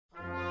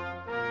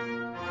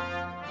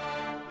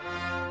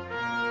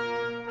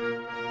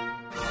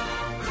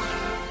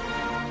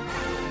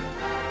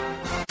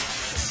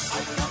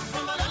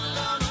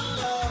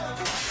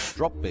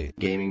Drop Bear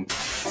Gaming.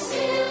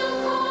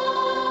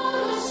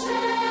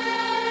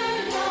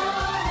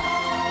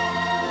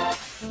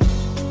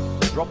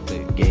 Drop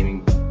Bear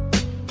Gaming.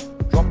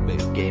 Drop Bear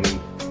Gaming.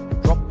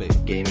 Drop Bear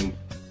Gaming.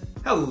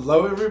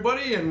 Hello,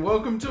 everybody, and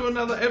welcome to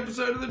another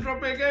episode of the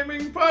Drop Bear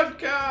Gaming Podcast.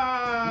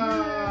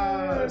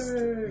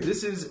 Yay.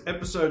 This is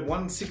episode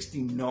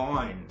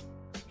 169.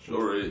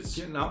 Sure is.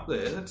 Getting up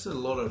there. That's a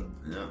lot of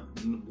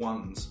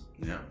ones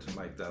Yeah. to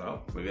make that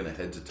up. We're going to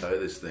head to toe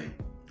this thing.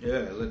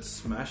 Yeah, let's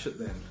smash it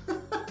then.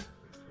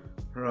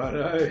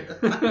 Righto.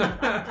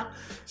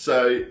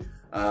 So,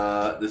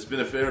 there's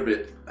been a fair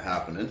bit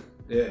happening.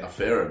 Yeah, A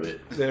fair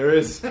bit. there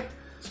is.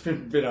 It's been a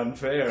bit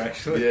unfair,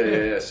 actually.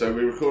 Yeah. So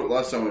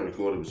last time we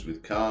recorded was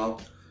with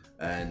Carl,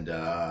 and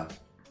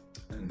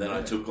then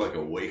I took like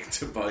a week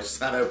to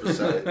post that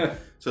episode.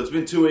 So it's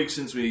been 2 weeks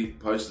since we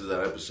posted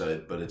that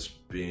episode, but it's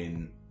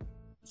been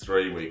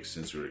 3 weeks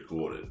since we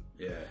recorded.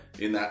 Yeah.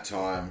 In that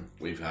time,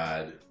 we've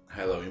had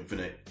Halo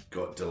Infinite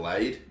got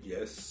delayed.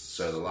 Yes.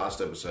 So the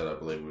last episode, I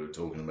believe we were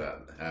talking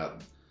about how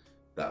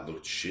that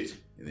looked shit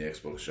in the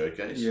Xbox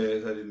showcase. Yeah,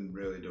 they didn't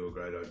really do a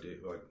great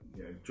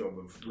job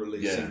of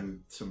releasing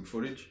some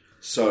footage.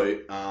 So,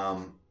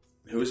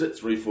 who was it?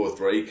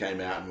 343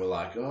 came out and were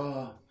like,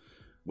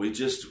 we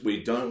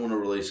don't want to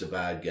release a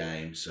bad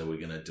game, so we're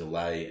going to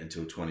delay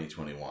until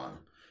 2021,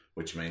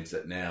 which means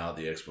that now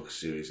the Xbox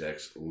Series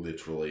X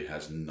literally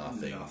has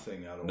nothing.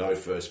 Nothing at all. No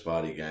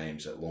first-party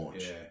games at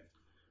launch. Yeah.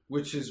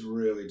 Which is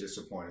really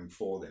disappointing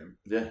for them.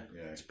 Yeah.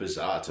 It's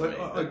bizarre to me.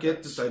 I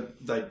get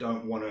that they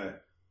don't want to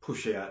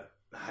push out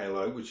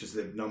Halo, which is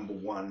their number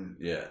one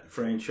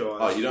franchise.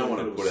 Oh, you don't want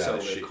to It'll put out sell a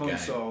their shit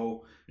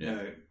console,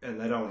 game. and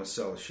they don't want to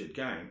sell a shit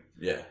game.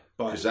 Yeah,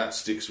 because that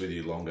sticks with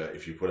you longer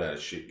if you put out a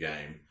shit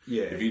game.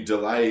 Yeah. If you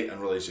delay and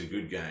release a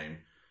good game,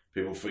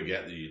 people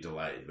forget that you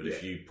delayed. But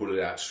if you put it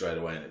out straight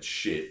away and it's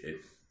shit,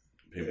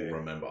 people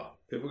remember.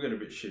 People get a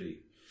bit shitty.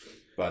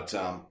 But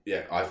I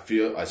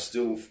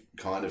still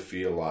kind of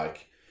feel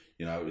like,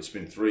 it's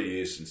been 3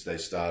 years since they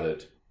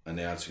started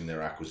announcing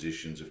their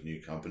acquisitions of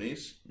new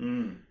companies.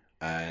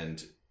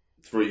 And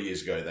 3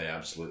 years ago, they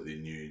absolutely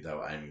knew they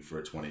were aiming for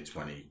a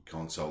 2020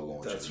 console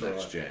launch of the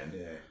next gen.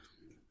 Yeah.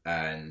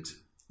 And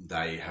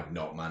they have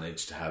not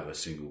managed to have a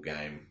single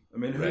game. I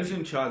mean, who's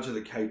in charge of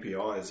the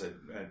KPIs at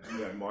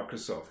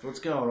Microsoft? What's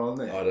going on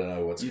there? I don't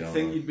know what's going on. You'd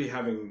think you'd be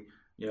having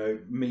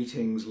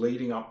meetings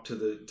leading up to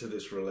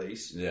this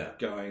release. Yeah.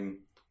 Going,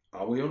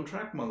 are we on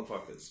track,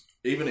 motherfuckers?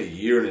 Even a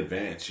year in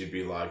advance, you'd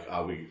be like,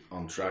 are we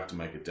on track to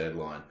make a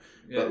deadline?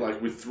 Yeah. But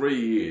like with 3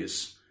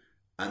 years,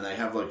 and they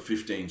have like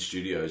 15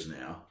 studios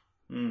now,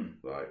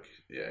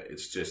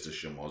 it's just a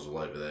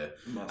schmozzle over there.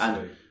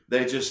 Must be.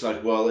 They're just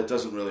like, well, it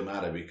doesn't really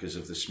matter because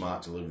of the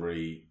smart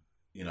delivery,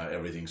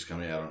 everything's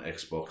coming out on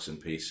Xbox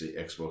and PC,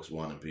 Xbox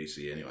One and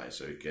PC anyway,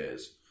 so who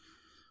cares?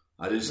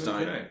 I just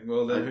don't...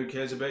 Well, then who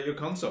cares about your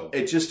console?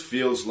 It just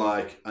feels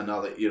like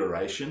another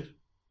iteration.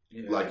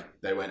 Yeah.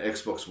 Like, they went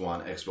Xbox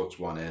One, Xbox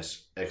One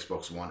S,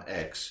 Xbox One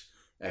X,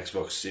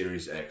 Xbox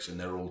Series X, and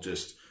they're all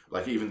just...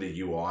 Like, even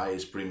the UI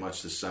is pretty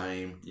much the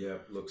same. Yeah,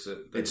 looks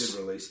it. They did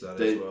release that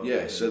as well.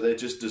 Yeah, so they're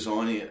just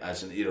designing it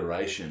as an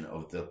iteration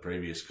of the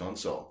previous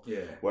console.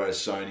 Yeah. Whereas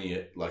Sony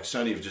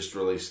have just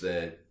released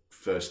their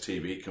first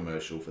TV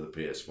commercial for the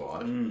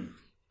PS5.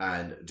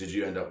 And did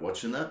you end up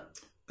watching that?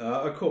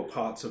 I caught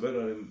parts of it.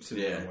 I didn't sit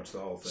down and watch the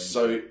whole thing.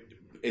 So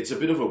it's a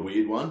bit of a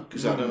weird one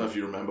because I don't know if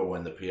you remember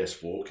when the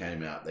PS4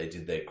 came out, they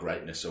did their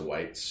Greatness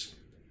Awaits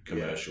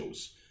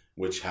commercials,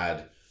 which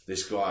had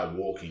this guy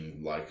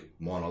walking, like,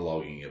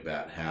 monologuing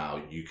about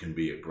how you can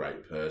be a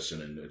great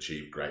person and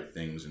achieve great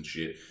things and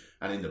shit.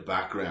 And in the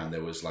background,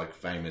 there was, like,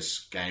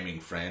 famous gaming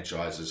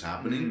franchises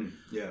happening.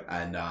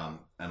 And all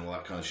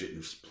that kind of shit.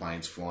 And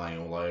planes flying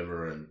all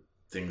over and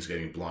things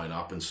getting blown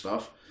up and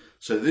stuff.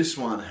 So this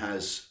one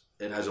has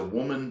a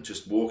woman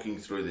just walking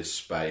through this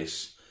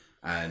space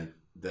and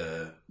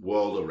the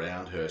world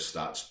around her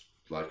starts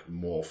like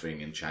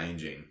morphing and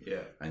changing.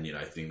 Yeah. And,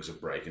 things are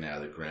breaking out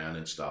of the ground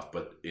and stuff.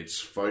 But it's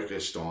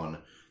focused on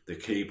the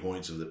key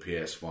points of the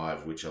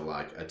PS5, which are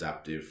like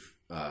adaptive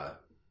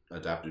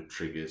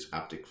triggers,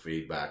 haptic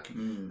feedback,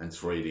 and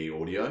 3D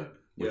audio,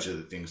 which are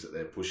the things that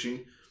they're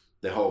pushing.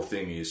 The whole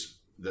thing is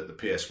that the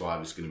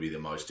PS5 is going to be the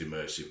most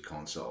immersive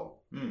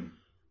console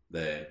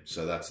there.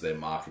 So that's their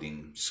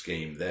marketing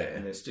scheme there.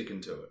 And they're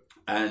sticking to it.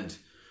 And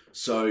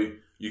so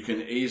you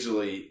can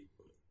easily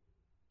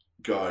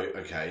go,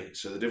 okay,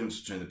 so the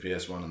difference between the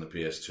PS1 and the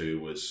PS2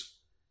 was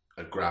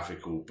a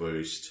graphical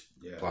boost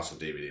plus a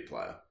DVD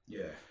player.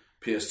 Yeah.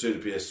 PS2 to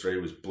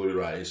PS3 was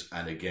Blu-rays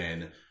and,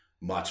 again,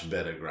 much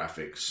better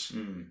graphics,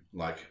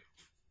 like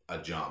a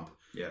jump.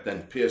 Yeah.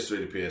 Then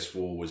PS3 to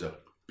PS4 was a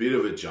bit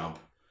of a jump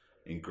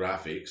in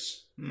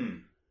graphics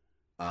and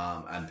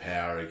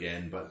power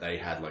again, but they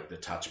had like the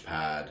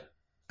touchpad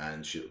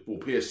and shit. Well,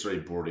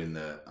 PS3 brought in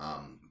the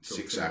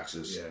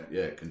 6-axis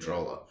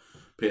controller.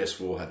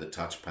 PS4 had the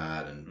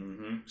touchpad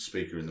and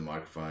speaker in the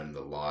microphone and the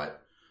light,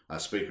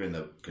 speaker in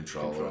the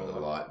controller and the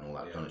light and all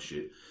that kind of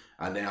shit.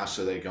 And now,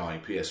 so they're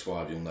going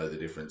PS5, you'll know the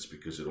difference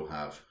because it'll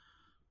have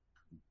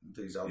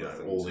these other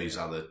things, all these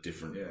other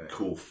different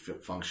cool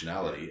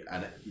functionality,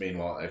 and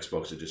meanwhile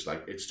Xbox are just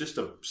like, it's just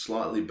a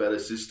slightly better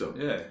system.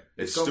 Yeah,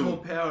 it's got more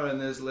power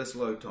and there's less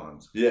load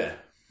times. Yeah.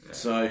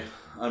 So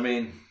I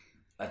mean,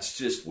 that's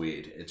just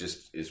weird. It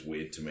just is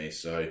weird to me.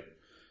 So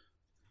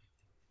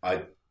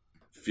I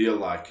feel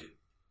like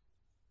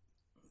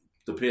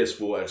the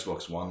PS4,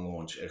 Xbox One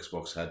launch,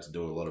 Xbox had to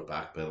do a lot of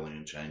backpedaling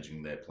and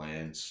changing their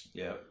plans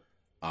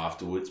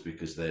afterwards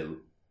because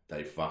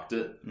they fucked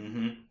it.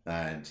 Mm-hmm.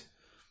 And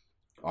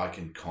I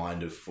can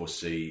kind of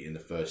foresee in the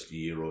first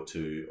year or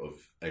two of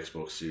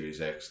Xbox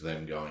Series X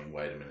them going,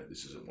 wait a minute,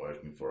 this isn't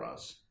working for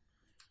us.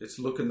 It's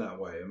looking that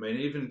way. I mean,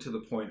 even to the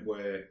point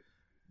where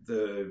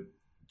the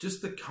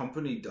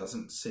company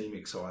doesn't seem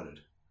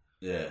excited.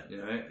 Yeah. You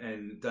know,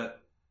 and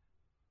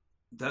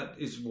that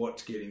is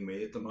what's getting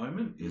me at the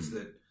moment, is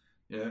that,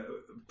 you know,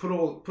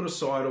 put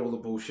aside all the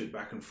bullshit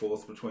back and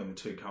forth between the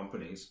two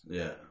companies.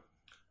 Yeah.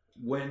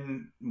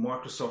 When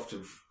Microsoft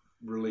have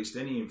released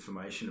any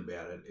information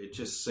about it, it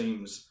just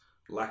seems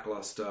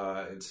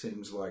lackluster. It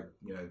seems like,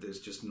 you know, there's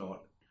just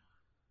not.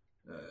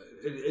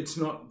 It's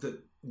not that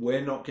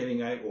we're not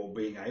getting or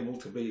being able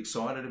to be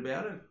excited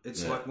about it.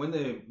 It's like when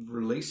they're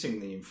releasing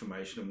the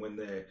information and when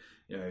they're,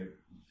 you know,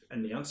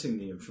 announcing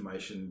the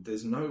information,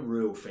 there's no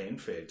real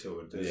fanfare to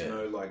it. There's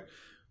no, like,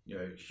 you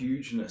know,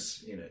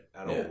 hugeness in it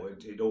at all.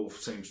 It all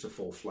seems to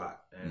fall flat,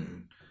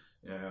 and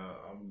you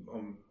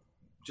know,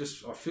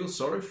 I feel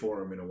sorry for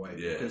them in a way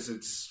because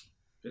it's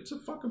a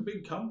fucking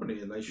big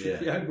company and they should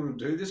be able to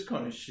do this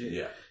kind of shit.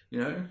 Yeah. You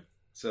know?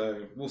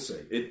 So we'll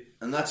see.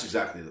 And that's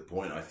exactly the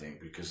point, I think,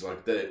 because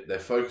like they're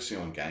focusing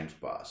on Games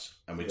Pass,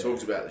 and we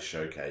talked about the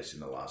showcase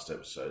in the last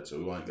episode, so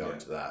we won't go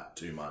into that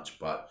too much,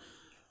 but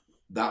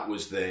that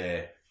was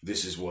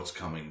this is what's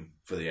coming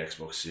for the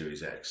Xbox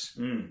Series X,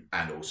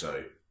 and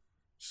also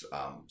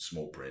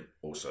small print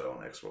also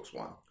on Xbox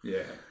One.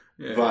 Yeah.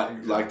 But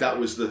exactly. Like that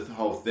was the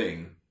whole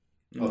thing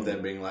of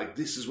them being like,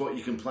 this is what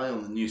you can play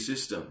on the new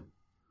system.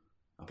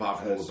 Apart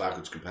from all the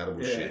backwards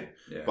compatible shit.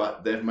 Yeah.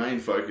 But their main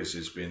focus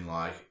has been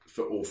like,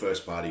 for all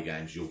first party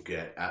games you'll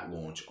get at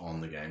launch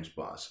on the Games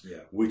Pass.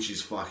 Yeah. Which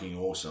is fucking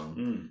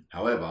awesome.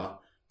 However,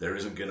 there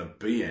isn't going to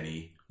be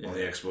any on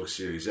the Xbox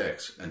Series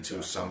X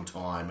until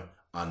sometime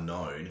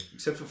unknown.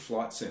 Except for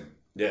Flight Sim.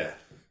 Yeah.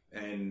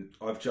 And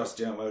I've just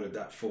downloaded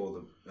that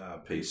for the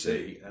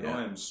PC, and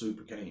I am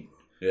super keen.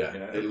 Yeah. You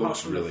know, it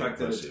looks really the fact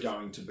impressive. that it's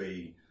going to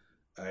be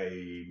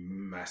a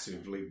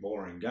massively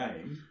boring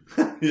game.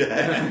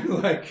 Yeah.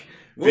 Like,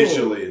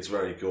 visually it's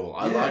very cool.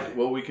 I like,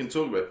 well, we can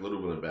talk a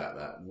little bit about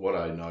that. What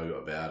I know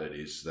about it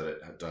is that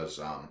it does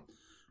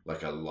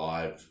like a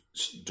live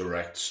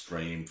direct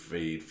stream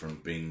feed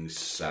from Bing's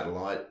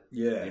satellite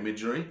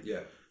imagery.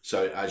 Yeah.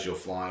 So as you're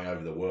flying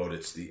over the world,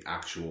 it's the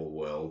actual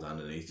world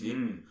underneath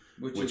you,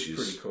 which is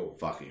pretty cool.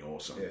 Fucking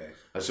awesome. Yeah.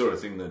 I sort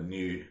of think the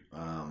new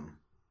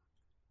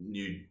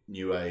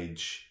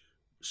age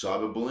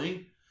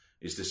cyberbullying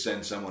is to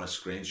send someone a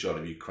screenshot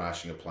of you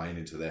crashing a plane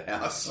into their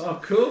house. Oh,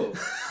 cool.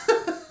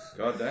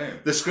 God damn.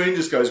 The screen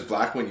just goes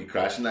black when you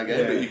crash in that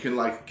game, but you can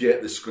like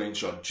get the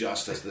screenshot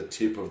just as the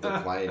tip of the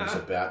plane is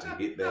about to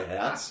hit their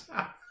house.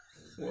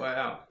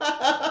 Wow.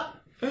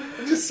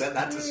 Just send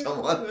that to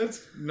someone.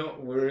 That's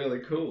not really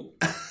cool.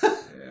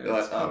 You're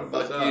like, oh,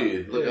 fuck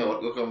you.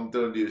 Look what I'm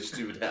doing to your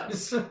stupid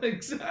house.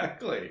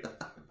 Exactly.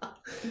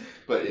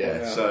 But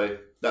so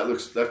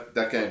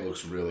that game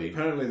looks really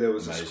apparently there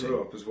was amazing. A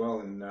screw up as well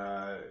in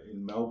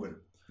Melbourne.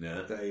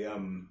 Yeah. They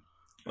like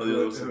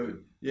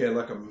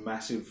like a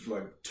massive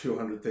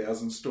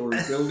 200,000 story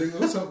building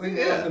or something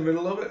right in the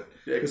middle of it.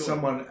 Yeah, because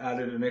someone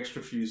added an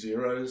extra few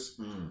zeros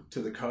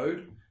to the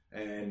code.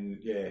 And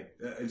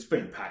it's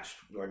been patched.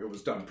 Like, it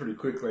was done pretty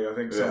quickly. I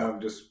think someone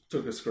just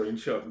took a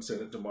screenshot and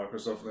sent it to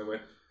Microsoft, and they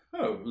went,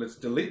 "Oh, let's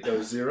delete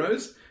those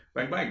zeros."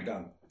 Bang, bang,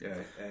 done. Yeah,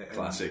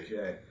 classic.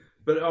 Yeah,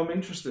 but I'm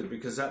interested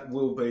because that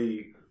will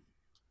be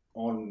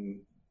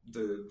on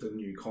the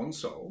new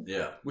console.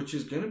 Yeah, which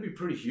is going to be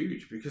pretty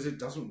huge because it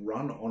doesn't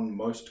run on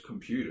most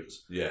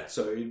computers. Yeah,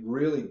 so it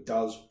really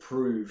does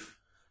prove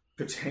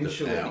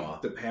potentially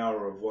the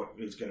power of what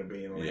is going to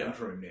be in a lounge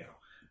room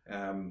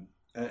now.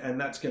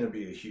 And that's going to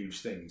be a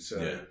huge thing.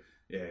 So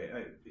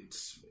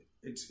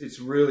it's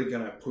really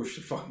going to push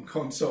the fucking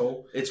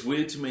console. It's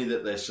weird to me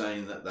that they're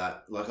saying that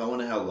like, I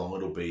wonder how long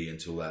it'll be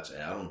until that's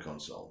out on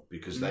console,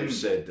 because they've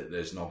said that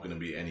there's not going to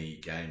be any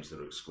games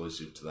that are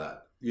exclusive to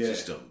that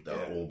system.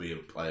 They'll all be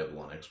playable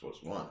on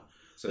Xbox One.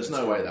 So there's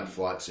no way that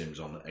Flight Sim's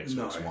on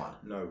Xbox One.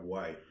 No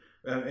way.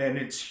 And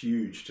it's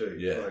huge too.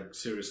 Yeah. Like,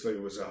 seriously,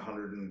 it was a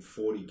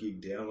 140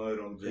 gig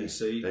download on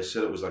PC. They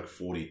said it was like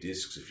 40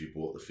 discs if you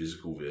bought the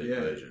physical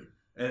version.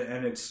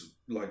 And it's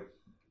like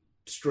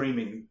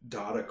streaming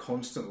data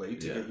constantly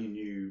to get you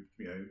new,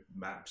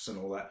 maps and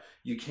all that.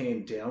 You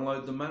can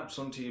download the maps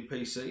onto your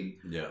PC.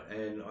 Yeah.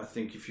 And I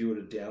think if you were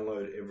to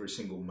download every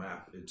single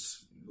map,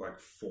 it's like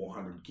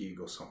 400 gig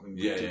or something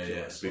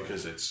ridiculous. Yeah.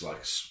 Because it's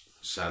like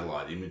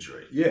satellite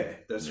imagery. Yeah,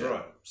 that's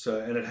right. So,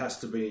 and it has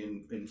to be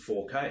in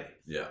 4K.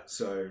 Yeah.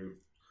 So,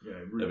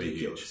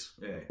 ridiculous.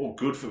 Yeah. Well,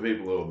 good for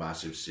people who are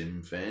massive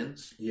Sim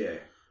fans. Yeah.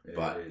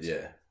 But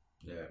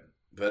Yeah.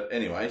 But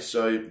anyway,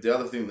 so the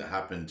other thing that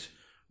happened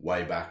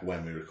way back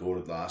when we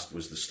recorded last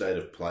was the State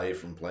of Play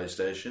from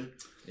PlayStation,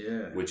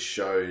 Yeah. which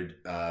showed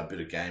a bit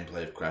of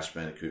gameplay of Crash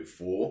Bandicoot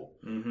 4,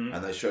 Mm-hmm.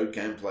 and they showed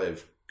gameplay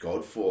of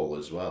Godfall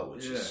as well,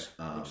 which is which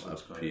a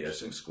looks quite PS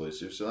interesting.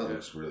 exclusive, so that Yeah.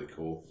 looks really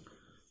cool.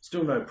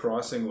 Still no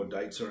pricing or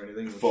dates or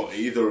anything. For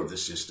either of the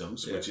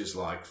systems, Yeah. which is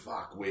like,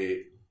 fuck,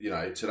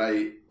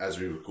 today, as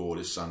we record,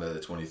 is Sunday the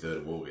 23rd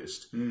of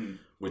August,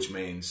 which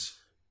means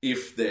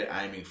if they're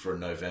aiming for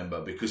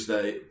November, because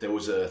there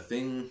was a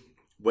thing,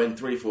 when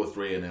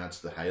 343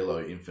 announced the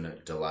Halo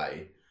Infinite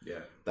delay,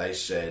 Yeah. they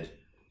said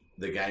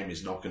the game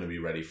is not going to be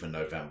ready for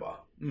November,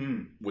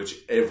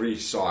 which every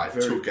site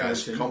Very took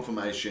as pointed.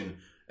 confirmation.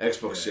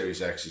 Xbox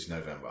Series X is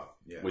November,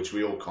 Yeah. which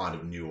we all kind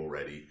of knew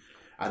already.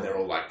 And they're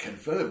all like,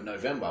 confirmed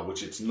November,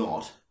 which it's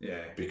not,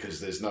 Yeah. because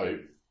there's no,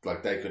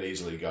 like, they could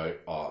easily go,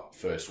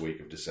 first week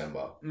of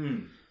December,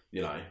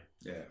 you know,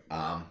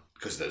 Yeah.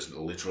 because there's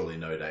literally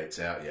no dates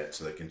out yet,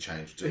 so they can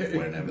change to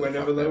whenever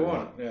Whenever they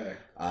want.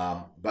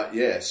 Yeah. But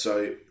yeah,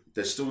 so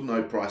there's still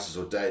no prices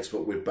or dates,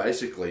 but we're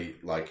basically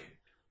like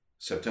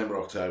September,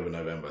 October,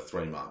 November,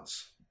 3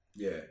 months,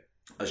 Yeah.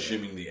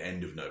 assuming the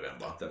end of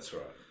November, That's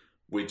right.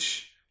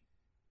 which,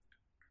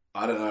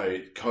 I don't know,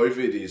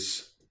 COVID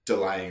is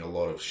delaying a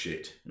lot of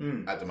shit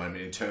at the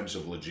moment in terms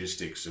of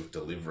logistics of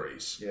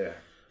deliveries. Yeah.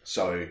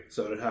 So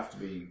it'd have to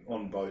be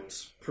on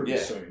boats pretty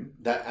soon.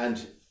 that,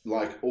 and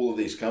like all of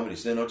these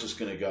companies, they're not just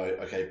going to go,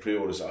 okay,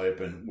 pre-orders are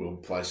open, we'll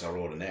place our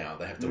order now.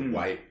 They have to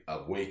wait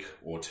a week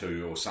or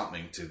two or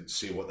something to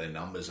see what their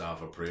numbers are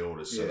for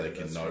pre-orders, so Yeah, they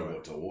can that's know right.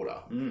 what to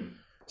order.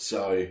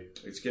 So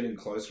It's getting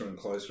closer and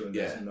closer, and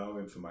Yeah. there's no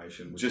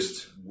information, which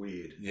Just- is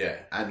weird.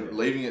 yeah, and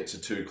leaving it to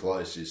too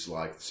close is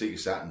like Sega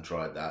Saturn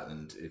tried that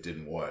and it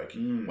didn't work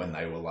when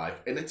they were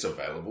like, and it's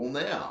available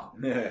now.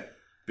 Yeah.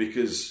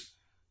 Because,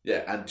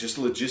 yeah, and just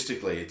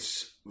logistically,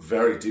 it's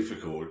very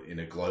difficult in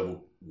a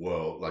global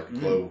world, like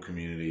global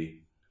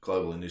community,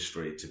 global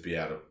industry, to be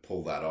able to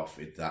pull that off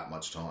in that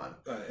much time.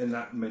 In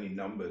that many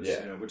numbers,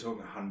 Yeah. we're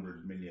talking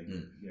 100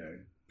 million,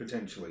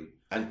 potentially.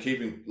 And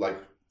keeping, like,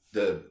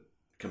 the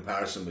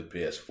comparison with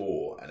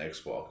PS4 and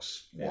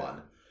Xbox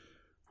One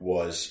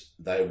was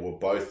they were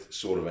both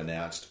sort of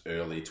announced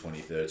early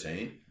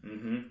 2013.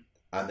 Mm-hmm.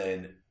 And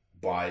then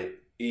by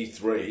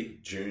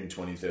E3, June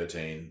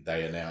 2013,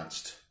 they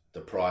announced the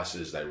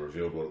prices, they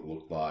revealed what it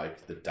looked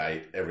like, the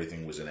date,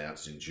 everything was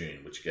announced in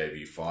June, which gave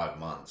you 5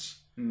 months.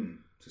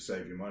 To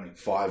save your money.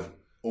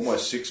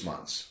 Almost 6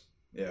 months.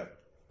 Yeah.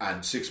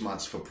 And 6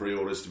 months for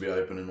pre-orders to be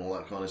open and all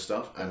that kind of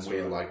stuff. That's and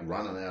we're right. like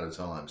running out of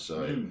time,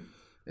 so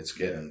it's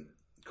getting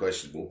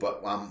questionable.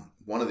 But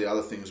one of the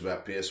other things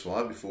about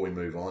PS5 before we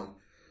move on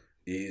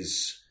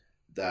is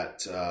that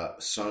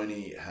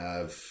Sony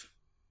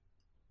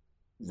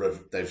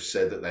they've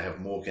said that they have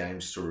more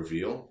games to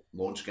reveal,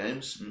 launch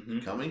games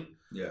coming,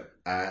 Yeah.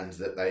 and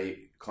that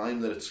they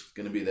claim that it's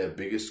going to be their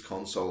biggest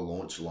console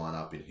launch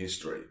lineup in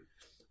history,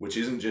 which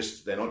isn't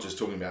just, they're not just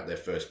talking about their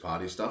first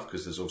party stuff,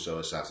 because there's also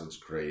Assassin's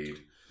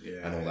Creed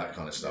and all that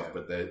kind of stuff,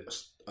 but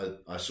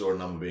I saw a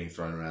number being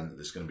thrown around that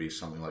there's going to be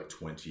something like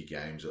 20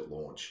 games at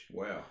launch,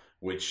 Wow.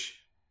 which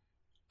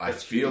I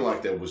That's feel huge.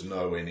 like there was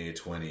nowhere near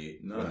 20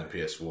 No. when the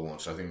PS4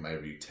 launched. I think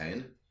maybe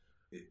 10.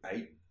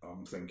 8,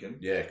 I'm thinking.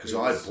 Yeah, because It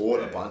I was- bought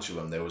a bunch of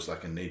them. There was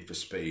like a Need for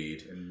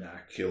Speed, And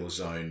knack.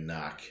 Killzone,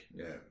 Knack,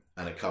 Yeah.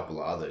 and a couple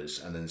of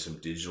others, and then some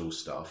digital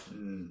stuff.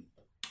 Mm.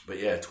 But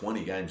yeah,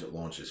 20 games at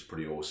launch is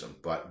pretty awesome.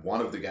 But one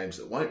of the games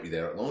that won't be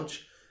there at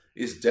launch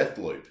is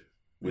Deathloop,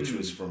 which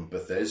was from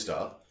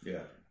Bethesda.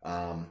 Yeah.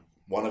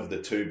 One of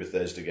the 2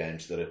 Bethesda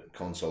games that are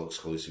console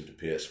exclusive to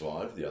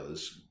PS5. The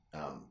others,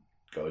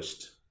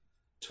 Ghost,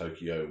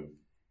 Tokyo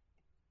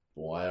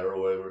Wire,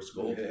 or whatever it's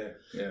called. Yeah.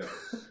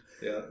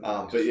 Yeah.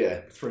 But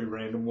yeah. 3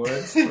 random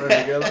words thrown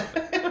together.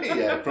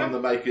 Yeah, from the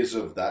makers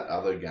of that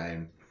other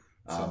game,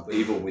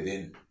 Evil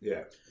Within.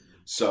 Yeah.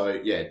 So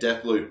yeah,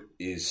 Deathloop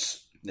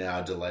is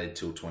now delayed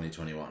till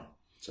 2021,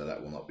 so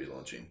that will not be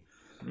launching.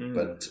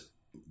 But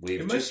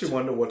we've It makes you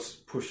wonder what's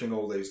pushing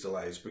all these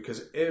delays,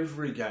 because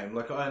every game,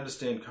 like, I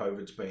understand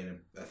COVID's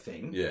been a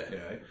thing,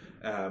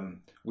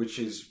 which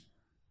is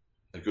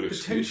a good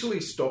excuse. potentially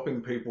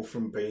stopping people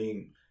from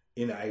being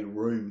in a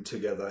room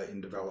together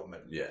in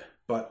development. Yeah,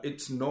 But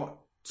it's not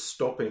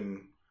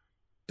stopping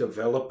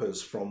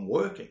developers from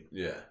working.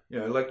 yeah,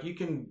 Like, you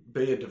can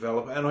be a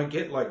developer, and I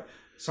get, like,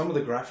 some of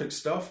the graphic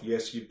stuff,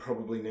 yes, you'd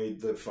probably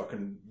need the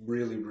fucking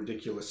really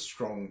ridiculous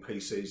strong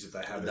PCs that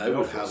they have in they the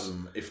would office. have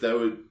them if they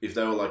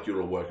were like you're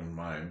all working from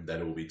home.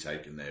 They'd all be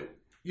taking their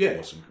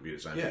awesome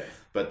computers home. Yeah.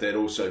 But there'd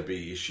also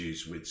be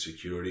issues with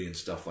security and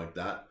stuff like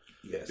that,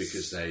 Yes.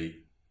 because they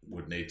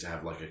would need to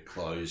have like a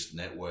closed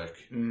network,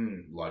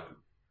 like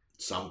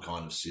some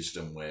kind of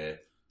system where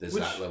there's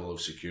Which that level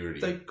of security.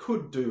 They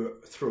could do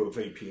it through a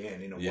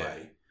VPN in a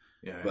way.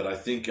 But I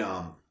think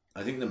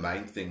the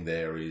main thing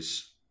there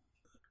is,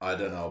 I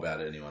don't know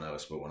about anyone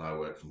else, but when I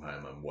work from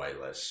home, I'm way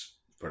less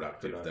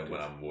productive than when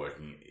I'm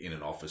working in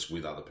an office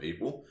with other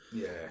people.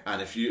 Yeah.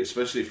 And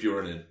especially if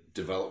you're in a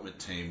development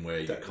team where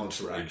you're That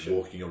constantly interaction.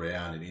 walking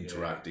around and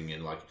interacting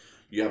and like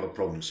you have a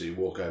problem, so you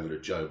walk over to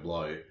Joe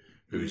Blow,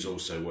 who's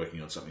also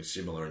working on something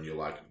similar, and you're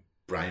like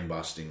brain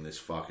busting this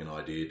fucking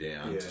idea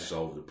down to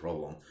solve the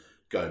problem.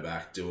 Go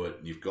back, do it.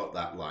 You've got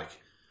that like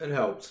it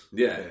helps.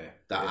 That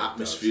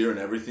atmosphere and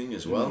everything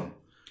as well.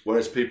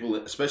 Whereas people,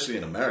 especially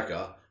in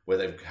America, where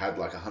they've had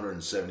like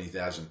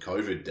 170,000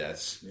 COVID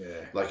deaths,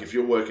 like if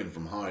you're working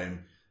from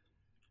home,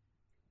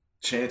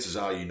 chances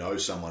are you know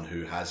someone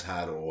who has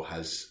had or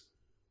has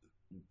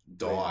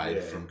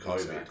died from COVID.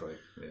 Exactly.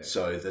 Yeah.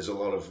 So there's a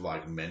lot of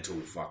like mental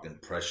fucking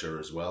pressure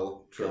as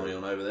well going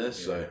on over there.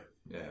 So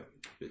a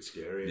bit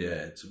scary.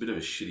 Yeah, it's a bit of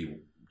a shitty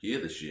year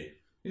this year.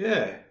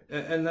 Yeah,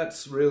 and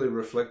that's really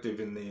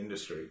reflective in the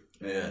industry.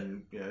 Yeah.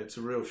 And it's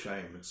a real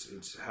shame.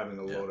 It's having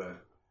a lot of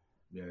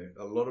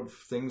a lot of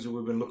things that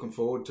we've been looking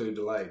forward to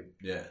delayed.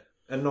 Yeah.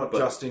 And not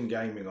just in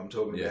gaming, I'm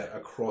talking about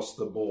across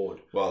the board.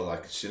 Well,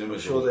 like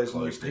cinemas. I'm sure there's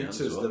new closed down as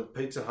pizzas well. that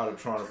Pizza Hut are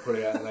trying to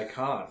put out and they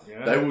can't.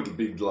 They would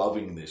be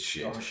loving this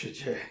shit. Oh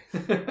shit,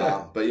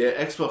 yeah. But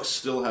yeah, Xbox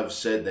still have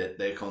said that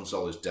their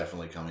console is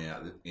definitely coming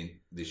out in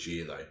this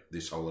year though,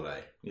 this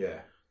holiday. Yeah.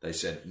 They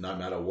said no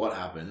matter what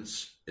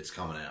happens, it's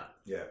coming out.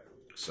 Yeah.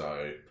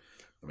 So,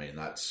 I mean,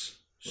 that's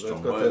strong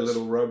they've got words. their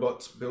little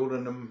robots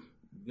building them,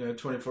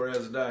 24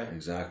 hours a day.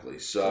 Exactly.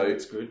 So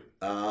it's good.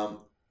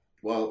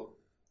 Well,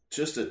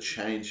 just a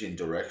change in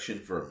direction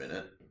for a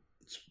minute.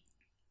 It's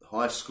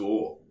High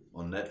Score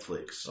on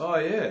Netflix. Oh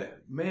yeah,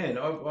 man!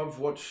 I've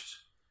watched,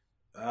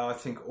 I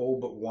think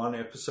all but one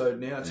episode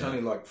now. It's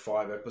only like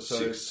 5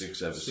 episodes.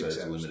 Six episodes,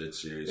 limited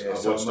series. Yeah, I've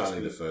so watched it must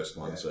only be- the first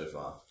one so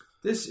far.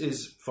 This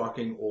is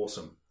fucking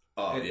awesome.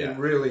 Oh It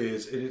really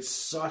is. It is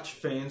such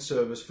fan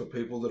service for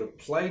people that have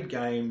played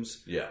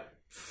games yeah.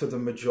 for the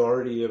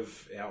majority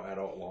of our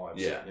adult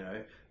lives. Yeah.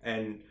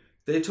 And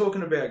they're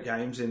talking about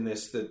games in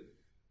this that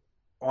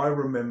I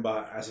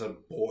remember as a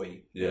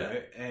boy.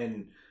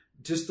 And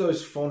just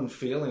those fond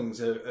feelings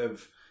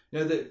of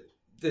that.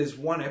 There's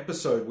one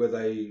episode where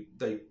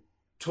they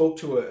talk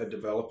to a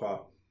developer,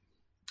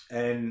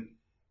 and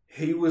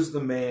he was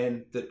the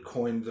man that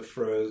coined the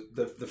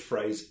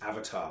phrase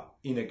avatar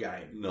in a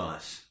game.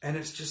 Nice. And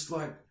it's just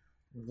like,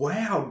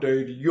 wow,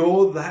 dude,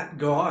 you're that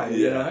guy,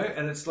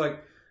 And it's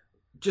like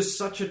just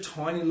such a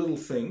tiny little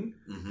thing,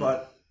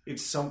 but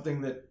it's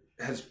something that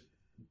has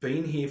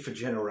been here for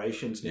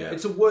generations now. Yeah.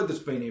 It's a word that's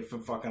been here for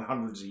fucking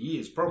hundreds of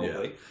years,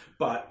 probably.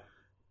 But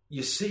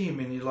you see him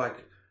and you're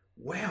like,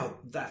 wow,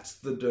 that's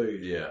the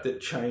dude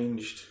that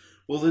changed.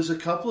 Well, there's a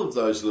couple of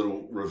those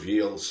little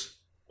reveals.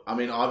 I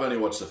mean, I've only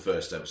watched the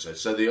first episode.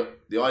 So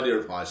the idea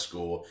of High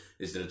Score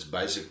is that it's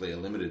basically a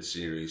limited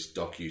series,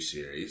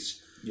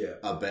 docu-series,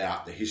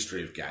 about the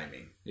history of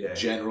gaming. Yeah.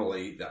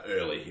 Generally, the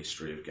early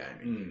history of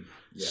gaming.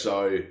 Yeah.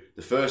 So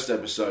the first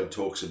episode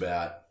talks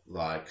about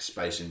like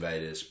Space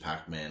Invaders,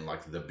 Pac-Man,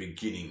 like the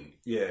beginning.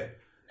 Yeah.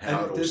 How and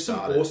it all there's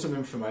started. some awesome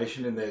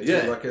information in there too.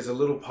 Yeah. Like there's a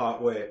little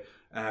part where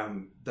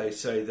they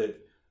say that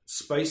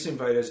Space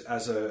Invaders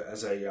as a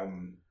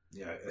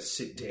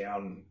sit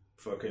down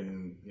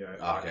fucking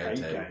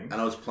arcade game.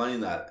 And I was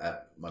playing that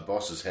at my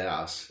boss's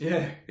house.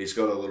 Yeah. He's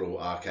got a little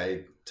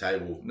arcade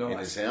table in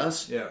his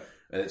house. Yeah.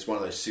 And it's one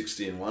of those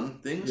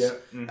 60-in-1 things. Yeah.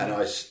 And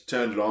I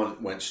turned it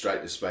on, went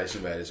straight to Space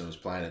Invaders and was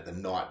playing it the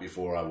night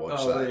before I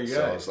watched that. There you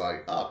So go. I was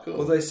like, oh, cool.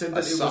 Well, they said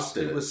that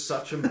it was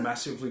such a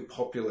massively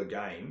popular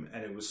game,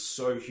 and it was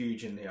so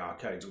huge in the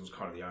arcades. It was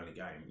kind of the only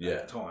game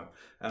at the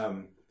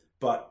time.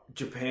 But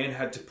Japan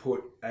had to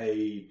put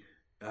a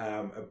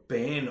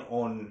ban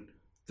on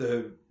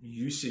the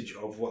usage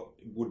of what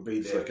would be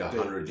It's like a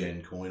 100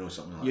 yen coin or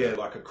something like that. Yeah,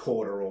 like a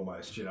quarter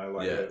almost,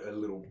 a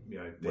little,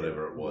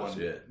 whatever it was,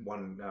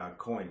 one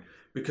coin,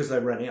 because they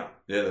ran out.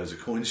 Yeah, there was a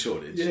coin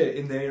shortage. Yeah,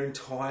 in their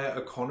entire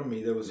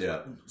economy, there was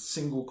a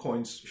single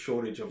coin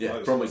shortage of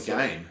those. From a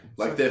game.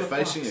 Like they're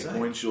facing a fuck's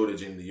coin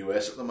shortage in the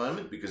US at the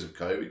moment because of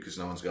COVID, because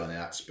no one's going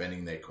out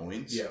spending their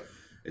coins. Yeah.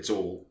 It's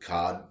all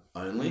card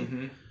only.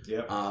 Mm-hmm.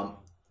 Yeah.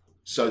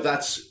 So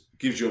that's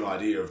gives you an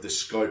idea of the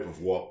scope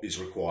of what is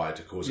required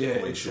to cause a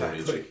coin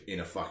shortage in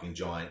a fucking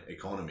giant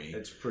economy.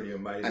 It's pretty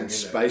amazing. And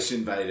isn't Space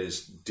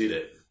Invaders did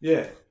it.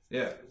 it?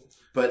 Yeah.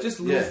 But just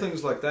little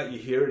things like that, you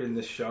hear it in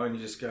this show and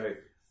you just go,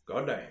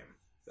 God damn,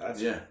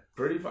 that's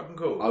pretty fucking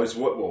cool.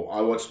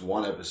 I watched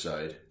one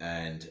episode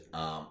and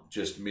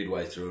just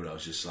midway through it, I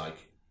was just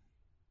like,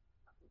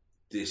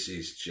 this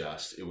is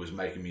just, it was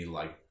making me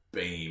like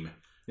beam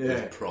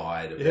with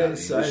pride about the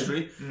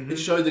industry. It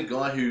showed the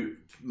guy who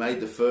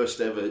made the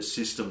first ever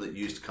system that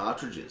used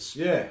cartridges.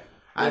 Yeah.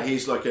 And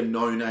he's like a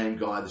no-name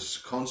guy. The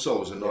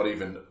consoles are not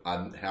even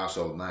a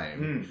household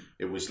name.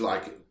 It was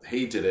like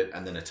he did it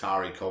and then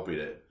Atari copied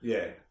it.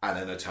 Yeah. And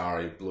then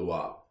Atari blew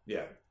up.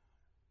 Yeah.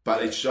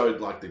 But it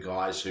showed like the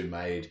guys who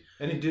made...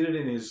 And he did it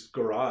in his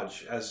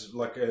garage as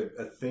like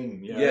a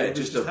thing. Yeah,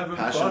 just a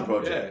passion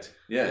project.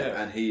 Yeah.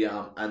 Yeah. And he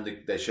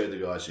they showed the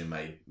guys who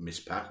made Miss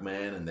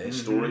Pac-Man and their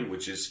story,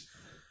 which is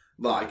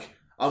like...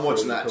 I'm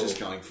watching that just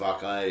going,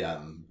 fuck, I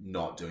am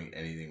not doing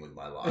anything with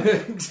my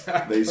life.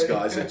 Exactly. These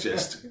guys are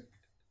just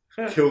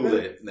killed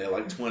it. And they're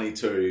like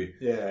 22.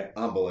 Yeah.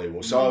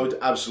 Unbelievable. So I would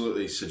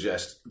absolutely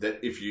suggest that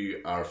if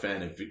you are a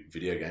fan of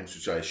video games,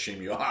 which I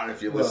assume you are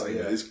if you're listening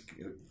to this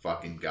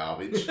fucking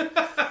garbage.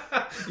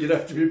 You'd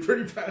have to be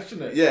pretty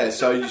passionate. Yeah,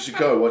 so you should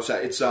go watch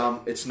that.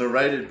 It's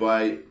narrated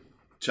by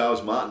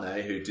Charles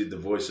Martinet, who did the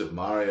voice of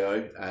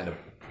Mario and a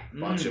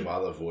bunch of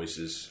other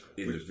voices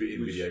in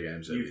video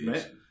games. You've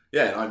met?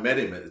 Yeah, and I met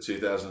him at the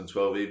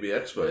 2012 EB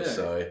Expo. Yeah.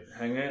 So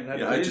hang out and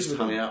have just with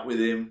hung him. out with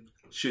him,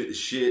 shoot the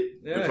shit.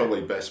 Yeah. We're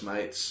probably best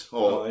mates,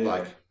 or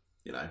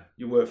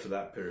You were for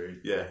that period.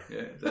 Yeah,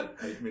 that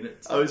 8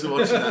 minutes. I was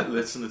watching that,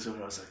 listening to him,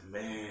 and I was like,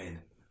 man,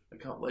 I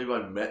can't believe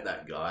I met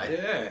that guy.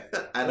 Yeah,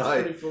 and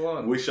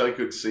I wish I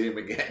could see him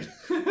again.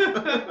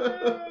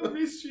 I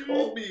miss you.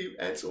 Call me,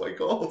 answer my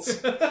calls.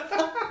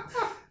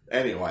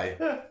 Anyway,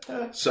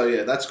 so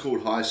yeah, that's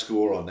called High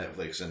Score on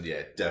Netflix, and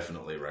yeah,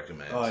 definitely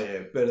recommend. Oh yeah,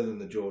 better than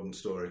the Jordan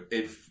story.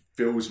 It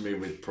fills me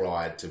with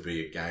pride to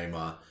be a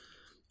gamer,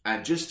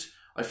 and just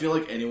I feel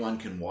like anyone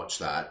can watch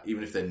that,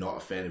 even if they're not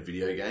a fan of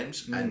video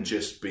games, and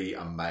just be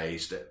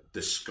amazed at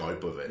the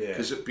scope of it.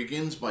 Because it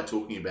begins by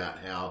talking about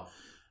how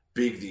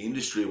big the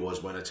industry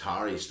was when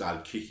Atari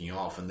started kicking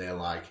off, and they're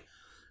like,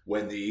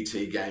 when the ET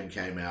game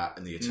came out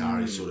and the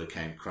Atari sort of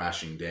came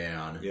crashing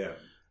down,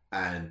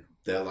 and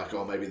they're like,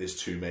 oh, maybe there's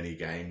too many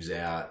games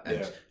out,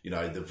 and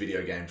the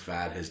video game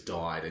fad has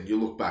died. And you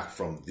look back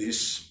from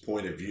this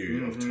point of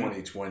view of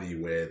 2020,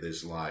 where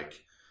there's like,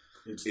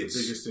 it's the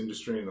biggest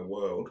industry in the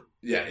world.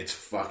 Yeah, it's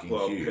fucking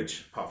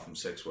huge. Apart from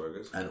sex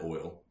workers and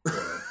oil,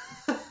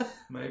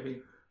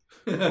 maybe,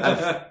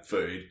 and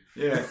food.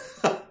 Yeah,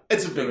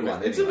 it's a big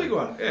one. It's a big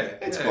one. Yeah,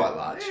 it's quite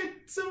large.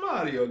 It's a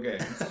Mario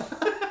game.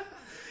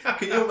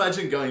 Can you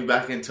imagine going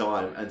back in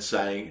time and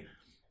saying,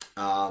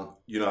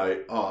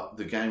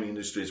 the gaming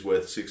industry is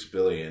worth $6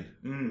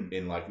 billion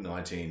in like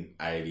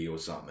 1980 or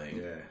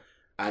something,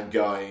 and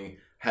going,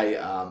 hey,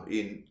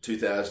 in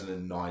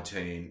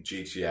 2019,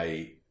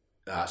 GTA,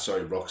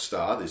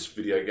 Rockstar, this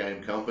video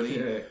game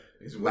company,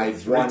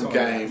 made one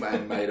game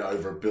and made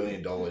over $1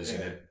 billion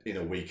in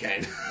a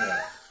weekend.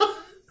 Yeah.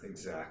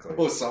 Exactly.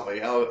 Or something.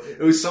 It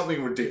was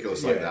something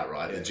ridiculous like that,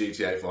 right? The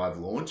GTA 5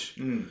 launch.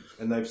 And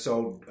they've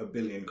sold 1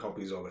 billion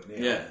copies of it now.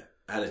 Yeah.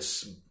 And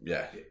it's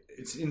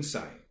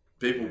insane.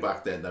 People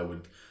back then,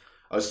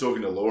 I was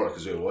talking to Laura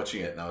because we were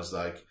watching it, and I was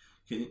like,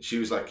 she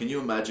was like, can you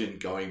imagine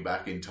going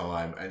back in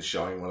time and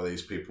showing one of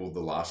these people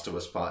The Last of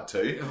Us Part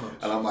 2? Oh,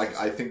 and I'm like,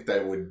 I think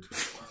they would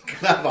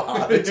have a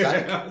heart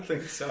attack. Yeah, I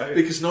think so.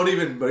 Because not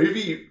even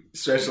movie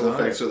special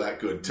effects are that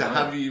good. To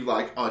have you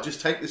like, oh,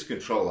 just take this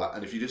controller,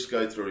 and if you just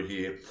go through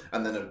here,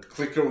 and then a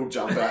clicker will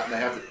jump out,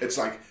 and it's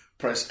like,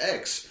 press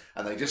X,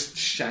 and they just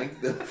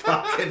shank the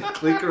fucking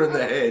clicker in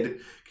the head.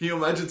 Can you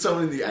imagine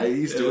someone in the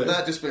 80s doing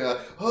that? Just being like,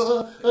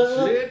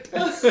 shit.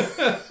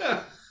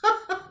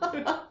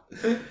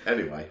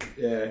 Anyway.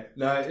 Yeah.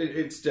 No,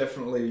 it's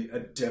definitely a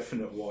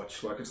definite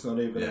watch. Like, it's not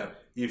even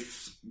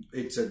if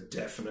it's a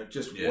definite.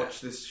 Just watch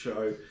this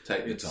show.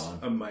 Take your time.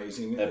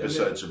 Amazing.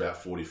 Episodes are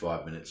about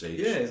 45 minutes each.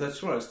 Yeah,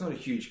 that's right. It's not a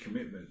huge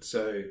commitment.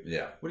 So,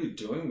 yeah. What are you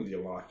doing with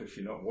your life if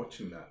you're not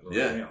watching that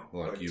right now?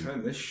 Like you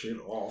turn this shit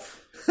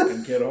off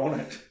and get on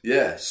it.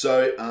 Yeah.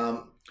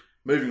 So,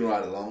 moving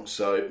right along.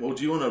 So,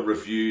 do you want to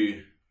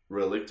review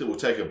Relicta? We'll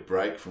take a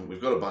break we've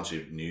got a bunch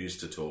of news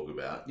to talk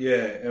about.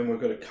 Yeah, and we've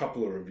got a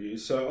couple of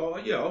reviews. So,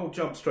 I'll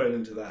jump straight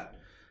into that.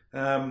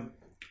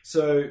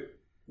 So,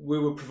 we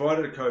were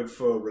provided a code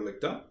for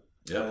Relicta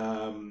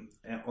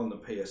on the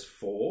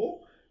PS4.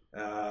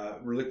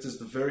 Relicta is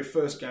the very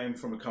first game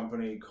from a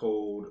company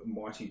called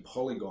Mighty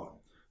Polygon,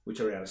 which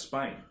are out of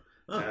Spain.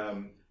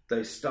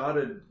 They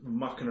started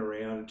mucking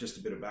around, just a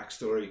bit of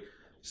backstory,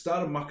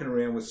 started mucking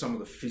around with some of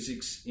the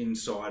physics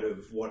inside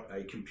of what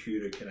a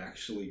computer can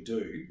actually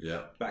do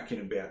back in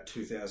about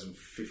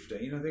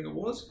 2015, I think it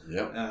was.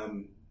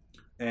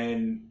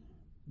 And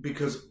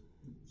because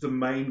the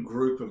main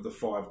group of the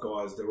 5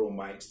 guys, they're all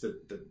mates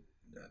that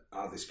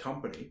are this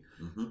company,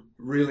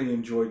 really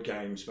enjoyed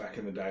games back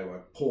in the day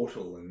like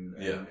Portal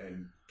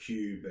and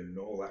Cube and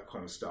all that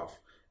kind of stuff.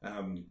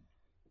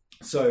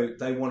 So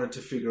they wanted to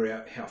figure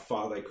out how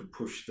far they could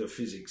push the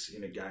physics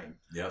in a game.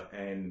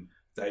 And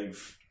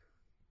they've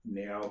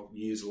now,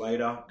 years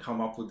later, come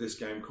up with this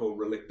game called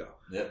Relicta.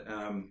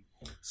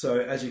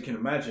 So as you can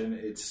imagine,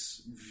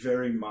 it's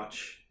very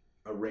much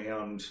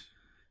around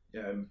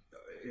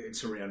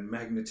it's around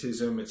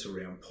magnetism, it's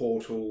around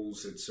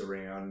portals, it's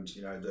around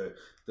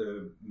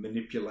the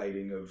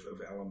manipulating of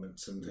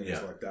elements and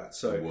things like that.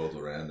 So the world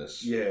around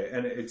us. Yeah,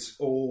 and it's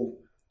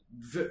all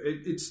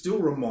it still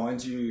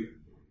reminds you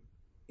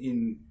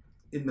in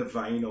the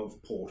vein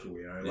of Portal.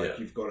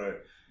 You've got to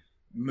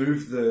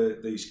move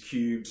these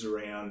cubes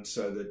around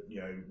so that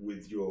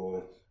with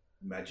your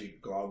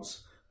magic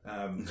gloves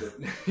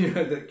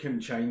that can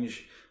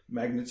change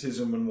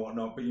magnetism and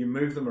whatnot, but you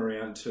move them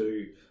around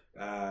to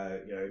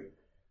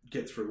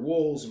get through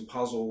walls and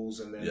puzzles,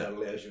 and then that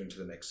allows you into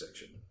the next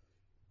section.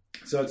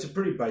 So it's a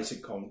pretty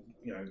basic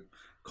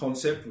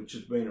concept which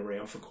has been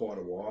around for quite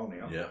a while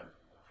now.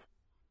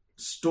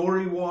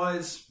 Story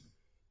wise,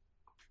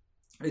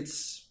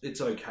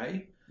 it's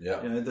okay.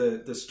 Yeah. You know,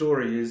 the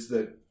story is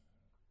that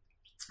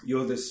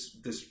you're this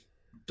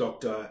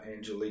Dr.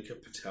 Angelica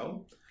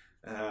Patel.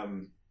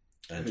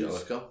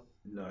 Angelica?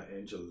 No,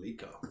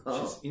 Angelica.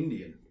 Oh. She's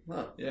Indian.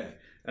 Oh. Yeah.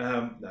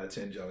 No, it's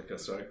Angelica,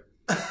 sorry.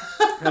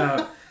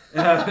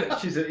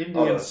 She's an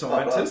Indian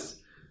scientist.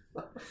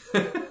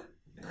 Do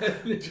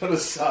you want to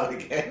start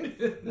again?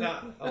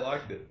 No, I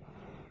liked it.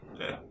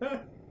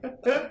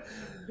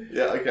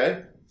 Yeah,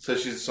 okay. So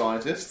she's a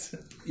scientist?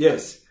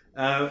 Yes.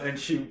 And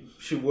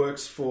she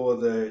works for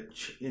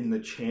in the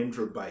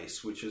Chandra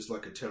base, which is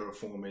like a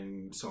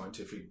terraforming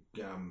scientific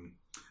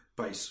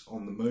base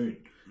on the moon.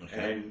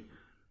 Okay. And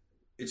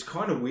it's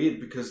kind of weird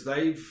because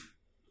they've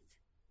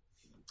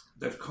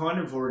kind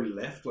of already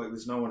left. Like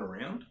there's no one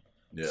around.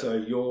 Yeah. So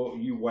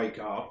you wake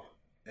up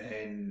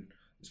and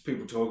there's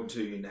people talking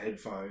to you in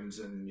headphones,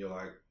 and you're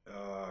like,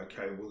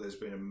 okay, well, there's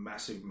been a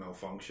massive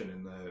malfunction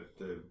in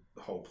the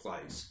whole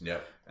place. Yeah.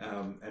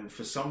 And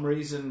for some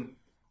reason,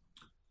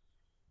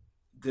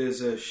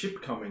 there's a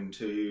ship coming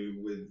to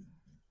you with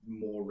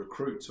more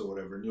recruits or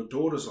whatever, and your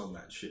daughter's on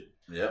that ship.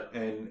 Yeah.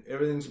 And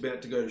everything's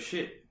about to go to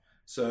shit.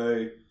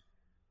 So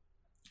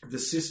the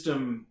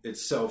system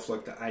itself,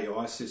 like the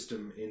AI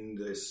system in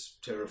this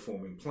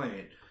terraforming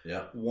plant,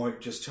 Yeah.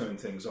 won't just turn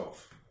things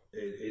off.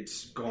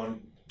 It's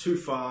gone too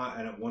far,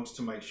 and it wants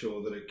to make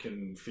sure that it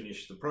can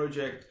finish the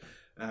project,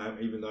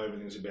 even though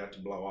everything's about to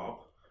blow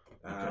up.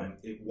 Okay.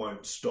 It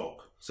won't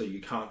stop. So you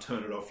can't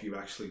turn it off. You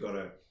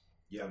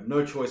have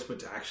no choice but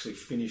to actually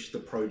finish the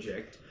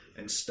project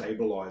and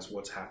stabilize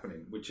what's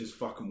happening, which is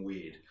fucking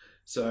weird.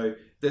 So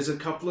there's a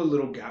couple of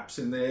little gaps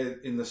in there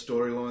in the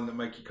storyline that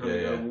make you kind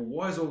of go, well,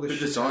 why is all this Who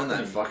shit designed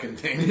that happening? fucking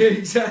thing? Yeah,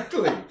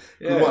 exactly.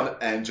 Yeah. Good one,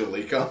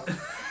 Angelica.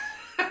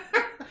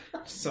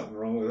 Something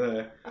wrong with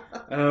her.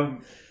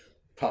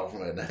 Apart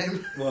from her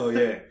name. Well,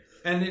 yeah.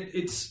 And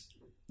it's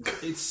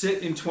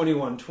set in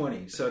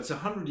 2120, so it's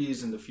 100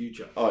 years in the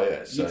future. Oh,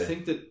 yeah. So, You'd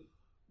think that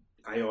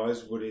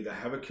AIs would either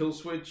have a kill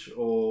switch,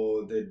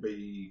 or they'd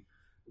be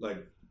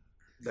like,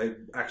 they'd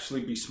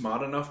actually be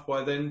smart enough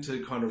by then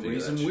to kind of Figure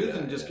reason that shit with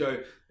out, and just yeah. go,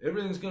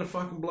 everything's going to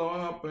fucking blow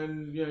up,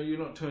 and you know, you're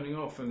not turning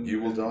off, and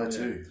you will die yeah.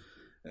 too.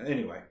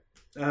 Anyway,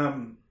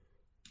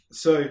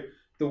 so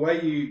the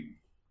way you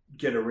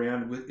get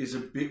around is a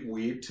bit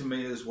weird to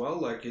me as well.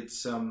 Like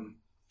it's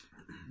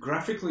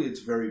graphically, it's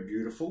very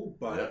beautiful,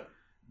 but Yep.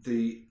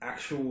 the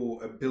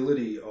actual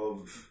ability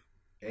of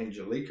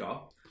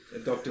Angelica,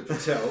 Dr.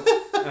 Patel,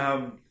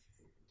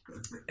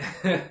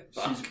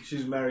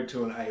 she's married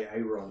to an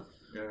AA-ron.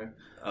 You know?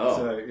 Oh.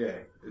 So yeah,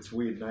 it's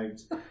weird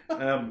names.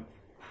 Lloyd.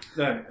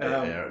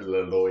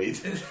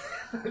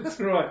 That's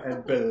right,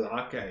 and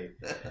Belake.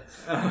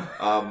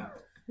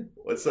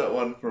 What's that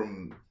one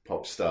from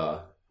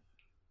Popstar?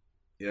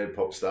 You know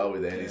Popstar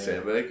with Andy Yeah.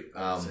 Samberg?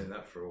 I've seen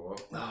that for a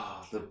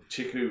while. The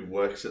chick who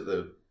works at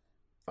the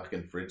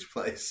fucking fridge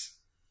place.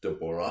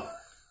 Deborah.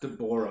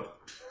 Deborah.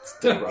 It's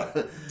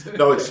Deborah.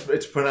 No,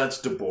 it's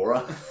pronounced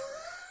Deborah.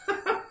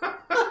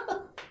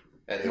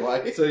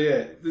 Anyway. So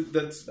yeah,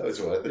 that's That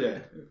was right. yeah,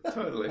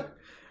 totally.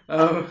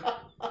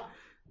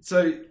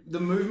 So the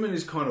movement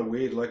is kind of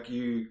weird. Like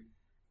you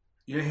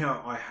know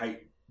how I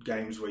hate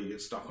games where you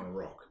get stuck on a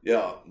rock.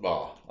 Yeah,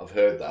 well, I've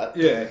heard that.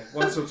 Yeah,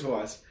 once or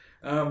twice.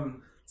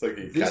 It's like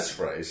a This-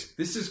 catchphrase.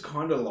 This is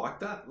kind of like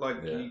that. Like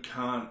Yeah. you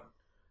can't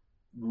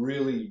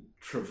really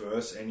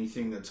traverse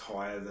anything that's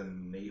higher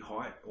than knee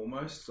height.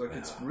 Almost like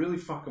it's Yeah. really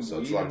fucking So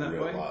weird it's like in that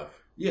real way.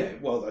 life. Yeah,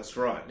 well, that's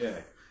right. Yeah,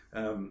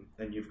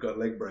 and you've got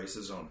leg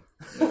braces on.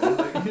 You know,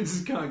 like, you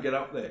just can't get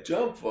up there.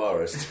 Jump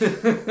Forest.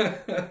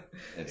 Anyway.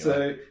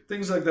 So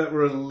things like that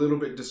were a little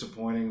bit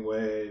disappointing,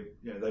 where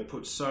you know they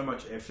put so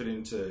much effort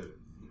into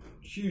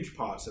huge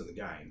parts of the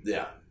game,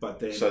 Yeah. but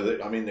then So,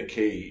 the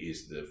key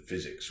is the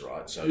physics,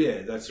 right? So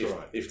yeah, that's if,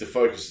 right. If the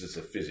focus is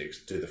the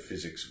physics, do the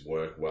physics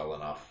work well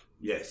enough?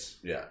 Yes,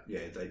 Yeah.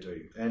 yeah, they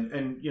do,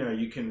 and you know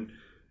you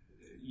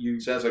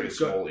Sounds like a it's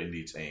got- small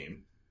indie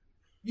team.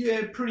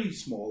 yeah, pretty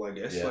small, I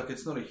guess. Yeah. Like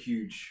it's not a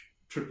huge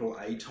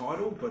AAA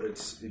title, but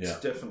it's Yeah.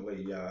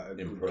 definitely a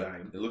good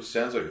game. It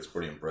sounds like it's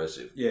pretty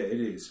impressive. Yeah, it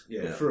is.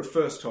 Yeah, Yeah. for a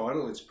first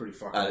title, it's pretty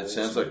fucking. And it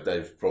awesome. sounds like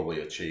they've probably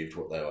achieved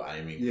what they were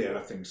aiming for. Yeah,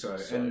 I think so.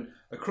 And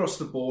across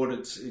the board,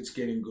 it's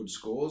getting good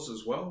scores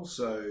as well.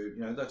 So you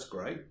know that's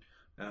great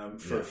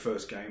for Yeah. a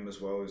first game as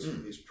well.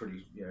 Is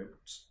pretty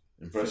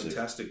Impressive.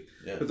 fantastic.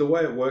 Yeah. But the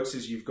way it works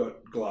is you've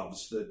got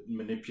gloves that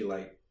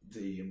manipulate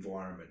the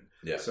environment.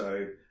 Yeah.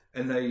 So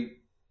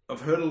I've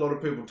heard a lot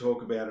of people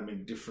talk about them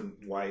in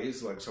different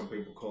ways. Like some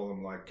people call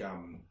them like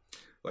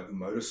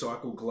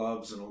motorcycle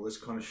gloves and all this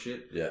kind of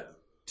shit. Yeah.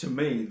 To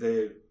me,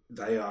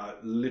 they are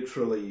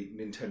literally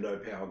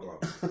Nintendo Power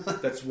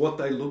Gloves. That's what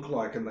they look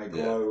like, and they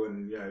glow,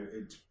 and you know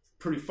it's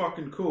pretty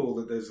fucking cool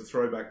that there's a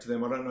throwback to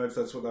them. I don't know if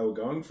that's what they were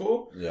going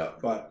for, Yeah.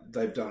 but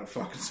they've done a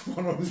fucking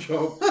spot-on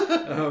job.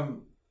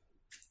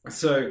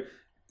 So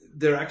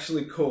they're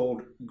actually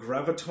called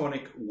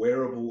Gravitonic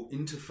Wearable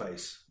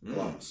Interface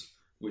Gloves,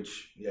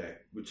 which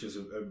is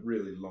a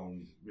really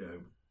long,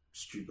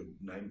 stupid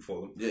name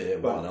for them. Yeah,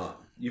 But why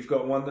not? You've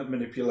got one that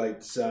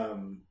manipulates,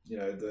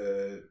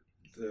 the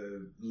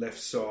left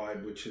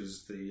side, which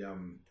is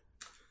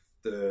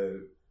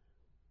the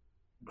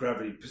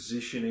gravity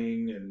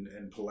positioning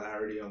and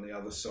polarity on the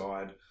other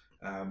side.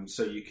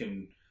 So you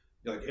can,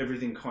 like,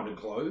 everything kind of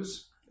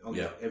glows on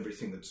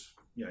everything that's,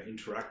 you know,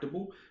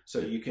 interactable. So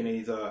you can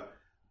either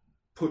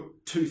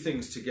put two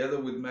things together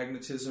with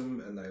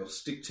magnetism and they'll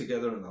stick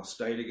together and they'll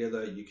stay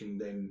together. You can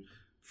then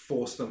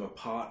force them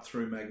apart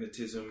through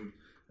magnetism,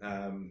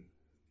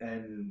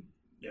 and,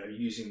 you know,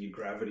 using your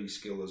gravity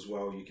skill as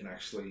well, you can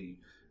actually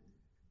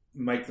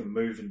make them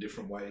move in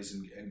different ways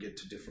and get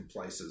to different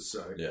places.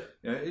 So you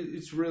know,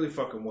 it's really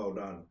fucking well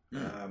done.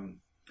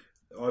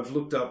 I've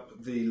looked up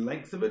the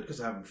length of it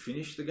because I haven't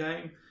finished the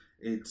game.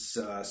 It's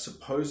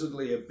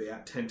supposedly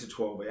about 10 to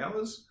 12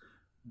 hours,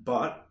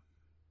 but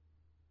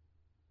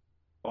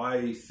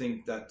I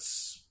think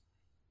that's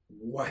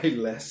way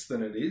less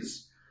than it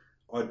is.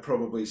 I'd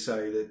probably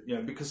say that, you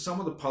know, because some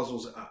of the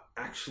puzzles are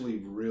actually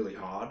really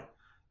hard.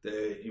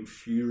 They're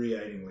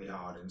infuriatingly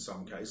hard in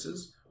some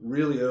cases,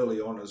 really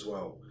early on as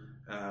well.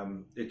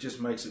 It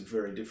just makes it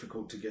very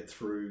difficult to get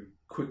through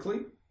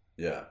quickly.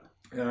 Yeah.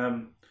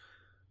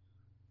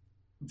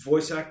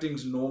 Voice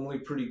acting's normally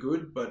pretty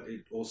good, but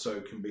it also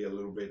can be a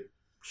little bit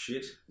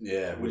shit.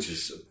 Yeah, which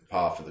is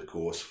par for the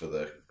course for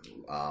the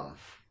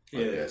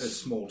a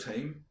small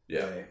team.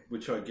 Yeah,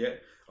 which I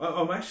get.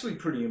 I'm actually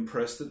pretty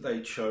impressed that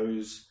they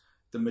chose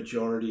the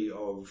majority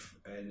of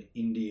an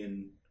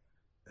Indian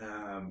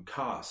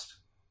cast,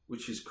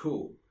 which is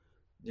cool.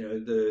 You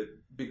know,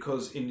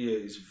 because India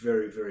is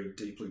very, very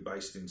deeply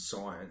based in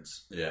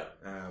science. Yeah.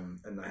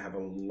 And they have a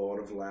lot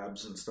of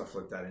labs and stuff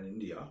like that in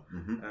India.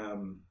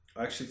 Mm-hmm.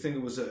 I actually think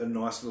it was a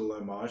nice little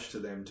homage to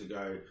them to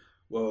go,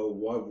 well,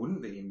 why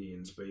wouldn't the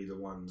Indians be the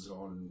ones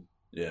on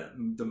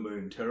the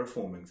moon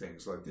terraforming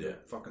things? Like, they're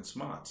fucking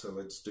smart, so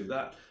let's do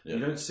that. You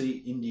don't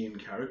see Indian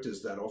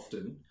characters that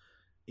often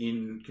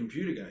in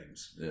computer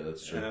games. Yeah,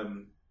 that's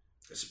true.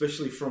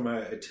 Especially from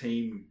a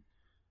team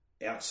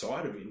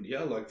outside of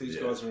India. Like, these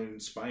guys are in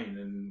Spain,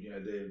 and, you know,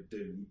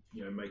 they're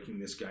you know, making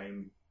this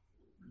game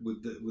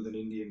with an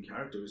Indian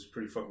character. It was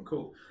pretty fucking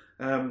cool.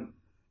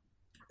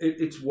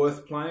 It's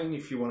worth playing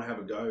if you want to have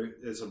a go.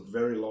 There's a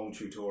very long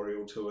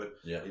tutorial to it.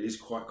 Yeah. It is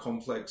quite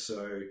complex,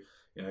 so,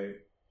 you know,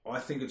 I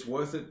think it's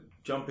worth it.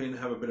 Jump in,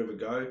 have a bit of a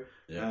go.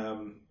 Yeah.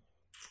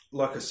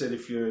 Like I said,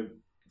 if you're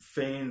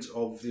fans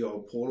of the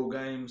old Portal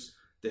games,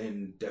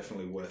 then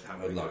definitely worth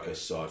having like a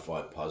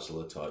sci-fi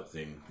puzzler type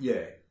thing.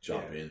 Yeah.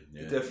 Jump in.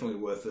 Yeah. Definitely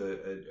worth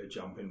a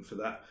jump in for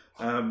that.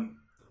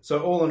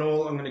 So all in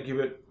all, I'm going to give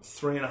it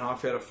 3.5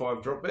 out of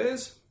 5 drop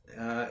bears.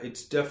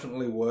 It's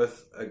definitely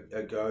worth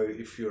a go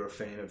if you're a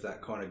fan of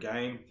that kind of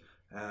game.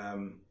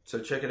 So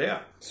check it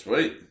out.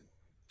 Sweet.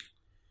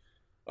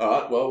 All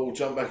right, well, we'll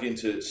jump back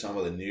into some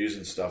of the news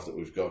and stuff that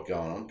we've got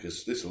going on,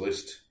 because this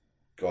list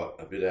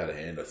got a bit out of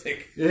hand, I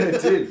think. Yeah,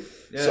 it did.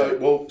 Yeah. So,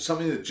 well,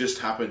 something that just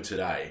happened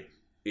today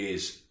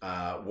is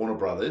Warner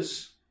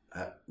Brothers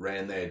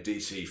ran their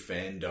DC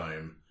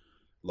Fandom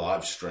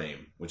live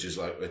stream, which is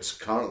like, it's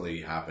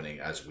currently happening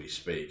as we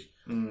speak.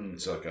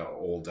 It's like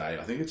all day.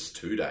 I think it's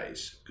 2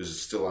 days, because it's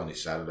still only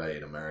Saturday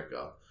in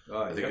America.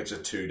 I think it's a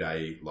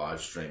 2-day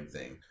live stream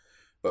thing.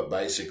 But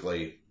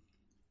basically,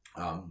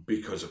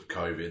 because of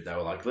COVID, they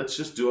were like, let's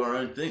just do our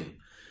own thing.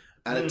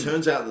 And it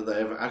turns out that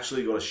they've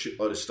actually got a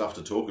shitload of stuff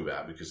to talk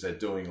about, because they're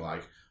doing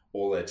like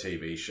all their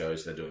TV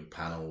shows. They're doing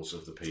panels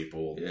of the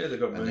people they've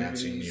got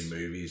announcing movies. new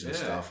movies and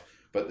stuff.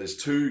 But there's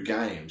 2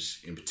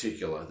 games in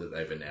particular that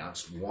they've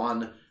announced.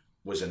 One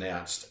was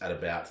announced at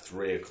about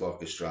 3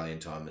 o'clock Australian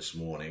time this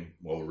morning,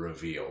 well,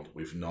 revealed.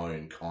 We've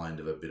known kind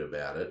of a bit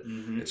about it.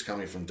 It's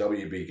coming from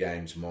WB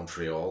Games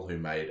Montreal, who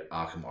made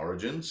Arkham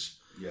Origins.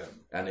 Yeah.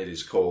 And it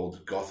is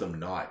called Gotham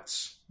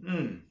Knights.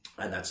 And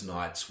that's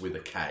Knights with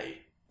a K.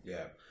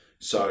 Yeah.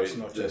 So it's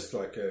not just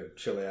like a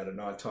chill out at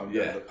night time,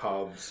 go to the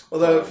pubs.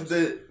 Although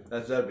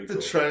that'd be cool.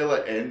 The trailer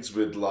ends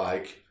with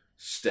like,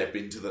 step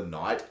into the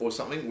night or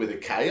something with a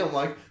K. I'm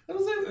like, that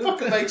doesn't even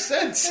fucking make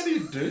sense. How do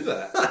you do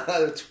that?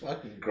 It's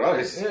fucking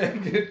gross. Yeah,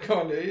 it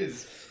kind of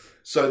is.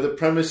 So the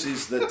premise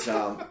is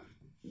that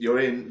you're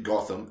in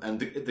Gotham, and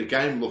the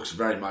game looks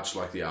very much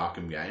like the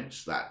Arkham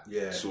games, that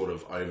sort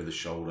of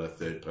over-the-shoulder,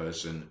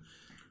 third-person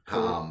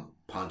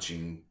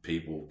punching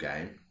people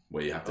game,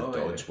 where you have to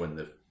dodge when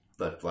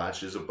the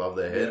flash is above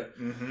their head.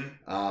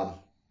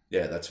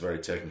 Yeah, that's very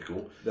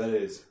technical. That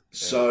is.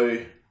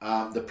 So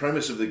the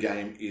premise of the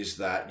game is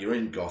that you're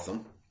in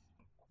Gotham.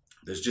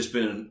 There's just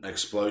been an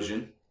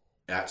explosion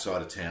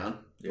outside of town,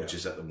 which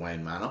is at the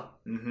Wayne Manor.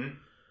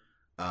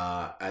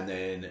 And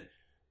then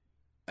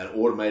an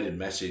automated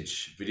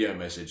video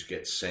message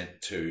gets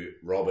sent to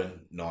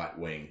Robin,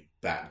 Nightwing,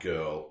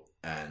 Batgirl,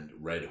 and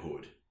Red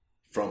Hood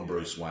from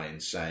Bruce Wayne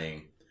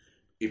saying,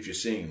 if you're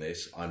seeing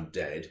this, I'm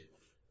dead.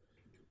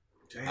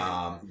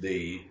 Damn.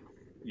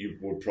 You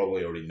would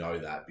probably already know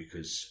that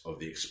because of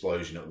the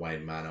explosion at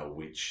Wayne Manor,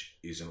 which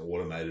is an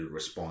automated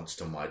response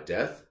to my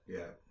death.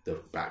 Yeah.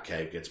 The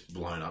Batcave gets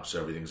blown up,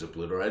 so everything's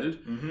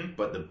obliterated.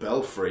 But the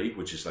Belfry,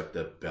 which is like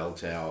the bell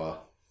tower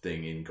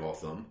thing in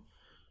Gotham,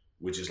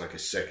 which is like a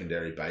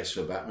secondary base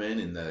for Batman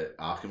in the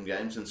Arkham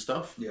games and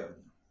stuff. Yeah.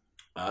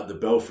 The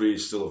Belfry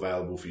is still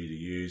available for you to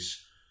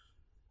use.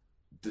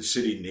 The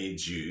city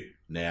needs you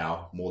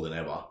now more than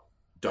ever.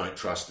 Don't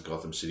trust the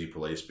Gotham City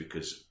Police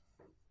because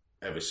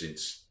ever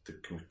since the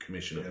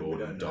Commissioner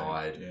Gordon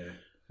died,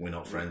 we're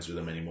not friends with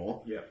them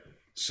anymore. Yeah.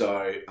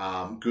 So,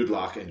 good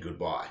luck and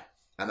goodbye.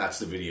 And that's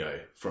the video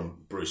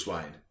from Bruce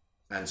Wayne.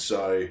 And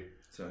so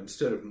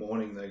instead of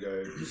mourning, they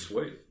go,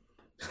 sweet.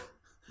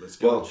 Let's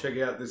go and check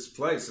out this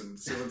place and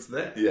see what's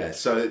there. Yeah,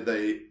 so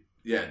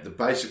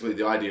basically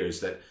the idea is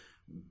that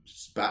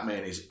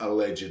Batman is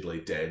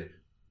allegedly dead.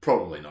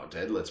 Probably not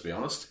dead, let's be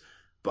honest.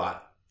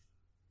 But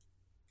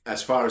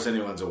as far as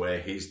anyone's aware,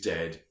 he's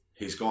dead.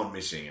 He's gone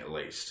missing at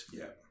least.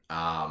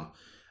 Yeah.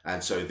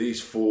 And so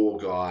these 4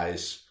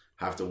 guys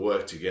have to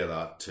work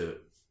together to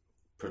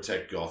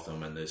protect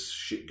Gotham, and there's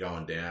shit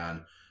going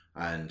down.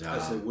 And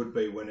as there would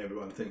be when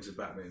everyone thinks that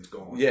Batman's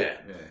gone. Yeah.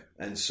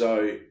 And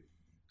so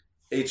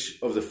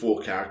each of the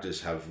 4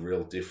 characters have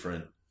real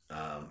different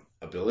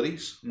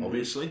abilities,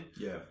 obviously.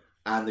 Yeah.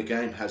 And the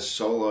game has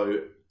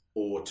solo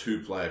or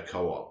 2-player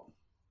co-op.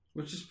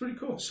 Which is pretty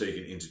cool. So you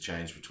can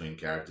interchange between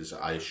characters.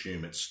 I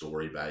assume it's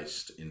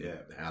story-based in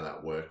how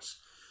that works.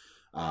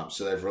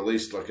 So they've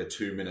released like a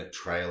 2-minute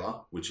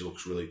trailer, which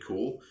looks really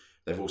cool.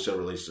 They've also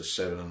released a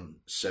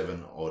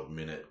 7-odd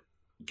minute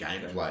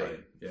gameplay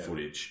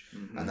footage,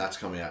 and that's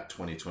coming out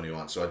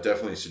 2021. So I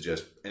definitely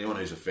suggest anyone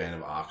who's a fan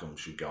of Arkham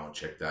should go and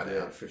check that out.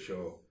 Yeah, for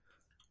sure.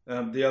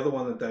 The other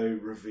one that they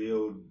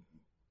revealed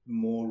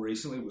more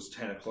recently was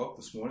 10 o'clock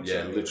this morning.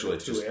 Yeah, so literally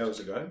 2 hours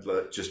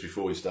ago. Just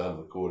before we started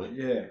recording.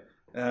 Yeah.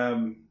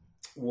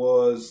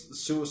 Was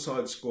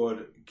Suicide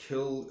Squad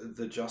Kill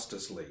the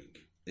Justice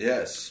League?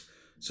 Yes.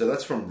 So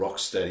that's from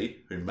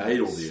Rocksteady, who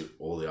made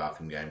all the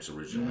Arkham games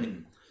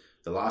originally.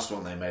 The last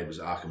one they made was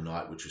Arkham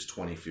Knight, which was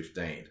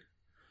 2015.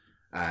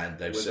 And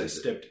they've said... they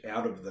stepped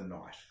out of the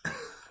night.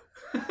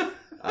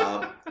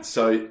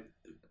 So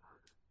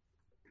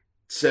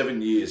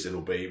 7 years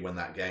it'll be when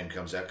that game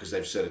comes out, because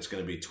they've said it's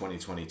going to be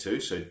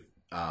 2022. So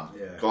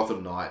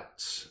Gotham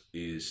Knights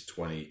is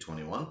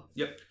 2021.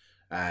 Yep.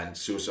 And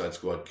Suicide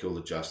Squad Kill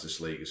the Justice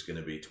League is going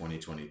to be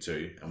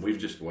 2022. And we've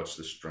just watched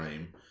the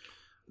stream.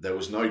 There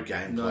was no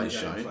gameplay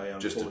shown,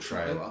 just a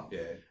trailer.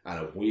 Yeah. And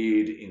a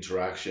weird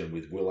interaction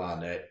with Will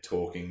Arnett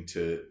talking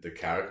to the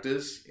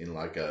characters in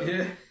like a...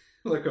 Yeah,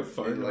 like a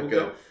phone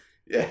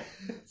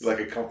like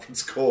a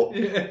conference call.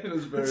 Yeah, it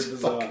was very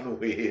bizarre. Fucking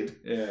weird.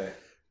 Yeah.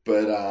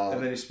 But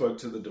and then he spoke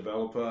to the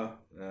developer.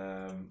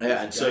 and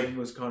the so game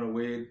was kind of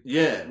weird.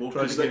 Yeah, well,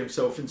 trying to get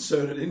himself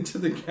inserted into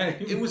the game.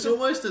 It was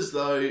almost as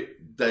though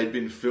they'd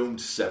been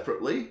filmed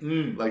separately,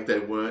 like they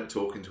weren't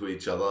talking to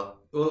each other.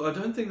 Well, I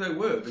don't think they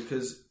were,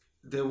 because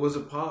there was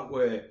a part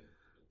where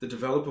the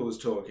developer was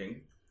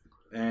talking,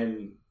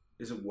 and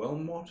is it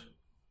Wilmot?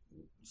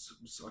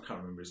 I can't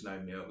remember his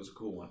name now. It was a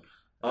cool one.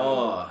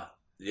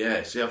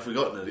 Yeah, see, I've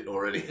forgotten it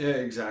already. Yeah,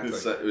 exactly.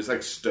 It was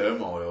like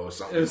Sturmoil or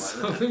something. It was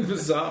something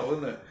bizarre,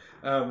 wasn't it?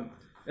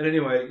 And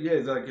anyway,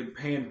 like it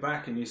panned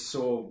back and you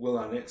saw Will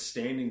Arnett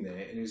standing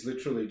there, and he's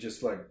literally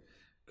just like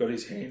got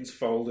his hands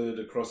folded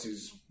across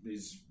his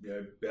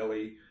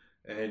belly,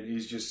 and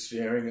he's just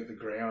staring at the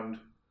ground,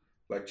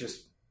 like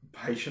just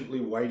patiently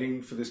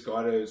waiting for this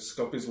guy to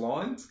stop his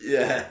lines.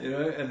 Yeah.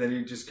 And then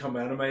he'd just come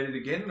animated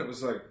again, and it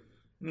was like,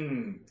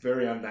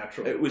 very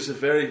unnatural. It was a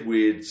very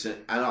weird...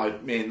 And I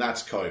mean,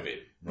 that's COVID,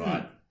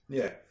 right?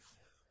 Yeah.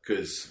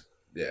 Because,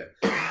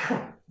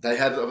 they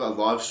had a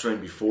live stream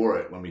before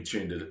it when we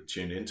tuned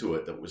into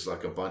it that was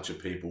like a bunch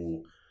of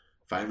people,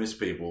 famous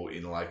people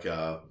in like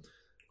a...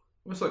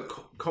 It was like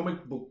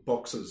comic book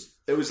boxes.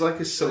 It was like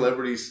a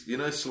celebrities,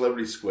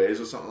 Celebrity Squares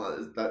or something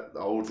like that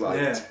old,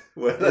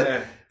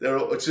 where they're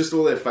all, it's just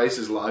all their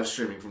faces live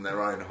streaming from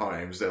their own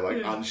homes. They're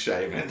like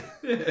unshaven,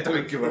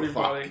 don't give a fuck,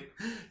 funny.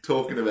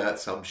 Talking about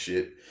some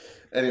shit.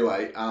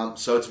 Anyway,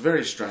 so it's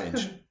very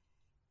strange.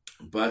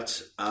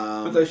 But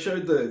they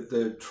showed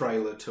the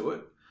trailer to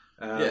it.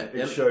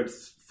 It showed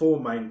 4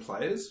 main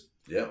players.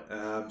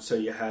 Yeah. So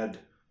you had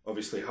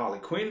obviously Harley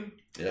Quinn.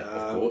 Yeah,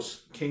 of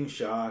course. King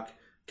Shark,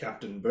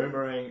 Captain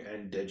Boomerang,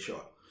 and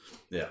Deadshot.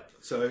 Yeah.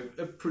 So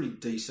a pretty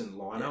decent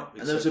lineup.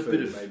 And there's a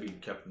bit of maybe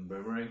Captain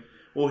Boomerang.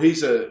 Well,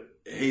 he's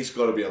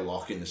got to be a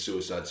lock in the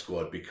Suicide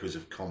Squad because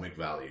of comic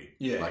value.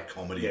 Yeah. Like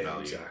comedy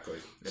value. Exactly.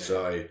 Yeah.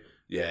 So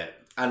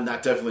and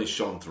that definitely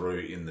shone through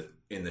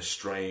in the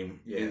stream,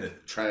 in the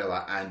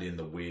trailer, and in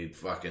the weird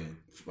fucking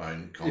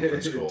phone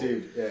conference call. It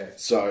did, yeah.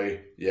 So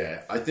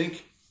I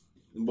think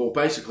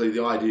basically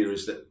the idea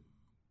is that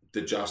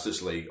the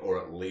Justice League,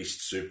 or at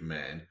least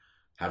Superman,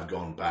 have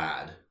gone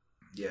bad.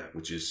 Yeah.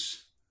 Which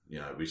is,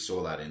 we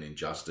saw that in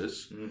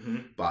Injustice. Mm-hmm.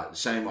 But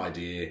same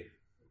idea,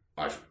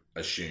 I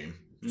assume.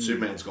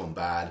 Superman's gone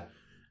bad,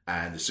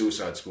 and the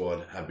Suicide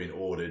Squad have been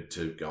ordered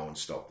to go and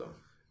stop them.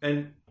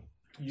 And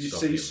you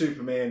see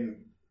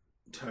Superman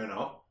turn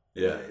up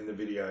in the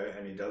video,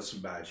 and he does some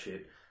bad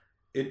shit.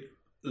 It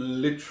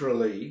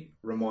literally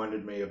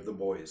reminded me of The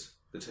Boys,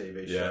 the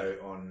TV show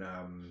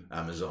on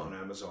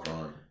Amazon.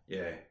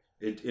 Yeah.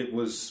 It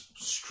was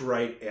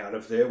straight out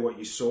of there. What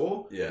you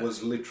saw Yeah.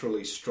 was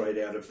literally straight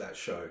out of that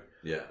show.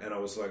 Yeah. And I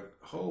was like,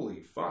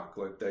 holy fuck.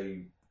 Like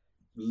they,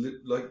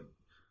 like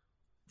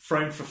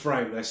frame for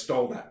frame, they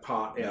stole that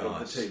part out of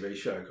the TV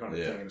show kind of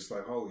thing. And it's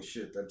like, holy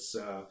shit, that's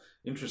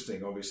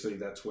interesting. Obviously,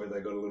 that's where they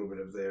got a little bit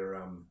of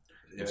their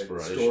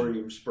story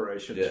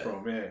inspirations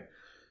from.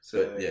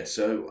 Yeah.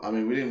 So, I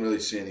mean, we didn't really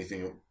see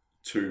anything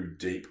too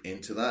deep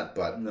into that,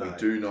 but we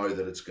do know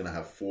that it's going to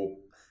have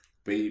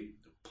be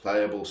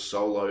playable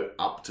solo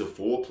up to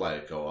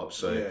 4-player co-op.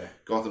 So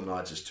Gotham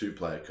Knights is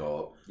 2-player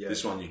co-op. Yeah.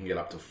 This one you can get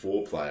up to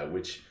 4-player,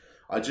 which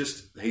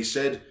he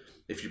said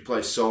if you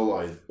play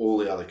solo, all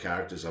the other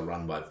characters are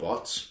run by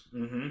bots.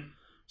 Mm-hmm.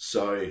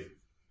 So,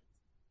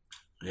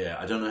 yeah,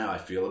 I don't know how I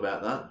feel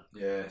about that.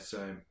 Yeah,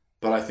 same.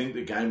 But I think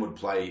the game would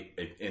play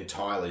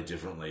entirely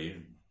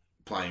differently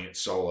playing it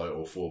solo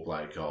or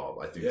 4-player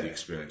co-op. I think the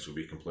experience would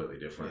be completely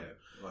different.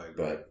 Yeah, I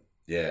agree. But,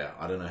 yeah,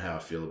 I don't know how I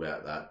feel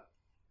about that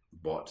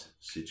bot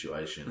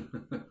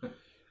situation.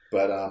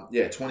 But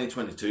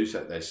 2022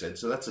 they said,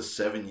 so that's a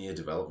 7-year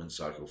development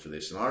cycle for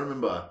this. And I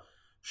remember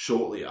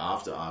shortly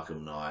after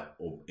Arkham Knight,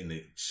 or in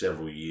the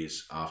several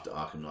years after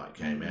Arkham Knight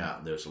came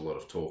out, there was a lot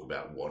of talk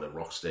about what are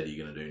Rocksteady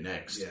going to do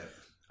next.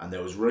 And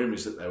there was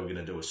rumours that they were going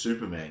to do a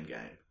Superman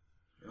game.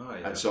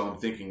 And so I'm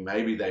thinking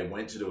maybe they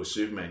went to do a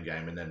Superman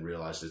game and then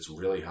realised it's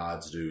really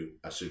hard to do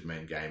a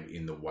Superman game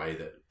in the way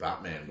that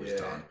Batman was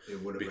done.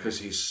 Because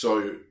he's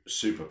so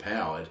super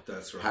powered.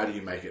 That's right. How do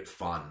you make it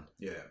fun?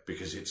 Yeah.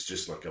 Because it's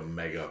just like a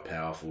mega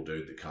powerful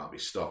dude that can't be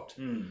stopped.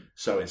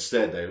 So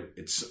instead,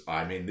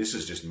 this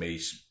is just me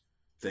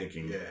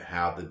thinking,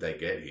 how did they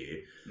get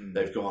here?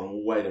 They've gone,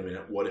 well, wait a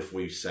minute, what if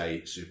we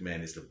say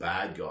Superman is the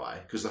bad guy?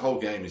 Because the whole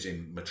game is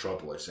in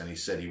Metropolis, and he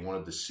said he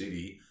wanted the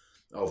city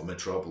of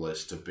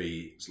Metropolis to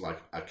be like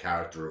a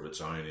character of its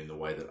own in the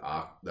way that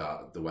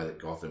the way that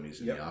Gotham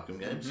is in the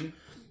Arkham games.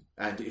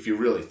 And if you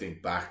really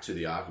think back to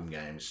the Arkham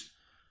games,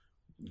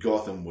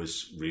 Gotham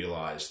was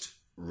realised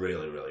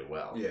really, really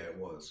well. Yeah, it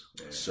was.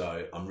 Yeah.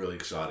 So I'm really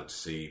excited to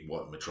see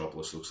what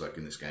Metropolis looks like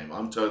in this game.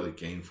 I'm totally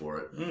keen for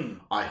it.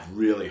 I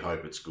really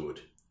hope it's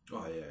good.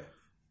 Oh, yeah.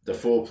 The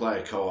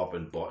 4-player co-op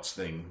and bots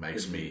thing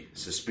makes me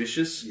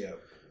suspicious. Yeah.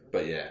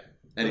 But yeah.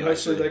 Anyway,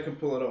 hopefully they can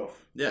pull it off.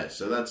 Yeah,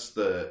 so that's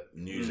the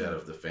news out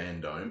of the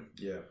fandom.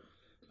 Yeah.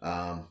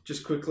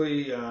 Just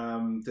quickly,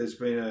 there's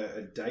been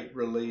a date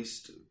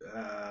released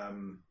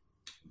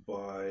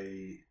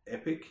by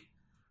Epic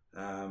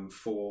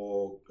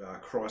for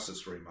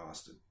Crysis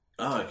Remastered.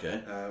 Oh, okay.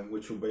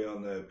 Which will be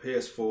on the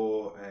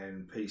PS4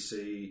 and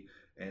PC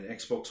and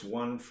Xbox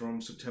One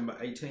from September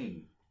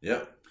 18.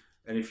 Yep.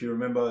 And if you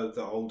remember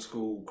the old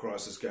school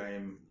Crysis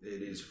game,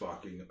 it is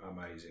fucking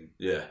amazing.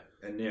 Yeah.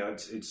 And now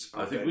it's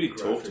I think we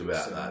talked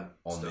about that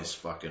on this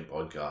fucking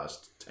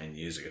podcast 10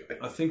 years ago.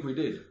 I think we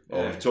did.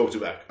 Or we've talked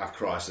about a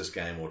Crysis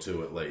game or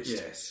two at least.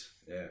 Yes.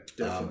 Yeah.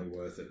 Definitely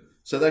worth it.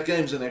 So that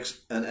game's an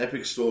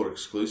Epic Store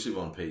exclusive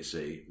on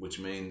PC, which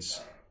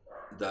means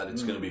that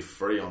it's going to be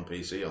free on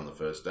PC on the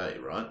first day,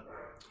 right?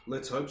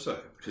 Let's hope so.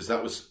 Because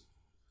that was...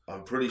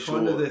 I'm pretty sure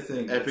their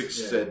thing. Epic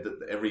said that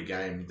every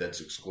game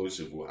that's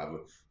exclusive will have a...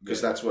 Because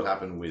that's what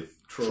happened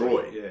with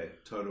Troy. Yeah,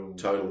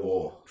 Total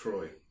War.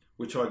 Troy.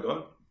 Which I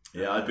got.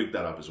 Yeah, I picked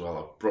that up as well.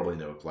 I'll probably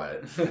never play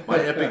it. My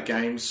Epic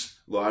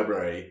Games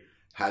library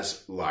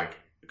has like...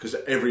 Because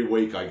every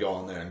week I go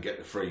on there and get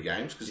the free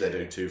games, because they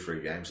do 2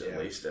 free games at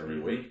least every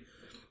week.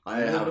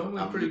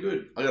 I'm pretty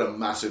good. I got a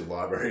massive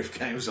library of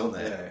games on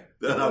there.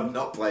 And I've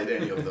not played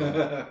any of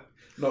them.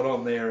 Not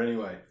on there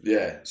anyway.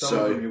 Yeah. Some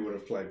of them you would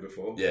have played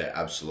before. Yeah,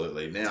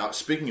 absolutely. Now,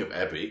 speaking of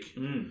Epic,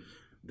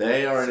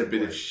 they are in a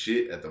bit of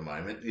shit at the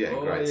moment. Yeah,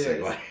 great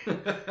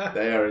segue.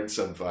 They are in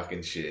some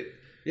fucking shit.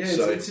 Yeah,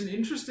 it's an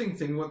interesting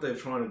thing what they're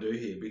trying to do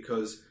here,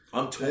 because...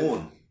 I'm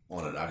torn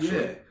on it,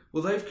 actually. Yeah.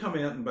 Well, they've come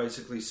out and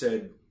basically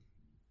said,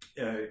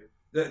 you know,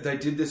 they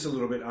did this a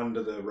little bit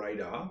under the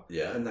radar.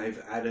 Yeah. And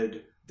they've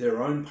added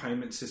their own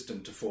payment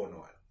system to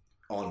Fortnite.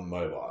 On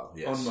mobile,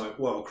 yes.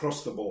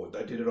 Across the board.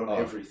 They did it on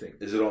everything.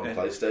 Is it on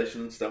PlayStation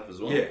and stuff as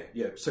well?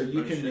 Yeah. So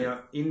you can now,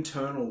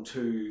 internal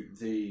to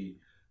the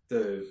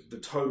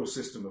total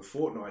system of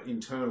Fortnite,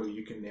 internally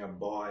you can now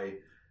buy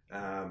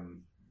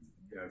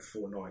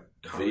Fortnite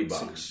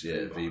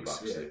currency. V-Bucks,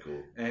 they're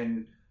cool.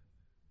 And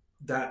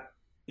that,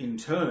 in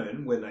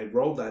turn, when they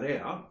rolled that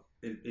out,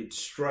 it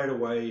straight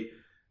away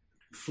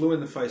flew in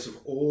the face of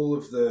all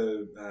of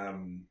the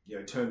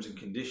terms and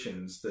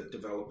conditions that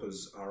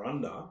developers are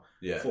under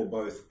for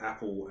both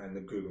Apple and the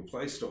Google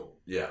Play Store.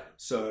 Yeah.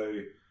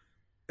 So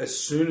as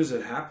soon as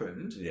it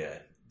happened,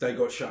 they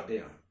got shut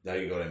down.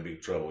 They got in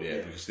big trouble,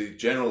 because the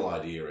general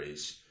idea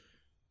is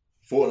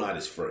Fortnite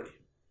is free.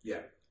 Yeah.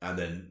 And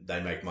then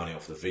they make money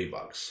off the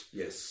V-Bucks.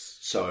 Yes.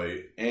 So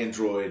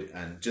Android,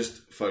 and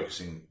just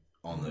focusing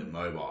on the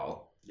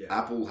mobile,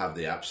 Apple have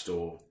the App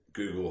Store,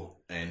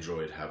 Google,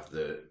 Android have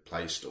the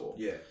Play Store.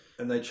 Yeah.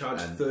 And they charge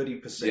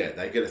 30%. Yeah,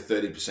 they get a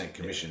 30%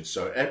 commission. Yeah.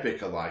 So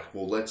Epic are like,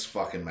 well, let's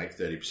fucking make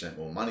 30%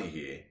 more money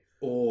here.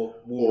 or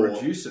will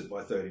reduce it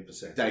by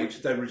 30%.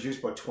 Which they reduce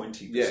by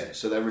 20%. Yeah,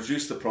 so they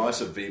reduce the price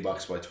of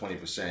V-Bucks by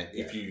 20%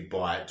 if you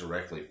buy it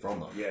directly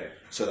from them. Yeah.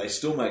 So they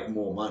still make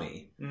more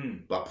money,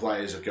 but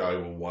players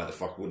go, well, why the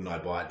fuck wouldn't I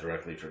buy it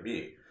directly from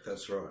you?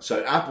 That's right.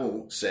 So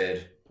Apple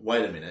said,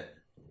 wait a minute,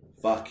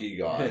 fuck you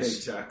guys.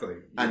 Exactly.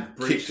 And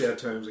breached our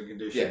terms and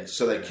conditions. Yeah,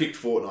 so they kicked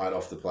Fortnite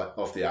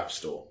off the App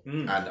Store.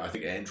 And I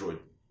think Android...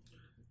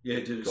 Yeah,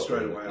 did it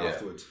straight away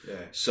afterwards. Yeah.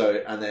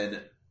 So, and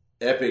then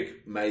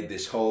Epic made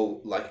this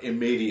whole, like,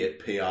 immediate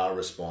PR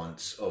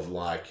response of,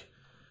 like,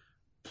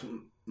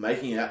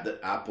 making out that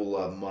Apple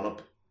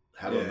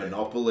have a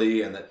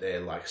monopoly and that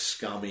they're, like,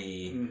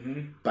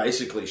 scummy,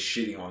 basically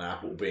shitting on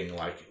Apple, being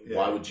like,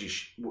 why would you...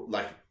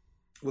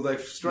 Well,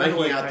 they've straight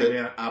away making out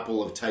that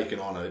Apple have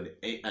taken on an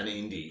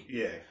indie.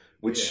 Yeah.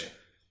 Which,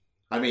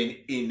 I mean,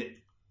 in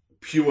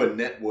pure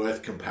net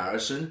worth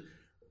comparison...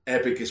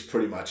 Epic is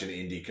pretty much an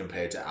indie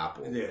compared to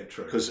Apple. Yeah,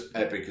 true. Because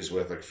Epic is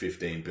worth like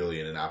 15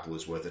 billion and Apple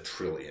is worth $1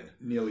 trillion.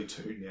 Nearly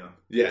 2 now.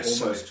 Yeah,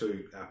 almost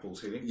 2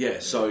 Apple's hitting. Yeah,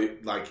 so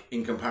like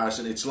in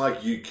comparison, it's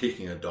like you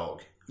kicking a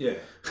dog. Yeah.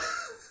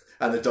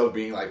 And the dog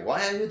being like,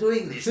 why are you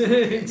doing this?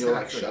 And you're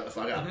like, shut the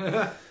fuck up.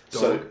 Dog,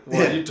 so,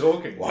 why are you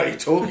talking? Why are you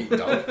talking,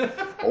 dog?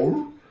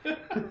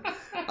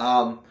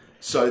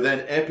 So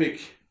then Epic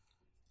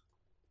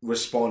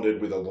responded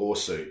with a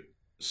lawsuit.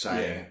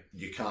 Saying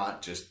you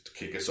can't just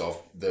kick us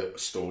off the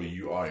store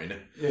you own.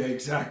 Yeah,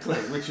 exactly,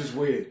 which is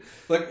weird.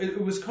 Like,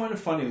 it was kind of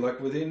funny. Like,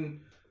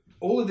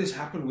 all of this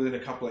happened within a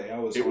couple of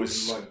hours. It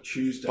was like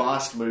Tuesday.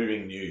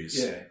 Fast-moving news.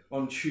 Yeah,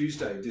 on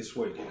Tuesday this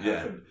week it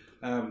happened.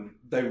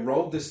 They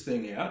rolled this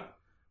thing out.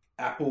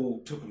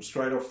 Apple took them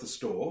straight off the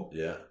store.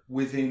 Yeah.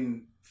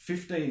 Within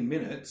 15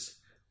 minutes,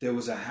 there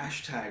was a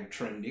hashtag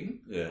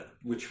trending. Yeah.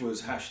 Which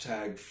was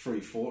hashtag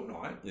Free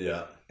Fortnite.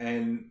 Yeah.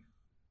 And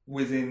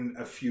within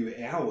a few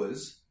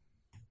hours,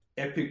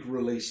 Epic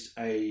released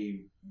a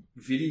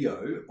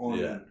video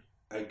on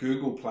a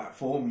Google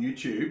platform,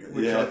 YouTube,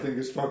 which I think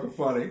is fucking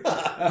funny.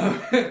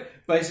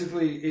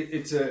 Basically,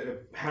 it's a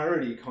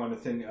parody kind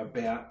of thing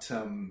about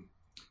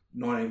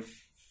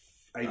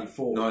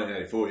 1984.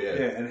 1984, yeah.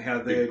 Yeah, and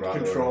how they're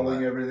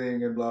controlling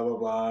everything and blah, blah,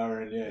 blah.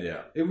 And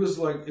it was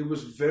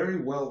very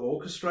well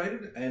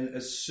orchestrated. And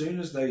as soon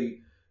as they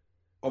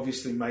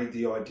obviously made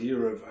the idea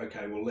of,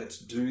 okay, well, let's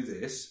do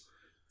this,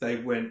 they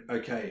went,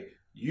 okay,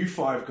 you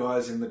 5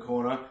 guys in the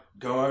corner,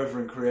 go over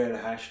and create a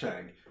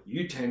hashtag.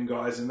 You 10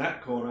 guys in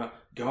that corner,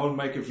 go and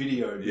make a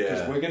video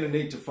because we're going to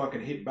need to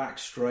fucking hit back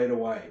straight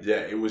away.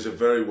 Yeah, it was a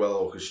very well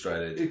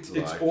orchestrated.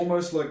 It's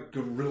almost like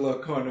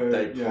guerrilla kind of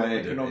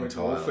economic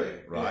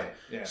warfare, right?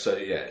 Yeah.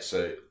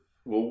 So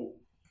well,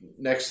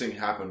 next thing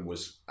happened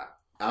was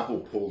Apple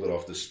pulled it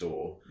off the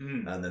store,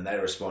 and then they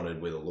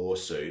responded with a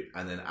lawsuit,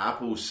 and then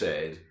Apple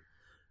said,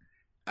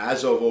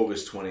 as of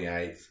August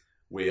 28th.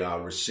 We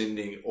are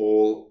rescinding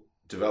all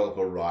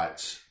developer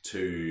rights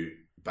to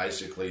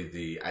basically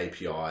the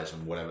APIs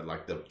and whatever,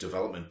 like the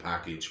development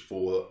package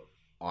for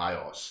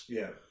iOS.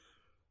 Yeah.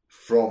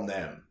 From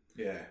them.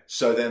 Yeah.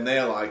 So then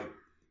they're like,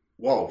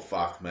 whoa,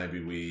 fuck,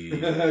 maybe we...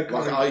 like,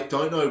 I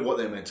don't know what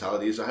their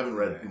mentality is. I haven't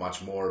read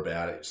much more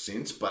about it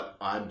since, but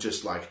I'm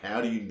just like,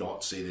 how do you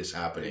not see this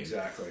happening?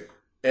 Exactly.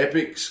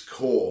 Epic's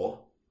core,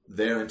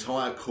 their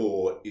entire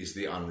core is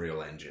the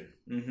Unreal Engine.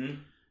 Mm-hmm.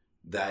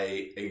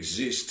 They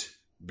exist...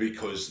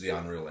 because the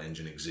Unreal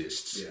Engine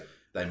exists. Yeah.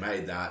 They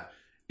made that.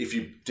 If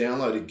you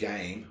download a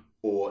game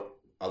or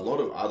a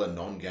lot of other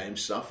non-game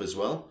stuff as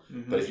well,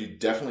 but if you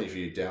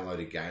download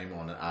a game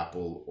on an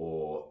Apple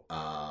or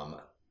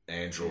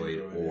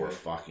Android or a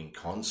fucking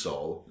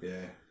console,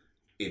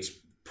 it's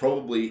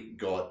probably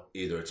got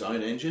either its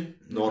own engine,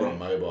 not on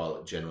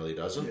mobile, it generally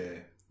doesn't,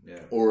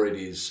 or it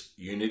is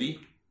Unity,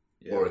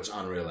 or it's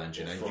Unreal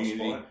Engine. Or and Frostbite.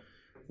 Unity,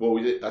 well,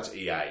 that's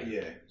EA.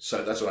 Yeah.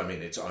 So that's what I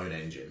mean, its own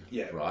engine,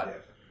 right? Yeah.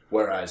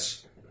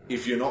 Whereas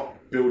if you're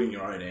not building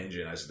your own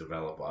engine as a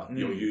developer,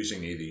 you're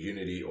using either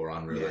Unity or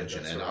Unreal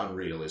Engine, and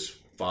Unreal is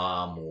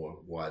far more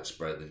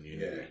widespread than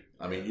Unity. Yeah.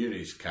 I mean,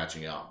 Unity's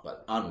catching up,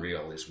 but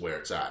Unreal is where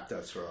it's at.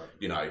 That's right.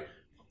 You know,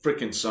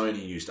 freaking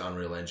Sony used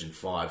Unreal Engine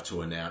 5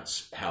 to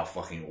announce how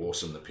fucking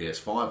awesome the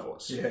PS5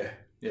 was. Yeah,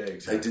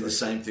 exactly. They did the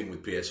same thing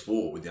with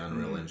PS4 with the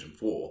Unreal Engine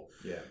 4.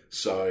 Yeah.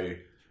 So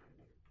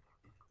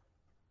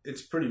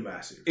it's pretty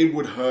massive. It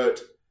would hurt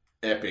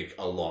Epic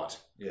a lot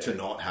to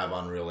not have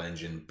Unreal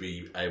Engine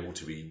be able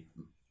to be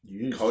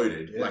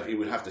coded. Like, it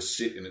would have to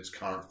sit in its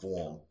current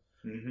form.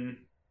 Mm-hmm.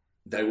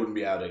 They wouldn't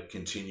be able to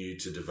continue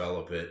to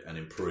develop it and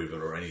improve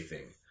it or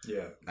anything.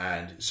 Yeah.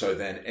 And so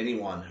then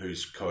anyone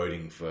who's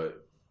coding for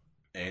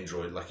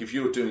Android, like if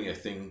you're doing a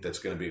thing that's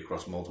going to be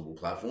across multiple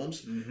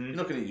platforms, you're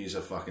not going to use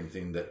a fucking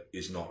thing that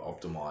is not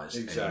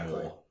optimized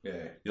anymore.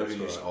 Yeah. You're not going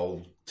to use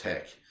old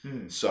tech.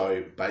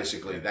 So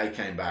basically they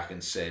came back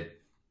and said,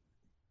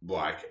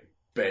 like,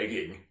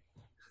 begging.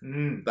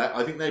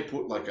 I think they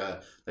put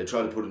they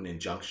try to put an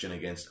injunction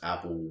against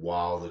Apple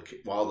while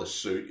the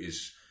suit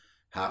is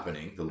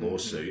happening, the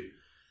lawsuit,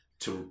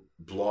 to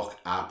block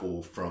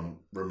Apple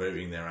from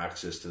removing their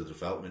access to the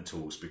development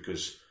tools,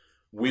 because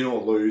win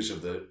or lose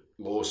of the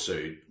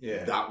lawsuit,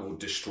 Yeah. that will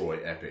destroy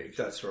Epic.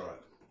 That's right.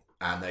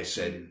 And they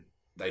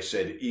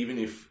said even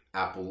if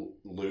Apple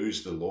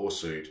lose the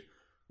lawsuit,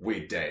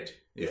 we're dead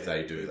if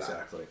they do that.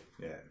 Exactly.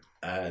 Yeah.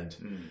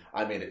 And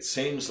I mean, it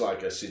seems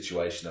like a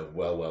situation of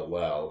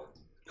well,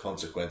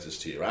 consequences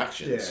to your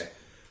actions. Yeah.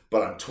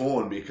 But I'm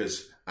torn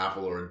because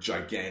Apple are a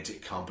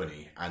gigantic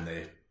company, and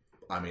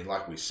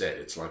like we said,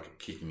 it's like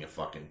kicking a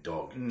fucking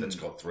dog that's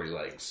got 3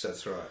 legs.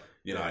 That's right.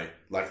 You know,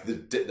 like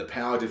the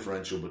power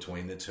differential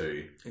between the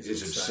two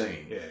is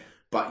obscene. Yeah.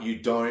 But you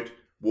don't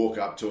walk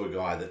up to a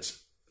guy that's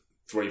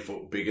 3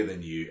 foot bigger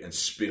than you and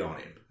spit on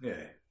him. Yeah.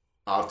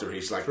 After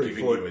he's like 3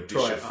 giving foot, you a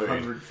dish of food.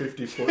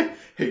 150 foot.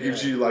 He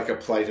gives you like a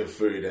plate of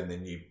food and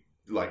then you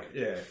like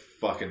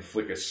fucking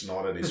flick a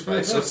snot at his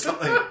face or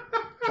something.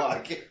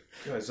 Like,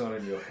 goes on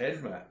in your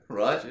head, Matt.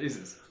 Right?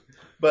 Jesus.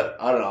 But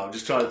I don't know, I'm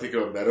just trying to think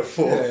of a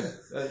metaphor.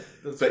 Yeah,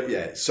 but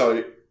yeah,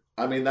 so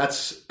I mean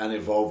that's an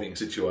evolving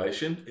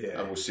situation, Yeah.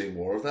 and we'll see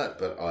more of that.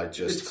 But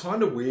it's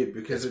kind of weird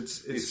because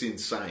it's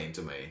insane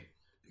to me.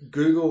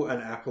 Google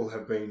and Apple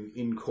have been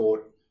in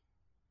court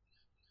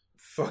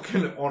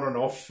fucking on and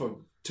off for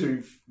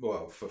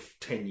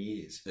 10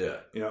 years. Yeah,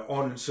 You know,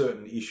 on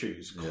certain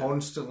issues,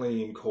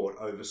 constantly in court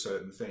over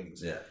certain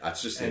things. yeah,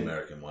 that's just the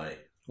American way.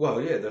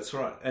 Well, yeah, that's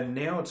right. And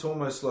now it's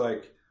almost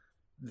like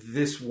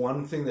this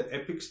one thing that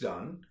Epic's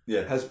done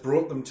has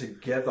brought them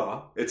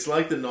together. It's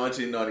like the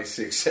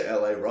 1996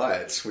 LA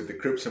riots with the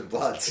Crips and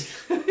Bloods.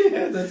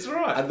 Yeah, that's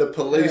right. And the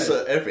police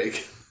are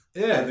Epic.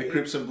 Yeah. And the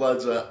Crips and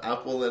Bloods are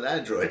Apple and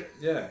Android.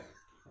 Yeah.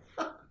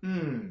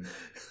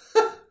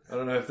 I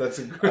don't know if that's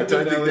a good I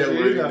don't think they're analogy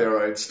looting either.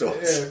 their own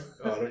stores.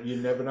 Yeah. You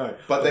never know.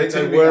 But I they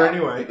think they were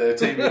anyway. They're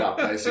teaming up,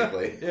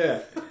 basically.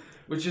 Yeah.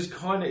 Which is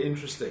kind of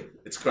interesting.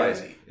 It's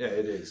crazy. Yeah,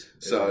 it is.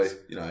 So,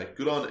 you know,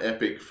 good on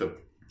Epic for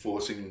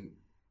forcing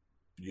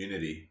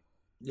Unity.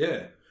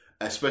 Yeah.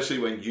 Especially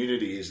when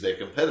Unity is their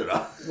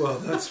competitor. Well,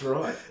 that's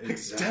right.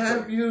 Exactly.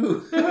 Damn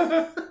you!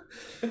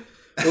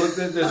 Well,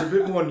 there's a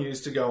bit more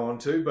news to go on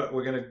to, but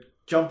we're going to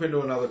jump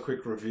into another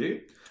quick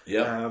review.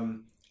 Yeah.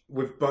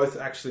 We've both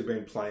actually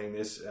been playing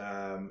this,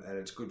 and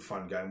it's a good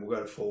fun game. We'll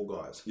go to Fall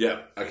Guys.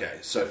 Yeah. Okay.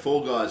 So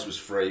Fall Guys is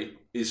free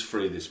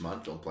this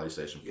month on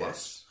PlayStation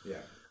Plus. Yes.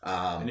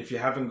 Yeah. And if you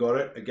haven't got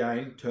it,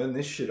 again, turn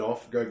this shit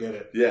off, go get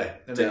it. Yeah.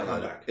 And then download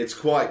come it. back. It's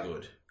quite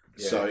good.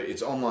 Yeah. So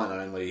it's online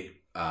only,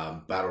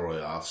 battle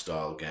royale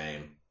style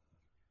game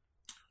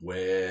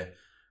where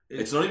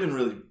it's not even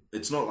really.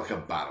 It's not like a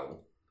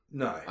battle.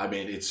 No. I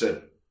mean, it's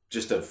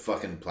just a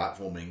fucking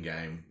platforming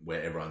game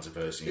where everyone's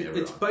versing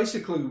everyone. It's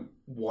basically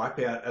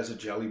Wipeout as a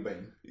jelly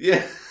bean.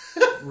 Yeah.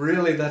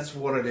 Really, that's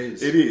what it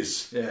is. It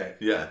is. Yeah.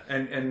 Yeah.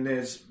 And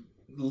there's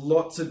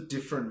lots of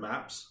different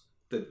maps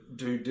that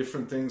do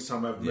different things.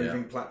 Some have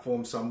moving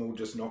platforms, some will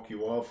just knock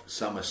you off.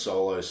 Some are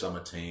solo, some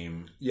are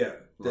team. Yeah.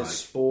 There's Like-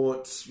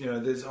 sports,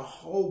 there's a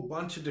whole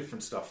bunch of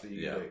different stuff that you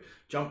can Yeah. do.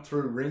 Jump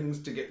through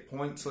rings to get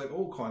points, like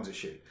all kinds of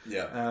shit.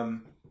 Yeah.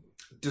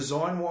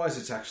 Design-wise,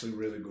 it's actually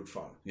really good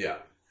fun. Yeah.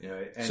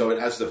 And So it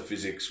has the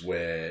physics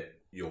where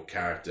your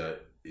character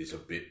is a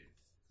bit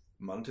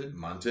munted.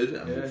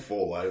 and will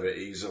fall over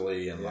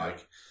easily, and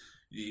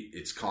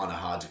it's kind of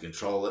hard to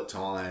control at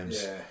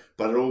times. Yeah.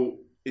 But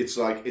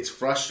it's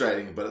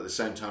frustrating, but at the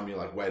same time you're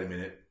like, wait a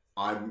minute,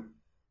 I'm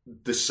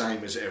the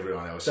same as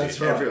everyone else. That's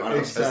here. right. Everyone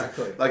else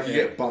Exactly. you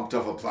get bumped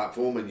off a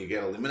platform and you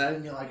get eliminated,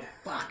 and you're like,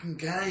 fucking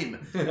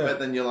game. But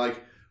then you're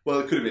like, well,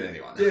 it could have been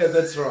anyone. Yeah,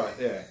 that's right.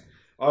 Yeah.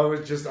 I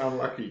was just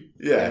unlucky.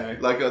 Yeah,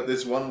 like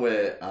there's one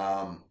where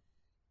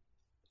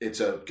it's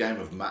a game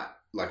of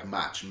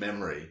match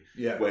memory,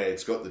 where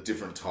it's got the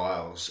different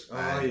tiles,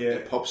 and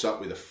it pops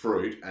up with a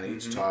fruit, and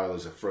each tile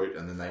is a fruit,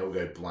 and then they all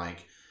go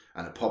blank,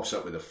 and it pops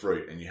up with a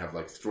fruit, and you have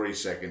like 3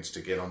 seconds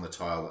to get on the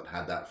tile that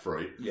had that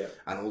fruit,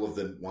 and all of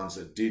the ones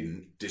that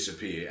didn't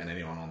disappear, and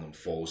anyone on them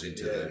falls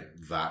into the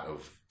vat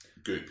of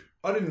goop.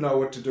 I didn't know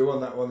what to do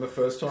on that one the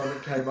first time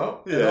it came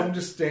up. And I'm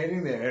just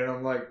standing there and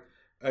I'm like,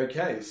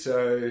 okay,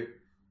 so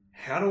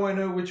how do I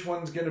know which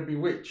one's going to be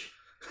which?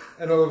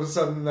 And all of a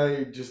sudden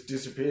they just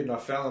disappeared and I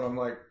fell and I'm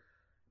like,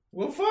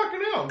 well, fucking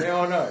hell,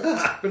 now I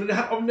know. But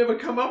I've never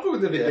come up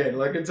with it again.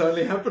 Like, it's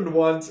only happened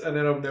once and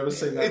then I've never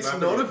seen that It's map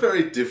not again. a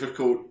very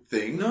difficult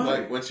thing, No.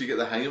 like once you get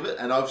the hang of it.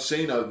 And I've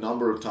seen a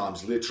number of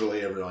times,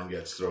 literally everyone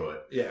gets through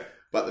it. Yeah.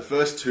 But the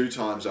first 2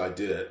 times I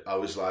did it, I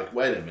was like,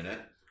 wait a minute,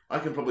 I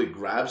can probably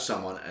grab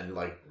someone and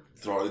like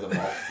throw them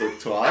off the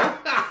tile.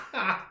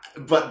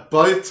 But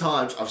both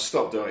times I've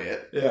stopped doing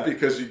it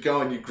because you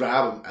go and you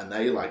grab them and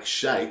they like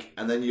shake,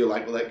 and then you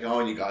like let go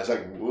and you guys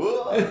like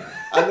whoa,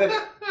 and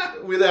then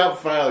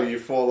without fail you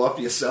fall off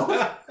yourself.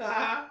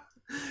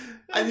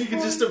 And you can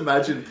just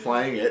imagine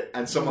playing it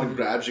and someone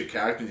grabs your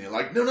character and you're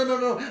like, no,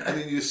 and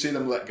then you just see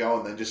them let go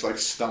and then just like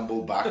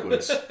stumble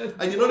backwards.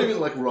 And you're not even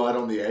like right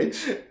on the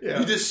edge. Yeah.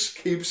 You just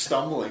keep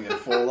stumbling and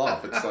fall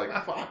off. It's like,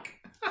 fuck.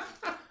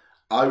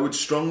 I would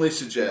strongly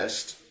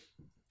suggest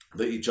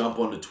that you jump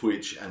onto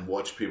Twitch and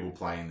watch people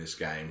playing this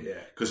game. Yeah.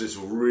 Because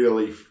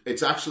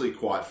it's actually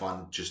quite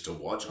fun just to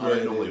watch. I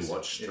don't normally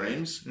watch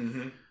streams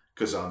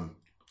because I'm,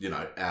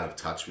 out of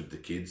touch with the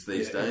kids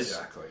these days.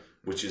 Exactly.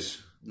 Which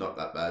is not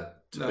that bad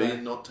to No. be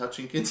not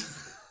touching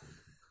kids.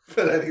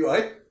 But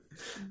anyway.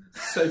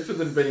 Safer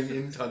than being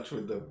in touch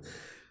with them.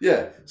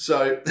 Yeah,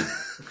 so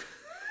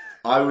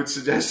I would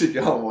suggest you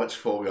go and watch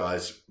Fall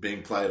Guys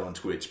being played on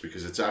Twitch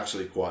because it's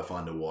actually quite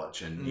fun to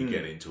watch and you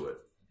get into it.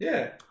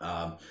 Yeah.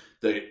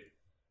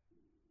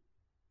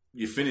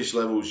 You finish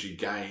levels, you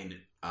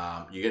gain,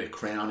 you get a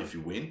crown if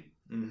you win,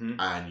 Mm-hmm.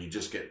 and you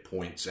just get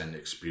points and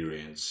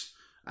experience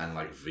and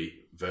like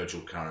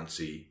virtual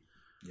currency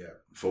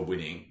for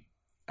winning.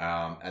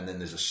 And then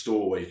there's a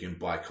store where you can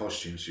buy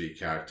costumes for your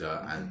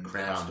character and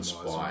crowns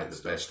customise by them and the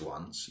stuff. best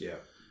ones. Yeah.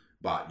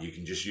 But you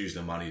can just use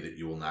the money that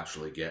you will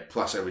naturally get.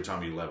 Plus, every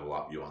time you level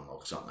up, you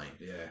unlock something.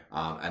 Yeah.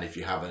 And if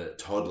you have a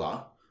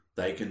toddler,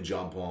 they can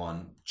jump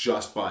on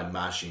just by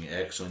mashing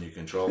X on your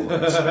controller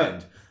and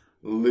spend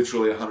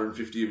literally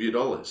 $150 of your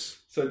dollars.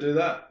 So do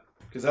that.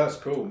 Because that was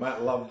cool.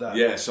 Matt loved that.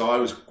 Yeah, so I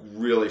was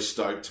really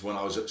stoked when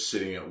I was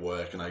sitting at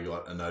work and I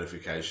got a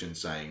notification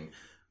saying,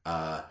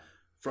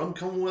 from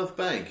Commonwealth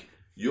Bank,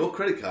 your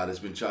credit card has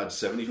been charged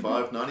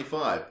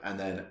 $75.95. And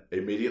then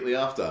immediately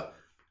after,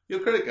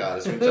 your credit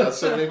card has been charged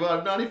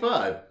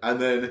 $75.95. And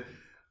then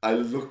I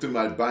looked at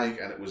my bank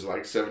and it was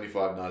like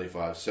 $75.95,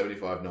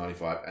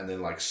 $75.95, and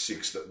then like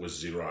 6 that was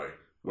 0.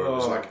 Where it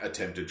was like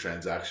attempted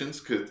transactions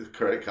because the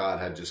credit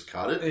card had just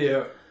cut it.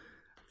 Yeah.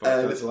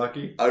 And that's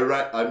lucky. I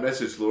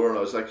messaged Laura and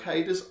I was like,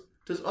 hey, does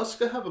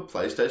Oscar have a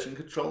PlayStation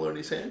controller in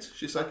his hands?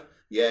 She's like,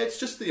 yeah, it's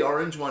just the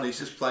orange one. He's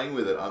just playing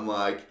with it. I'm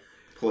like,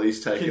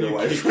 please take it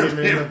away from him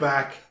in the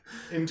back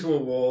into a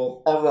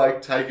wall? I'm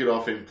like, take it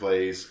off him,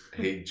 please.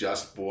 He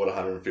just bought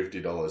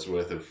 $150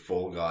 worth of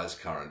Fall Guys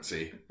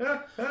currency.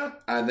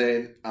 And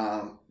then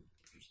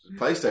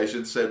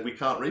PlayStation said, we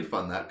can't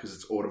refund that because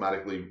it's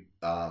automatically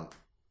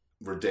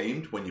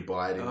redeemed when you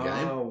buy it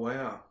in-game. Oh,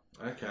 wow.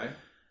 Okay.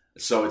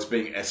 So it's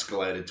being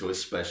escalated to a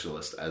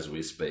specialist as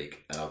we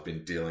speak. And I've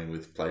been dealing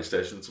with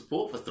PlayStation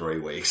support for 3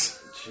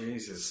 weeks.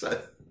 Jesus. So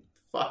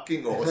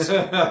fucking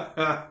awesome.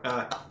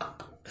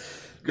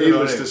 Good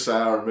Needless on to him. say,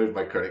 I removed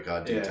my credit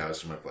card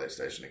details from my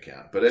PlayStation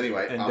account. But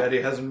anyway... And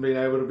Daddy hasn't been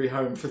able to be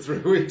home for 3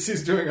 weeks.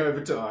 He's doing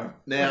overtime.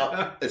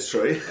 Now, it's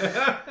true.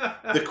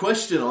 The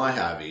question I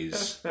have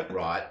is,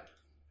 right,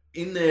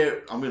 in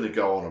there... I'm going to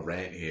go on a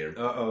rant here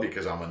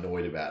because I'm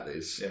annoyed about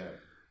this. Yeah.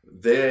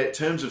 Their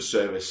terms of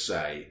service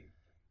say...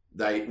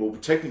 They were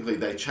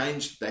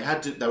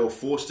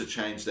forced to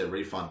change their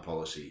refund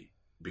policy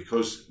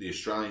because the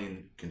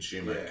Australian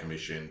Consumer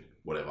Commission,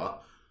 whatever,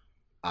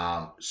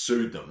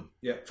 sued them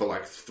for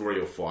like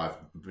 $3 or $5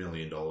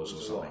 million or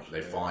something.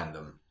 They fined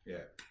them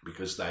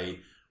because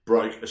they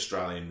broke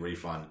Australian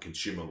refund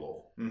consumer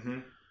law. Mm-hmm.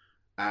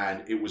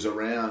 And it was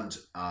around,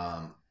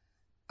 I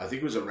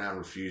think it was around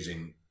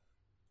refusing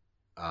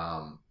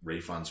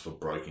refunds for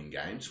broken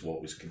games,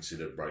 what was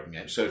considered broken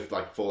games. So if,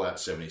 like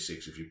Fallout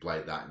 76, if you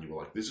played that and you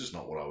were like, this is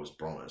not what I was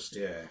promised,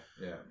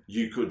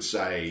 you could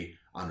say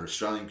under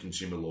Australian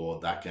consumer law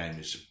that game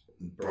is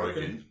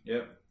broken.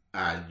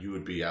 And you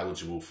would be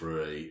eligible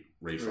for a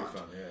refund.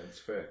 Yeah, it's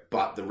fair.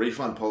 But the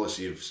refund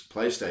policy of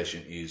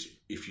PlayStation is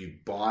if you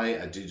buy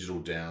a digital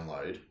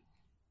download,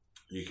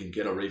 you can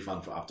get a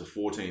refund for up to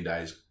 14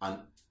 days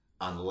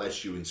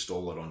unless you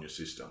install it on your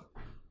system.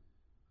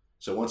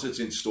 So once it's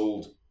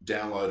installed,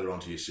 downloaded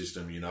onto your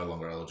system, you're no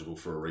longer eligible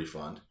for a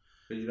refund.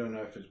 But you don't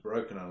know if it's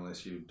broken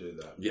unless you do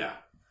that. Yeah.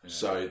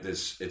 So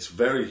it's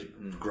very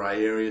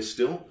grey area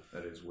still.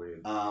 That is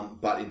weird.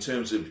 But in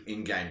terms of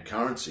in-game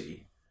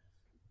currency,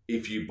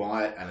 if you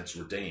buy it and it's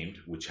redeemed,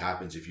 which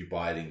happens if you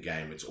buy it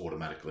in-game, it's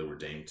automatically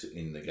redeemed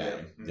in the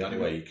game. Yeah. The only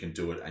way you can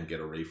do it and get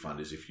a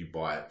refund is if you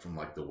buy it from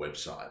like the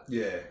website.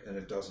 Yeah, and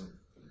it doesn't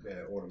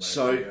automatically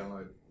So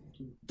download.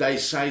 They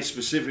say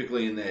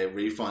specifically in their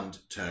refund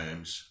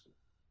terms,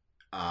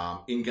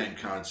 in-game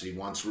currency,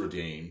 once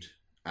redeemed,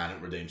 and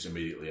it redeems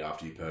immediately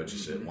after you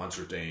purchase it, once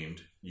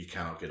redeemed, you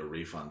cannot get a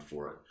refund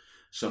for it.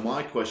 So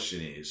my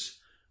question is,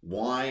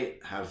 why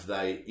have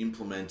they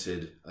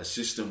implemented a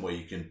system where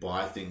you can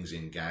buy things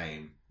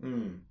in-game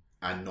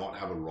and not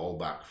have a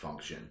rollback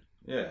function?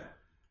 Yeah.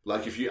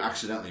 Like if you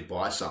accidentally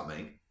buy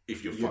something,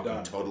 if your fucking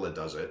done. toddler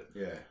does it,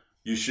 Yeah.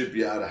 you should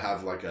be able to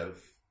have like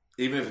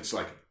even if it's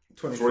like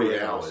 24 3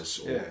 hours,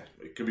 or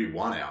it could be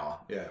 1 hour,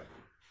 Yeah.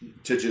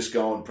 to just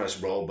go and press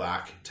roll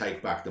back,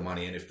 take back the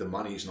money, and if the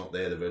money's not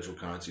there, the virtual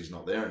currency is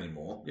not there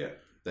anymore,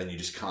 then you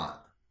just can't.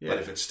 Yeah. But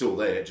if it's still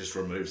there, it just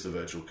removes the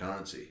virtual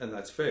currency. And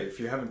that's fair. If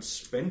you haven't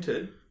spent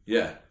it,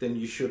 then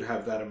you should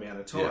have that amount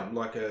of time,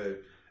 like a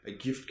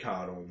gift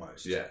card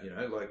almost. Yeah. You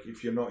know, like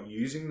if you're not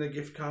using the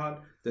gift card,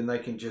 then they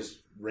can just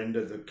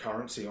render the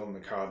currency on the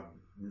card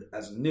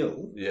as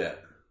nil. Yeah.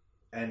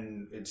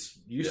 And it's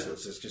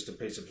useless. It's just a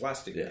piece of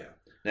plastic now.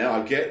 Now,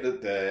 I get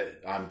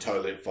that I'm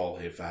totally at fault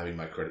here for having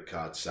my credit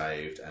card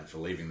saved and for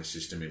leaving the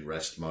system in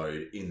rest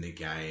mode in the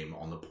game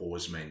on the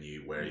pause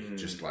menu where you can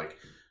just like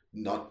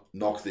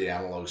knock the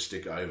analog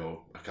stick over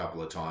a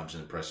couple of times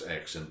and press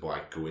X and by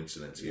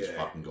coincidence he's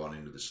fucking gone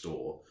into the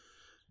store.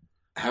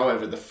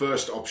 However, the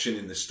first option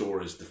in the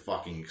store is the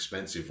fucking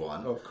expensive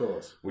one. Of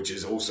course. Which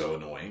is also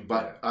annoying.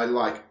 But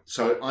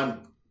so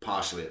I'm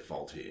partially at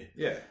fault here.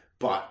 Yeah.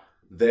 But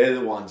they're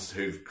the ones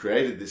who've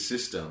created this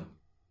system,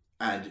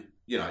 and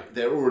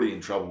they're already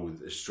in trouble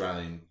with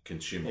Australian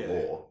consumer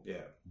law.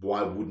 Yeah.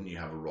 Why wouldn't you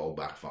have a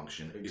rollback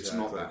function? Exactly. It's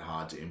not that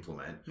hard to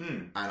implement.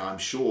 And I'm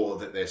sure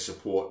that their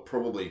support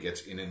probably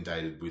gets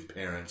inundated with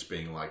parents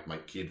being like, my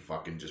kid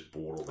fucking just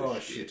bought all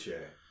this shit.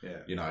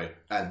 Yeah.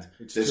 And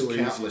It's there's too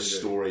easy countless to do.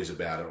 stories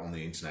about it on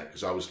the internet,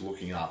 because I was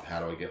looking up how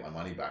do I get my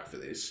money back for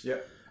this.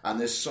 Yep. And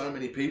there's so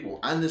many people,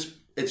 and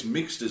it's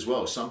mixed as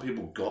well. Some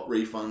people got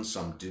refunds,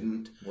 some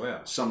didn't.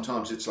 Wow.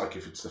 Sometimes it's like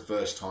if it's the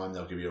first time,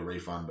 they'll give you a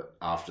refund, but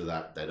after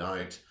that, they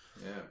don't.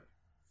 Yeah.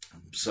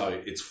 So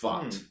it's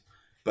fucked.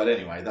 But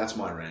anyway, that's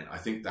my rant. I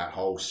think that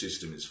whole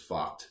system is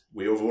fucked.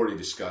 We have already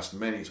discussed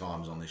many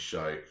times on this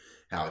show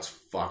how it's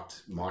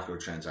fucked.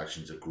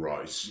 Microtransactions are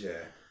gross.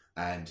 Yeah.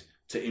 And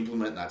to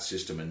implement that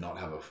system and not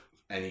have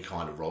any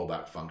kind of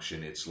rollback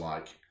function, it's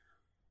like,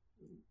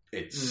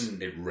 it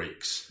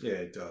reeks. Yeah,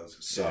 it does.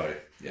 So,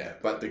 yeah.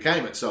 But the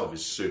game itself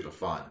is super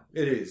fun.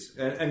 It is.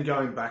 And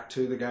going back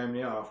to the game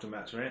now after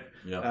Matt's rant,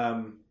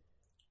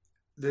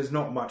 there's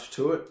not much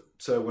to it.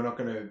 So we're not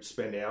going to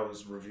spend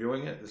hours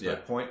reviewing it. There's no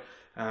point.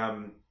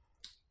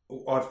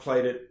 I've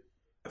played it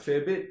a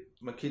fair bit.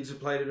 My kids have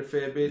played it a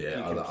fair bit. Yeah,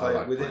 you can I play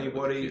like it with playing it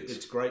with anybody. the kids.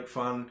 It's great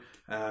fun.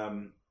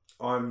 I'm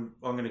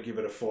going to give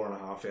it a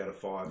 4.5 out of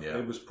 5. Yeah.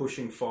 It was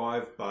pushing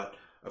 5, but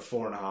a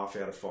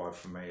 4.5 out of 5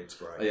 for me. It's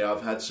great. Yeah,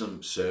 I've had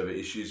some server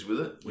issues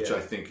with it, which Yeah. I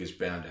think is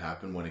bound to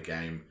happen when a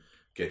game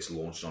gets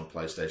launched on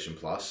PlayStation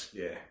Plus.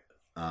 Yeah.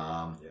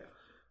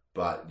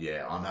 But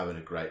yeah, I'm having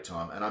a great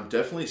time, and I'm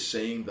definitely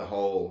seeing the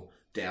whole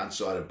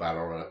downside of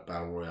battle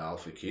royale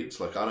for kids.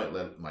 Like, I don't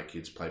let my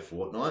kids play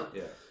Fortnite.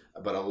 Yeah.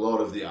 But a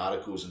lot of the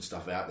articles and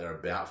stuff out there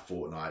about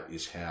Fortnite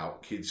is how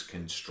kids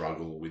can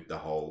struggle with the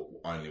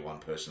whole only one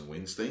person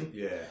wins thing.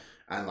 Yeah.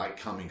 And like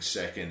coming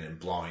second and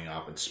blowing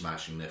up and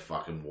smashing their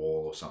fucking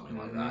wall or something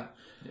like that.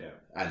 Yeah.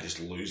 And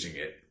just losing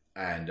it.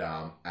 And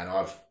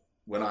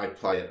when I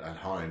play it at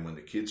home when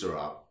the kids are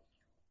up,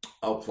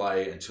 I'll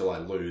play until I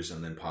lose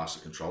and then pass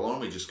the controller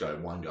on. We just go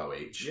one go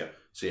each. Yep.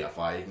 See how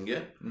far you can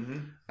get. Mm-hmm.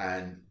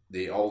 And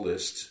the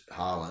oldest,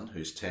 Harlan,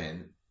 who's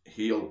 10,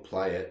 he'll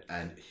play it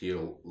and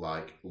he'll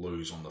like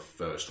lose on the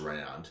first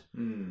round.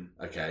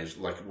 Okay,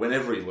 like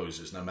whenever he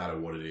loses, no matter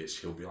what it is,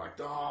 he'll be like,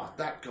 "Oh,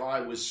 that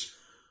guy was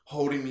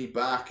holding me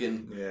back,"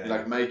 and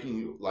like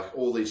making like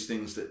all these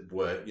things that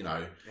were,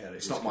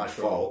 it's not my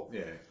fault.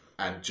 Yeah,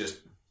 and just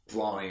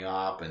blowing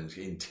up and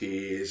in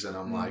tears, and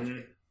I'm like,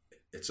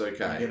 it's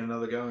okay. Get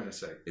another go in a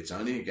sec. It's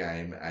only a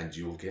game, and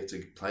you'll get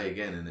to play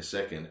again in a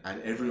second.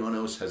 And everyone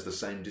else has the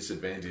same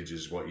disadvantage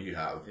as what you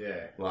have.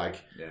 Yeah.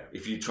 Like,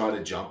 if you try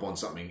to jump on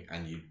something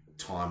and you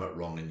time it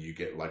wrong and you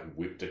get, like,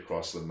 whipped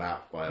across the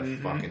map by a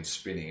fucking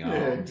spinning arm.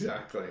 Yeah,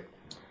 exactly.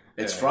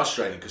 It's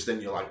frustrating because then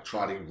you, like,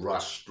 try to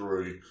rush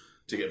through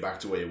to get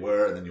back to where you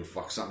were, and then you'll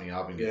fuck something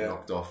up and get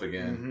knocked off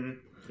again.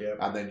 Yep.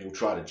 And then you'll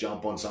try to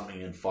jump on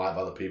something and 5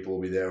 other people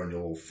will be there and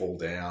you'll all fall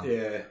down.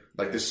 Yeah.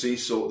 Like the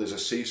seesaw, there's a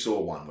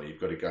seesaw one where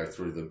you've got to go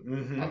through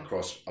the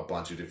across a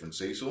bunch of different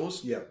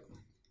seesaws. Yep.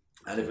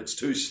 And if it's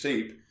too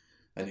steep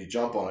and you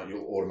jump on it,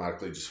 you'll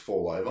automatically just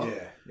fall over.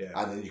 Yeah.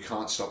 And then you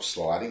can't stop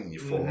sliding and you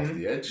fall off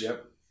the edge.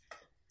 Yep.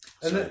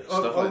 So And then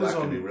stuff I like was that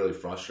can on- be really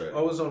frustrating.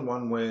 I was on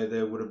one where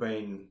there would have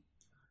been.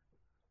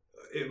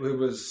 It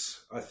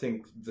was, I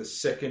think, the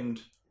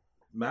second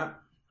map,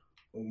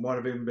 or might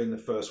have even been the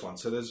first one.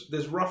 So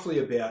there's roughly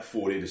about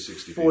 40 to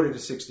 60 40 people.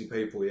 to 60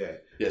 people. Yeah.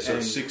 Yeah, so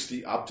And- it's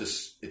 60 up to,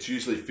 it's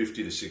usually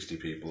 50 to 60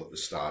 people at the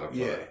start of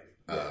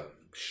a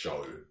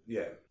show.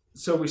 Yeah.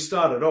 So we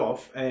started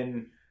off,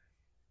 and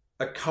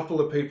a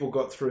couple of people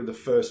got through the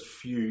first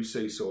few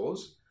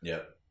seesaws.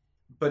 Yeah.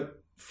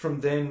 But from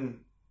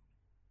then,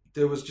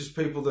 there was just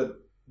people that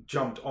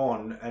jumped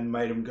on and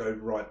made them go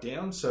right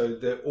down. So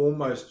they're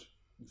almost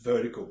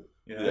vertical,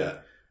 Yeah.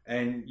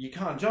 And you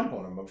can't jump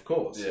on them, of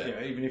course.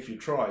 Yeah. Even if you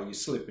try, you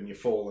slip and you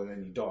fall and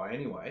then you die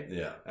anyway.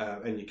 Yeah.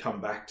 And you come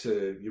back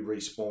to, you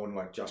respawn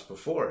like just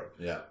before it.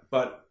 Yeah.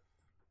 But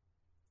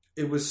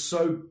it was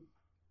so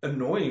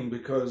annoying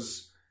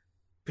because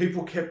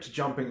people kept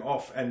jumping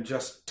off and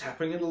just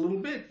tapping it a little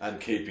bit And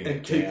keeping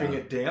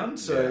it down.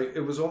 So it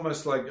was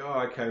almost like,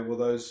 oh, okay, well,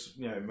 those,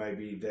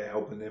 maybe they're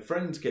helping their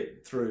friends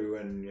get through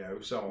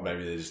and, so on.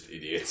 Maybe they're just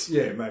idiots.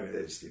 Yeah, maybe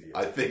they're just idiots.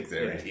 I think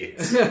they're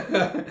idiots.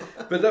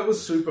 But that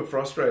was super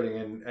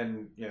frustrating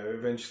and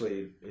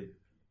eventually it,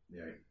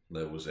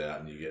 Levels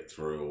out and you get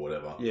through or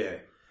whatever. yeah.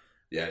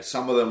 Yeah,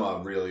 some of them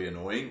are really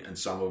annoying and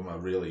some of them are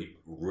really,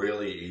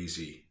 really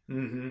easy.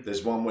 Mm-hmm.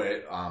 There's one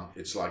where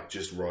it's like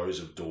just rows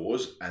of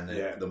doors, and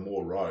then the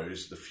more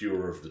rows, the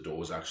fewer of the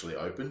doors actually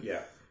open.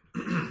 Yeah.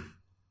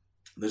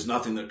 There's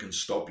nothing that can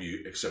stop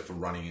you except for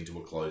running into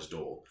a closed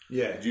door.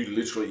 Yeah. You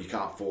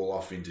can't fall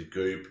off into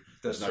goop.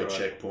 There's That's no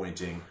right.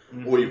 checkpointing.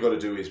 All you've got to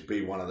do is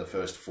be one of the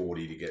first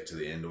 40 to get to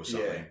the end or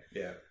something.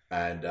 Yeah.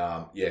 And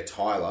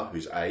Tyler,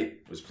 who's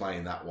 8, was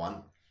playing that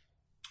one,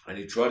 and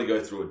he tried to go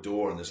through a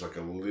door, and there's like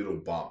a little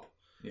bump.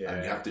 Yeah.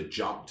 And you have to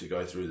jump to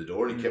go through the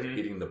door. And he kept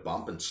hitting the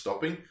bump and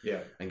stopping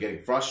and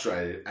getting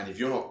frustrated. And if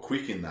you're not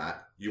quick in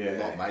that, you will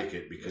not make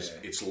it because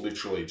it's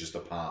literally just a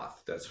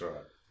path. That's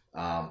right.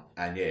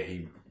 And yeah,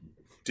 he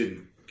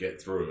didn't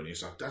get through, and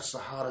he's like, "That's the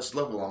hardest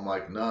level." I'm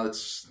like, "No,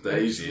 it's the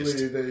easiest."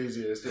 The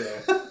easiest,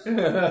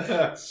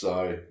 yeah.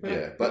 So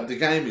yeah, but the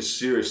game is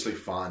seriously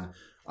fun.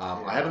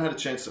 I haven't had a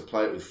chance to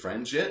play it with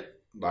friends yet,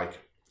 like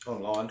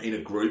Online. in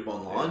a group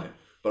online. Yeah.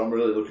 But I'm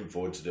really looking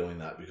forward to doing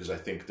that because I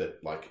think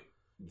that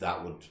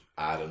that would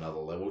add another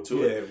level to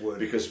Yeah, it. it would.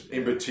 Because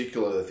in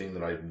particular, the thing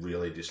that I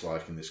really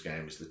dislike in this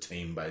game is the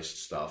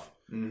team-based stuff.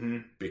 Mm-hmm.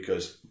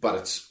 But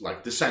it's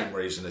like the same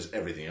reason as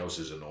everything else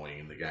is annoying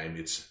in the game.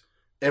 It's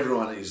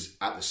everyone is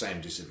at the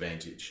same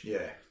disadvantage.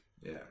 Yeah.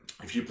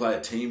 If you play a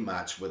team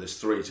match where there's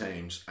 3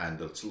 teams and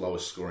the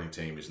lowest scoring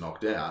team is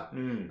knocked out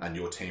and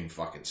your team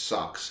fucking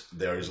sucks,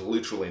 there is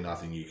literally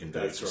nothing you can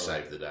do to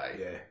save the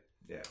day.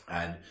 Yeah.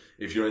 And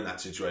if you're in that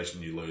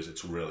situation, you lose.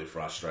 It's really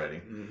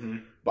frustrating. Mm-hmm.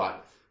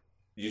 But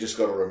you just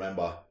got to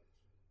remember,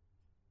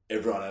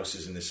 everyone else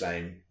is in the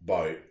same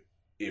boat.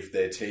 If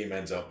their team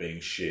ends up being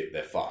shit,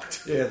 they're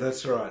fucked. Yeah,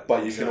 that's right.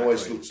 But you can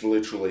always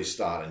literally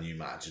start a new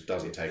match. It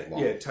doesn't take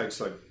long. Yeah, it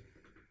takes like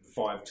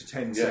 5 to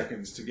 10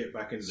 seconds to get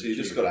back into the So you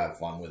just got to have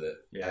fun with it.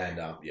 Yeah. And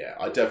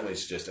I definitely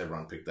suggest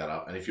everyone pick that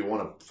up. And if you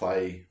want to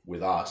play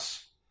with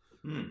us,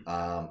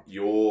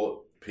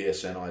 your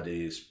PSN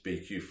ID is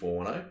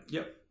BQ410.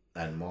 Yep.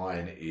 And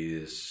mine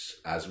is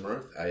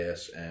Asmerith,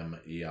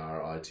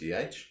 ASMERITH.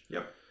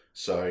 Yep.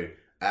 So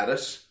add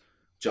us,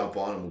 jump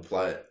on, and we'll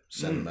play it.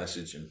 Send a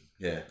message, and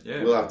Yeah,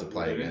 we'll have to we'll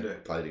play get again, into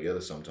it. play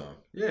together sometime.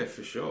 Yeah,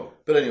 for sure.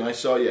 But anyway,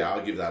 so yeah,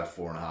 I'll give that a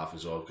 4.5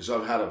 as well because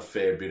I've had a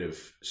fair bit of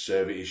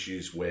server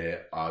issues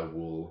where I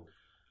will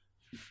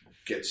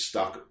get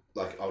stuck.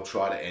 Like I'll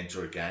try to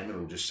enter a game and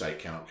it'll just say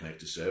cannot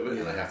connect to server,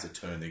 and I have to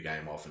turn the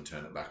game off and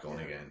turn it back on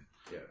again.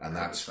 Yeah, And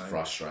that's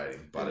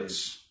frustrating, but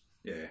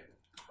Yeah.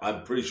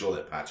 I'm pretty sure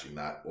they're patching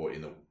that or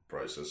in the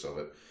process of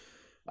it.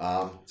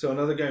 So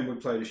another game we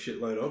played a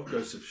shitload of,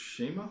 Ghost of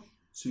Tsushima.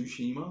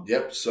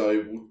 Yep,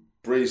 so we'll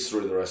breeze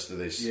through the rest of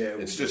this. Yeah,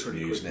 it's we'll just be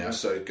pretty news quick now. now.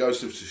 So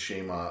Ghost of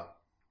Tsushima,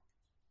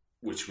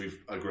 which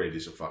we've agreed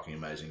is a fucking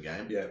amazing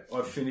game. Yeah,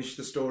 I've finished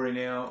the story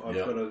now. I've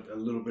Yep. got a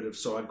little bit of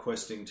side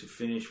questing to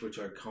finish, which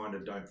I kind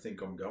of don't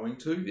think I'm going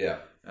to. Yeah.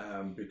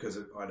 Because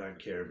I don't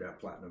care about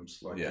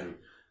platinums like Yeah. you.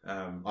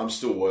 I'm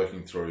still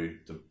working through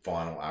the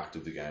final act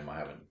of the game. I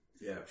haven't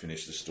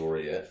finished the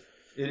story yet.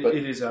 It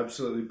is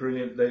absolutely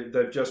brilliant.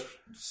 They've just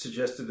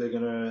suggested they're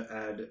going to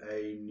add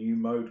a new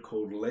mode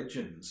called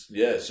Legends.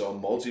 Yeah, so a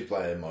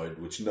multiplayer mode,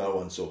 which no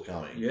one saw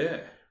coming.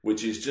 Yeah.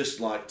 Which is just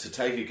like to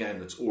take a game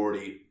that's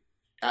already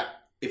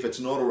if it's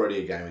not already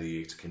a game of the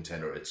year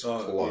contender, it's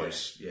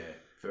close. Yeah.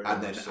 Very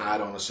And then much so.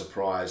 add on a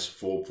surprise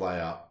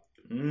 4-player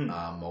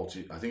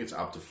multi. I think it's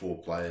up to 4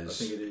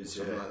 players. I think it is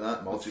something like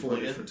that. With 4 Multiplayer.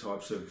 different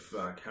types of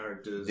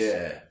characters.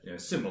 Yeah.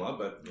 Similar,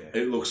 but yeah.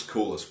 It looks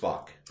cool as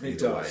fuck. It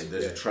Either does, way.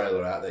 There's yeah. a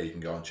trailer out there you can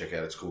go and check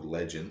out. It's called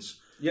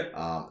Legends. Yep.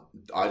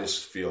 I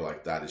just feel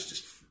like that is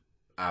just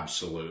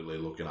absolutely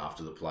looking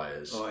after the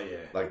players. Oh yeah.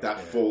 Like that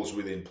falls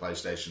within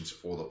PlayStation's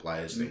for the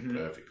players thing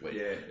perfectly.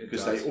 Yeah, it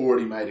because does. they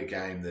already made a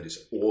game that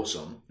is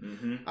awesome,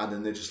 Mm-hmm. and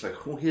then they're just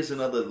like, "Oh, here's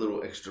another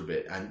little extra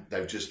bit," and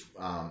they've just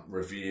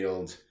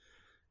revealed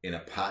in a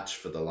patch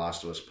for The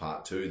Last of Us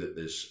Part 2 that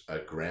there's a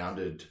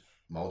grounded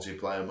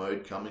multiplayer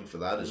mode coming for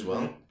that as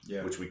well,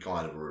 Yeah. which we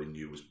kind of already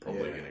knew was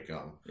probably Yeah. going to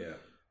come. Yeah.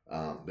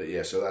 But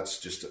yeah, so that's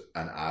just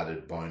an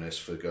added bonus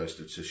for Ghost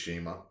of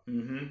Tsushima.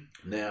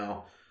 Mm-hmm.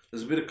 Now,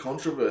 there's a bit of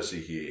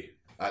controversy here.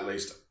 At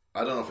least,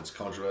 I don't know if it's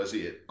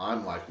controversy.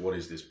 I'm like, what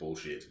is this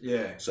bullshit?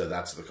 Yeah. So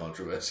that's the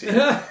controversy.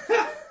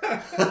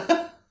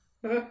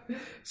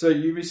 So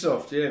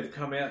Ubisoft, have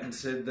come out and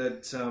said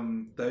that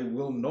they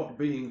will not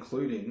be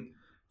including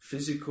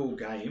physical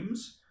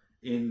games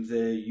in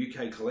their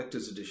UK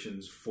collector's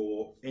editions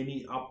for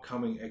any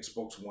upcoming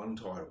Xbox One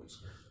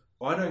titles.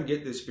 I don't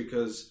get this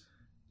because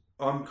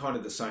I'm kind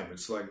of the same.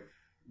 It's like,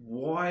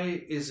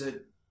 why is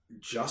it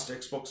just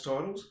Xbox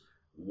titles?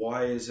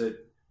 Why is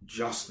it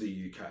just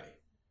the UK?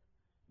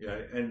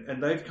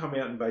 And they've come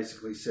out and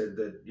basically said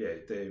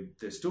that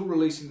they're still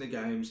releasing the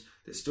games.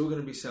 They're still going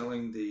to be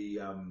selling the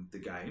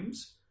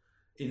games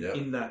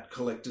in that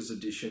collector's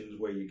edition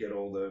where you get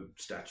all the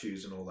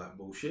statues and all that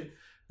bullshit.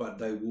 But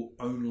they will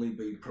only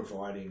be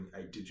providing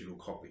a digital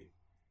copy.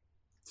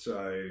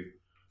 So,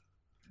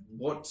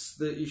 what's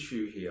the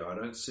issue here? I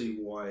don't see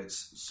why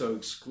it's so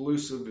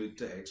exclusive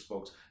to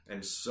Xbox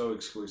and so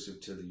exclusive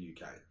to the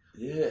UK.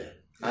 Yeah.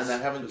 And they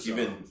haven't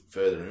given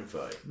further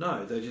info.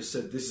 No, they just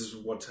said this is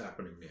what's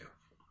happening now.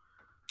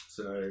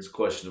 So It's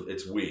questionable.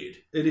 It's weird.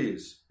 it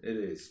is.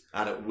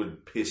 And it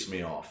would piss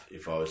me off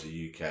if I was a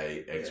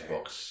UK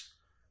Xbox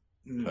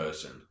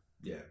person.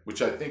 Yeah.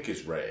 Which I think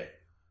is rare.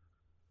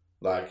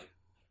 Like,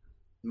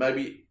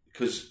 maybe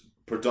because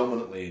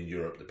predominantly in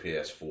Europe the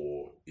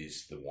PS4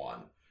 is the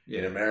one.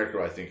 In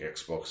America, I think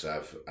Xbox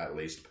have at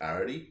least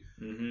parity.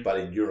 Mm-hmm. But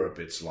in Europe,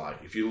 it's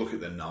like, if you look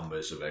at the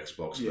numbers of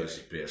Xbox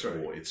versus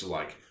PS4, it's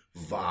like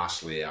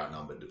vastly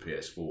outnumbered to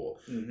PS4.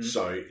 Mm-hmm.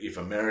 So if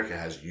America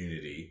has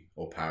unity,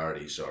 or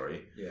parity,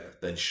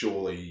 then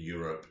surely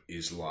Europe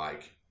is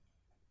like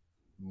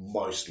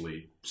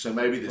mostly. So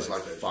maybe there's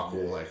like PlayStation, fuck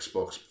all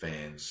Xbox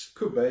fans.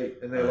 Could be,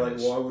 and they're like,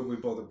 Owners. why would we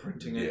bother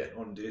printing it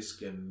Yeah. on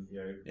disc and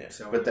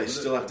selling But they it?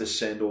 still have to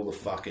send all the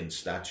fucking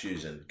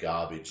statues and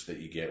garbage that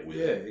you get with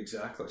it.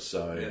 exactly.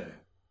 So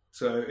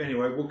So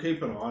anyway, we'll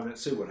keep an eye on it,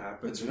 see what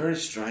happens. it's very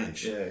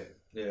strange. Yeah,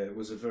 it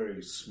was a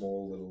very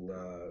small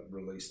little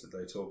release that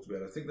they talked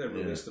about. I think they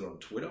released it on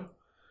Twitter,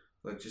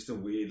 like just a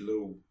weird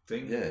little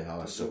thing. Yeah, I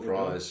was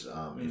surprised.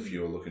 If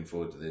you were looking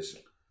forward to this,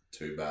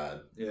 too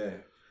bad. Yeah.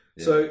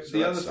 Yeah, So the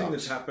that other thing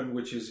that's sucks. happened,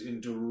 which is in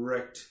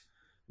direct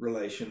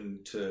relation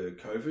to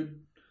COVID,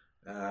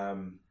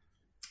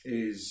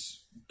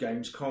 is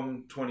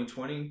Gamescom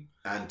 2020.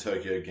 And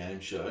Tokyo Game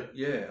Show.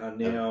 Are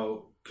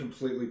now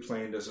completely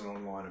planned as an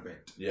online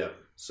event. Yeah.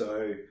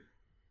 So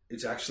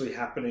it's actually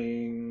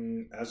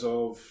happening as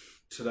of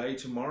today,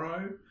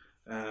 tomorrow.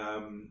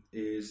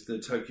 Is the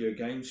Tokyo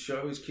Games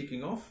Show is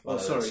kicking off?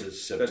 That's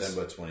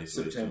September 23rd.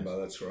 September,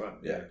 that's right.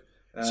 Yeah.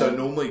 So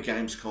normally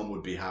Gamescom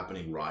would be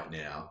happening right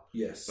now.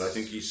 Yes. But I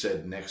think you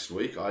said next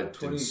week. I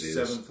didn't see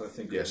this. 27th, I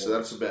think. Yeah, it so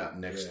was. that's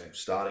about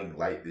starting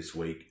late this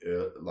week.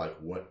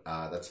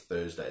 That's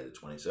Thursday the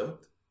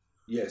 27th.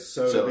 Yes.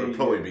 So it'll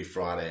probably be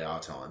Friday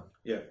our time.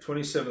 Yeah,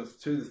 27th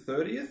to the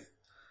 30th.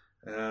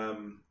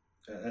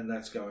 And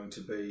that's going to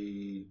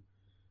be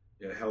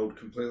held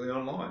completely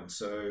online.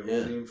 So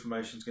all the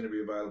information is going to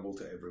be available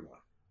to everyone.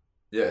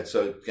 Yeah,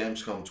 so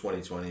Gamescom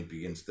 2020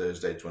 begins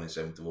Thursday,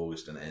 27th of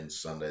August and ends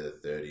Sunday the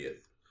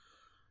 30th.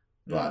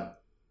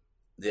 But,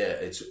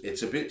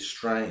 it's a bit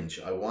strange.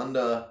 I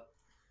wonder,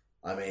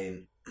 I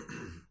mean,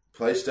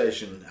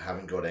 PlayStation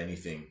haven't got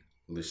anything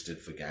listed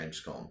for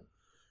Gamescom,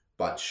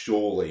 but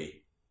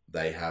surely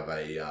they have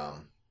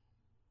a...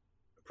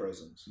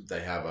 presence.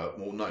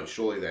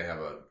 Surely they have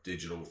a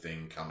digital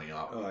thing coming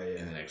up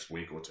in the next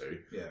week or two,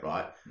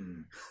 right?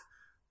 Mm.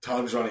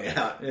 Time's running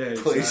out. Yeah,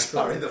 please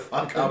hurry the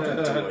fuck up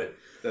and do it.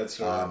 That's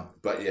right.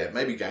 But yeah,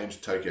 maybe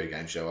Tokyo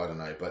Game Show, I don't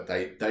know. But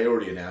they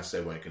already announced they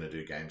weren't going to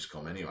do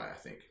Gamescom anyway, I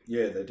think.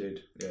 Yeah, they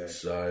did. Yeah.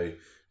 So,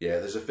 yeah,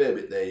 there's a fair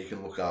bit there. You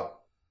can look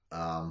up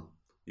Gamescom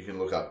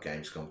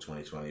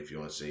 2020 if you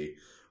want to see.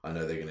 I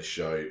know they're going to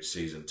show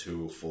Season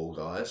 2 of Fall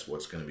Guys,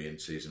 what's going to be in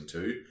Season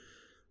 2,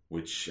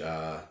 which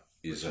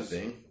is a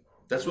thing.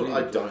 That's what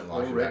I don't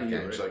like about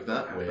games like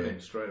that. Where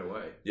straight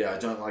away. Yeah, I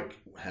don't like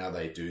how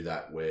they do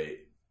that where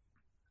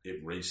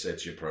it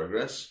resets your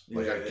progress.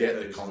 Like, I get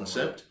the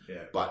concept,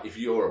 but if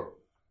you're a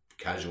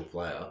casual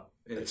player...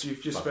 If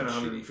you've just spent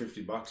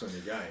 $150 on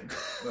your game,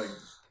 like...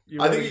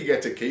 I think you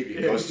get to keep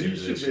your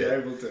costumes. You should be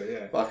able to,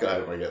 yeah. Fuck, I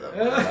hope I get that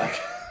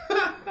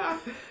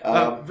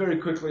back. Very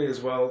quickly as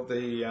well,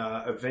 the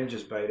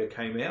Avengers beta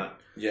came out.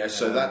 Yeah,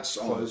 so that's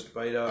closed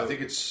beta. I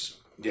think it's...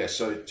 Yeah,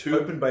 so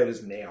open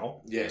betas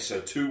now. Yeah,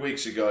 so 2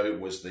 weeks ago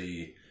was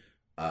the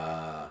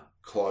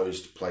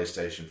closed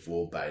PlayStation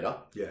 4 beta.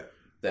 Yeah.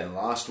 Then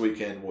last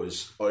weekend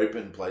was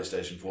open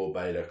PlayStation 4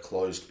 beta,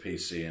 closed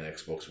PC and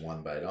Xbox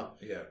One beta.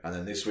 Yeah. And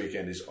then this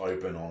weekend is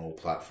open on all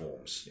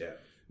platforms. Yeah.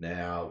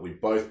 Now, we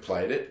both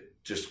played it.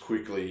 Just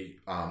quickly,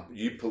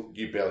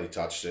 you barely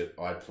touched it.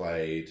 I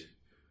played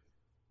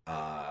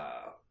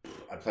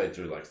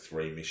through like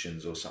 3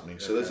 missions or something.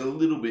 So there's a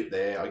little bit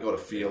there. I got a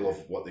feel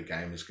of what the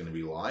game is going to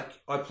be like.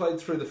 I played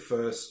through the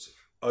first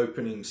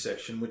opening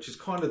section, which is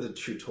kind of the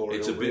tutorial.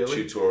 It's a bit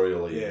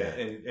tutorial-y,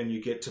 yeah. And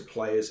you get to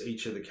play as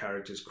each of the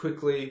characters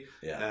quickly.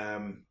 Yeah.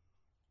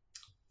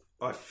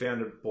 I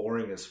found it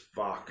boring as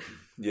fuck.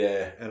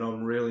 Yeah. And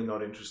I'm really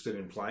not interested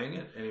in playing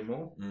it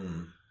anymore.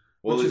 Mm.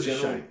 Well, which is a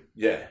shame.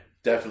 Yeah,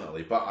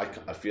 definitely.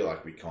 But I feel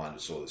like we kind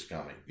of saw this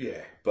coming. Yeah.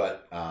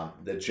 But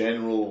the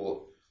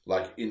general,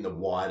 like in the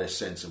wider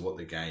sense of what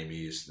the game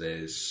is,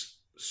 there's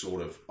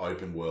sort of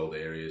open world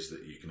areas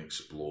that you can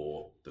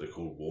explore that are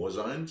called war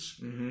zones.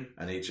 Mm-hmm.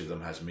 And each of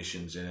them has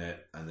missions in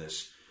it. And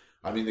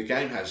the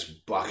game has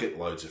bucket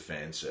loads of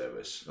fan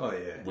service. Oh,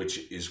 yeah.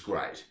 Which is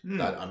great. Mm.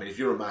 But, if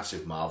you're a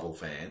massive Marvel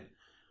fan,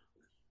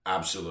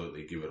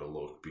 absolutely give it a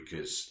look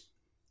because...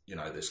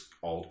 there's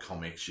old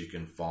comics you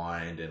can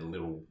find and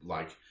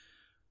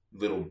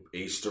little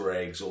Easter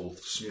eggs all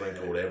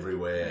sprinkled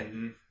everywhere.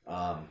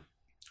 Mm-hmm.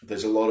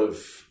 There's a lot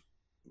of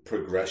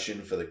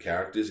progression for the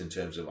characters in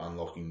terms of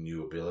unlocking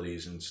new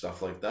abilities and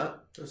stuff like that.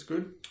 That's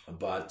good.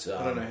 But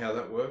I don't know how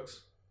that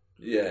works.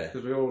 Yeah.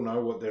 Because we all know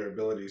what their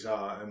abilities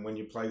are, and when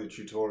you play the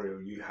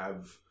tutorial, you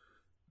have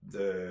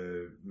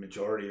the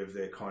majority of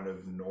their kind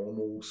of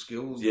normal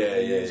skills.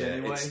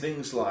 Anyway. It's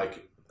things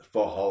like...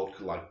 for Hulk,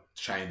 like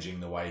changing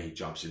the way he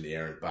jumps in the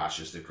air and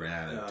bashes the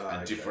ground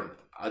and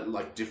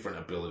different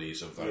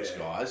abilities of those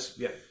guys.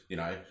 Yeah.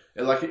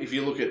 And like if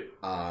you look at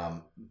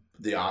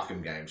the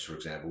Arkham games, for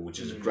example, which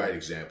is a great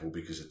example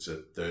because it's a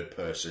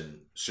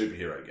third-person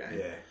superhero game.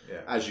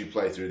 Yeah. As you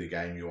play through the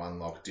game, you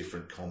unlock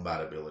different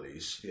combat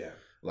abilities. Yeah.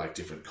 Like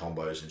different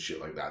combos and shit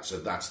like that. So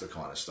that's the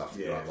kind of stuff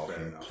that you're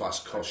unlocking. Plus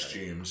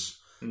costumes.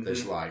 Okay. Mm-hmm.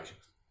 There's like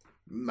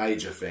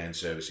major fan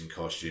service in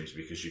costumes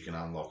because you can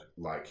unlock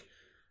like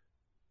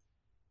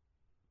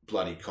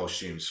bloody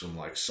costumes from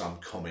like some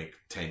comic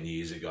 10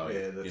 years ago.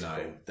 Yeah, that's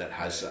cool. That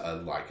has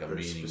a Very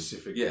meaning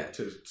specific Yeah,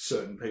 to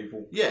certain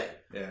people. yeah,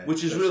 Yeah,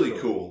 which is that's really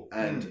cool.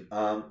 And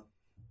Mm.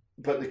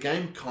 but the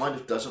game kind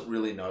of doesn't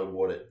really know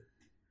what it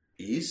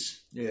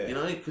is. Yeah. You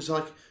know, because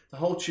like the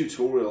whole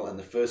tutorial and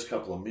the first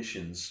couple of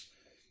missions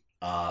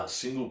are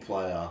single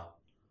player,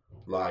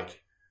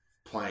 like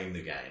playing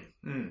the game,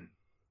 Mm.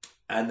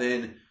 and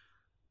then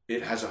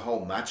it has a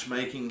whole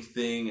matchmaking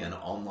thing and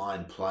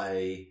online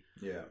play.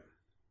 Yeah.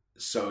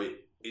 So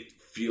it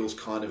feels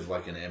kind of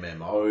like an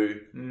MMO,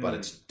 but Mm.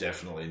 it's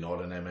definitely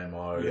not an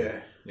MMO.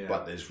 Yeah. Yeah.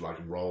 But there's like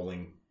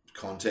rolling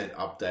content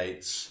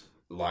updates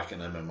like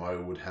an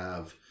MMO would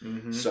have.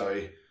 Mhm.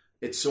 So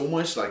it's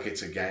almost like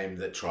it's a game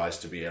that tries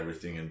to be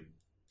everything and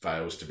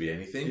fails to be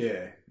anything.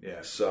 Yeah.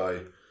 Yeah.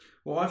 So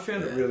Well, I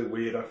found it Yeah. really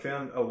weird. I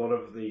found a lot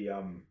of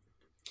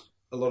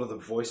the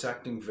voice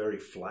acting very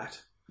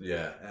flat.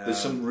 yeah, there's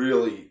some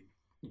really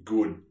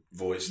good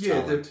voice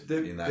talent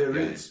in that there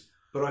game. is,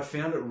 but I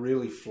found it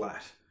really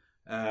flat.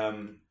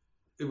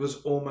 It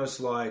was almost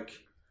like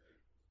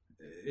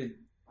it.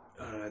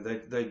 I don't know.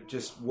 They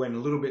just went a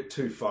little bit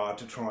too far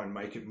to try and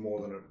make it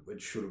more than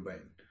it should have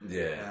been.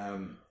 Yeah,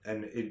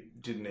 And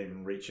it didn't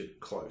even reach it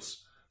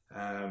close.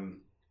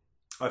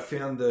 I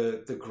found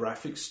the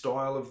graphic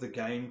style of the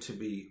game to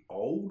be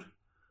old.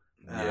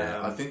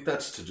 yeah. I think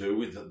that's to do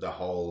with the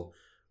whole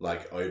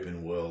like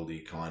open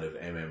worldy kind of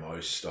MMO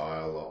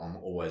style.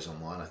 Always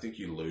online. I think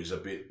you lose a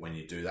bit when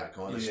you do that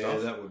kind of Yeah,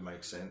 stuff. that would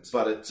make sense.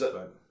 But it's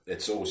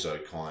But also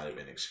kind of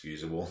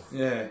inexcusable.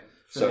 yeah,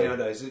 for So-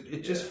 nowadays, it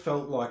just yeah.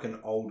 felt like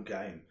an old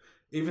game.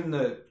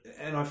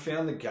 And I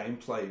found the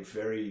gameplay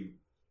very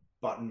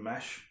button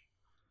mash,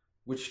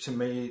 which to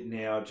me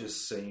now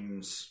just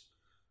seems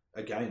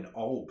again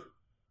old.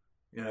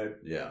 You know,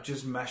 Yeah,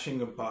 just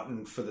mashing a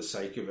button for the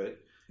sake of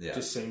it yeah,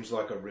 just seems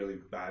like a really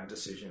bad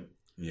decision.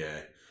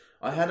 yeah.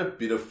 I had a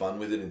bit of fun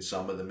with it in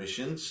some of the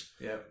missions.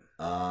 Yeah,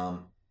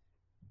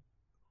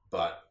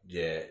 But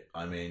yeah,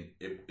 I mean,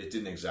 it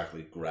didn't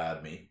exactly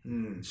grab me.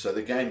 mm, So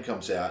the game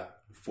comes out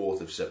 4th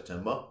of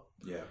September,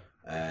 yeah,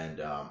 and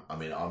I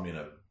mean, I'm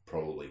gonna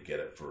probably get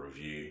it for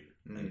review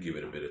and Mm. give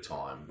it a bit of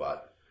time.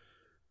 But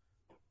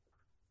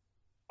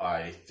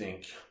I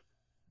think,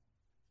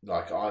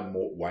 like,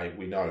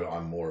 we know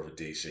I'm more of a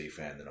DC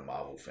fan than a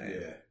Marvel fan.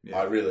 yeah, yeah.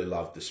 I really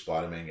love the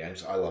Spider-Man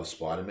games. I love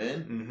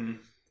Spider-Man. Mm-hmm.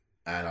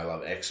 And I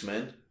love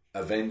X-Men.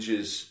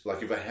 Avengers,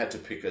 like if I had to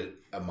pick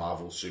a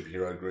Marvel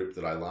superhero group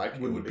that I like,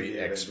 it Wouldn't would be be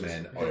the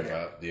X-Men Avengers. Yeah.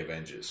 over the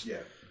Avengers.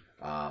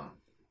 Yeah,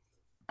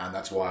 And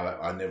that's why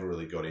I never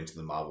really got into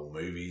the Marvel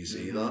movies Mhm.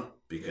 either,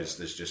 because Yeah.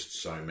 there's just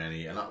so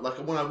many. And like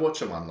when I watch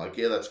them, I'm like,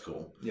 yeah, that's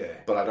cool.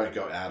 yeah, But I don't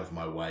go out of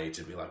my way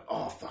to be like,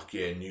 oh, fuck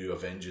yeah, new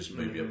Avengers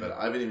movie. Mhm. But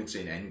I haven't even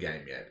seen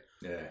Endgame yet.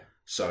 yeah.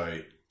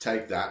 So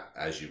take that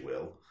as you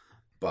will.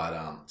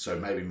 But so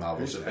maybe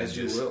Marvel's As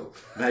you Avengers. will.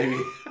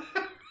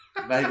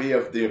 Maybe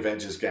of the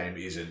Avengers game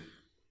isn't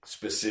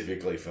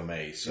specifically for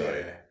me. So,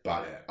 Yeah,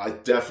 but yeah. I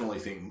definitely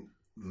think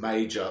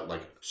major,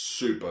 like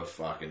super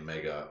fucking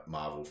mega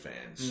Marvel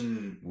fans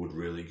Mm, would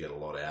really get a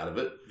lot out of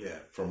it yeah.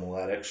 from all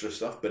that extra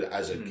stuff. But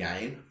as a Mm.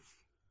 game,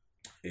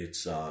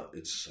 it's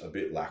a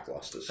bit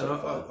lackluster And so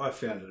far. I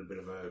found it a bit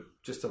of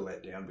just a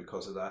letdown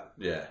because of that.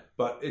 Yeah,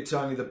 But it's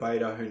only the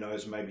beta. Who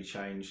knows? Maybe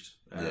changed.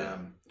 Yeah.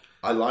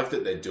 I like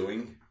that they're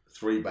doing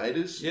 3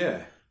 betas.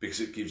 Yeah. Because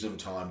it gives them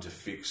time to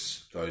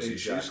fix those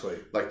Exactly.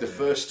 issues. Like the Yeah.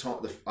 first time,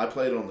 I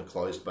played it on the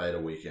closed beta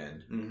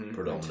weekend Mm-hmm.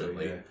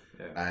 predominantly,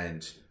 Yeah.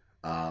 and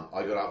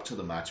I got up to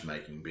the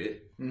matchmaking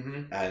bit,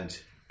 Mm-hmm. and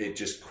it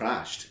just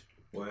crashed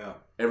Wow.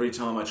 every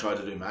time I tried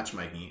to do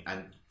matchmaking,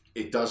 and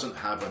it doesn't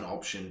have an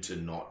option to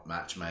not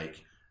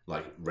matchmake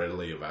like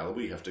readily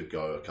available. You have to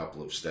go a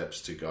couple of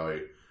steps to go.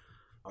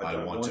 I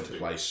don't want to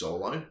play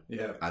solo,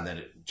 Yeah. and then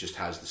it just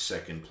has the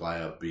second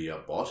player be a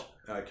bot.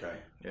 Okay.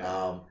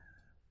 Yeah.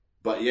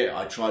 But yeah,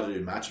 I tried to do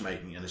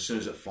matchmaking, and as soon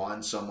as it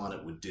finds someone,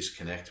 it would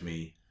disconnect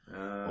me,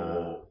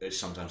 or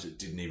sometimes it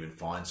didn't even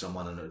find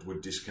someone and it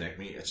would disconnect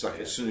me. It's like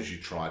as soon as you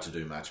try to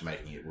do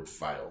matchmaking, it would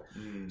fail.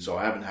 Mm. So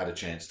I haven't had a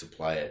chance to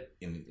play it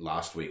in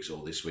last week's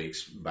or this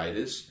week's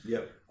betas.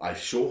 Yep. I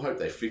sure hope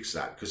they fix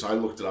that, because I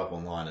looked it up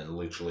online and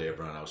literally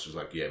everyone else was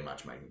like, yeah,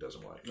 matchmaking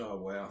doesn't work. Oh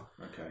wow.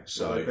 Okay.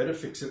 So well, they better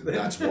fix it then.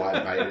 That's why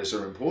betas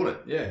are important.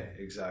 Yeah.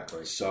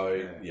 Exactly.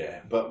 So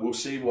yeah, but we'll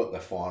see what the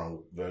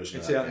final version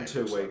It's of that out in game 2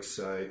 looks like. weeks,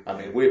 so I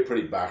mean, we're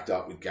pretty backed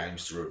up with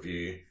games to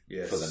review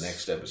yes. for the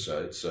next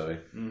episode. So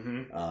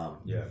Mm-hmm.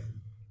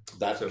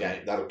 that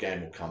So-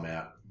 game will come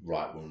out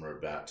right when we're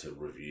about to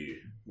review.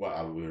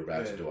 Well, we're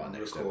about to do our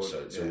next record,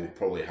 episode, so yeah. we'll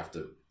probably have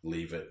to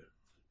leave it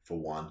for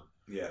one.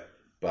 Yeah.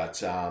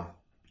 But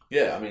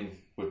yeah, I mean,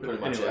 we're pretty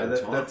much out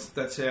of time.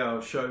 That's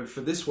our show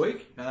for this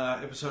week.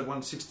 Episode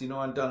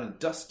 169 done and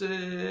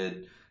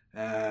dusted.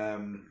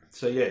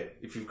 So yeah,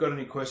 if you've got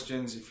any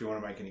questions, if you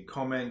want to make any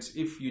comments,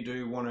 if you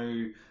do want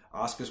to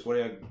ask us what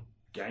our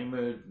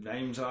gamer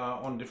names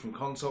are on different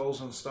consoles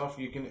and stuff,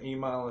 you can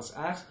email us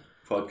at.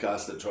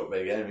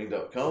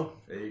 Podcast@dropbeargaming.com.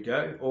 There you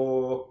go.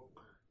 Or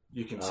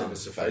you can send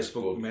us a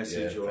Facebook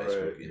message or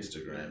Facebook,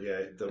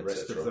 Instagram, the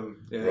rest etc. of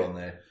them. We're Yeah. on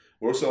there.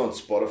 We're also on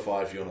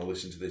Spotify if you want to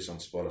listen to this on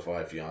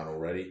Spotify if you aren't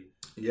already.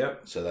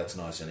 Yep. So that's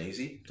nice and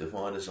easy to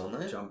find us on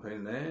there. Jump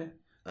in there.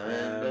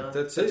 And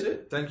that's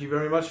it. Thank you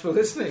very much for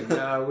listening.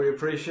 We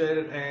appreciate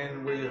it,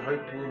 and we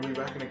hope we'll be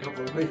back in a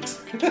couple of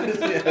weeks.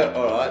 Yeah,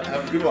 all right.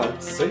 Have a good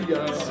one. See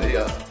ya. See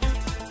ya.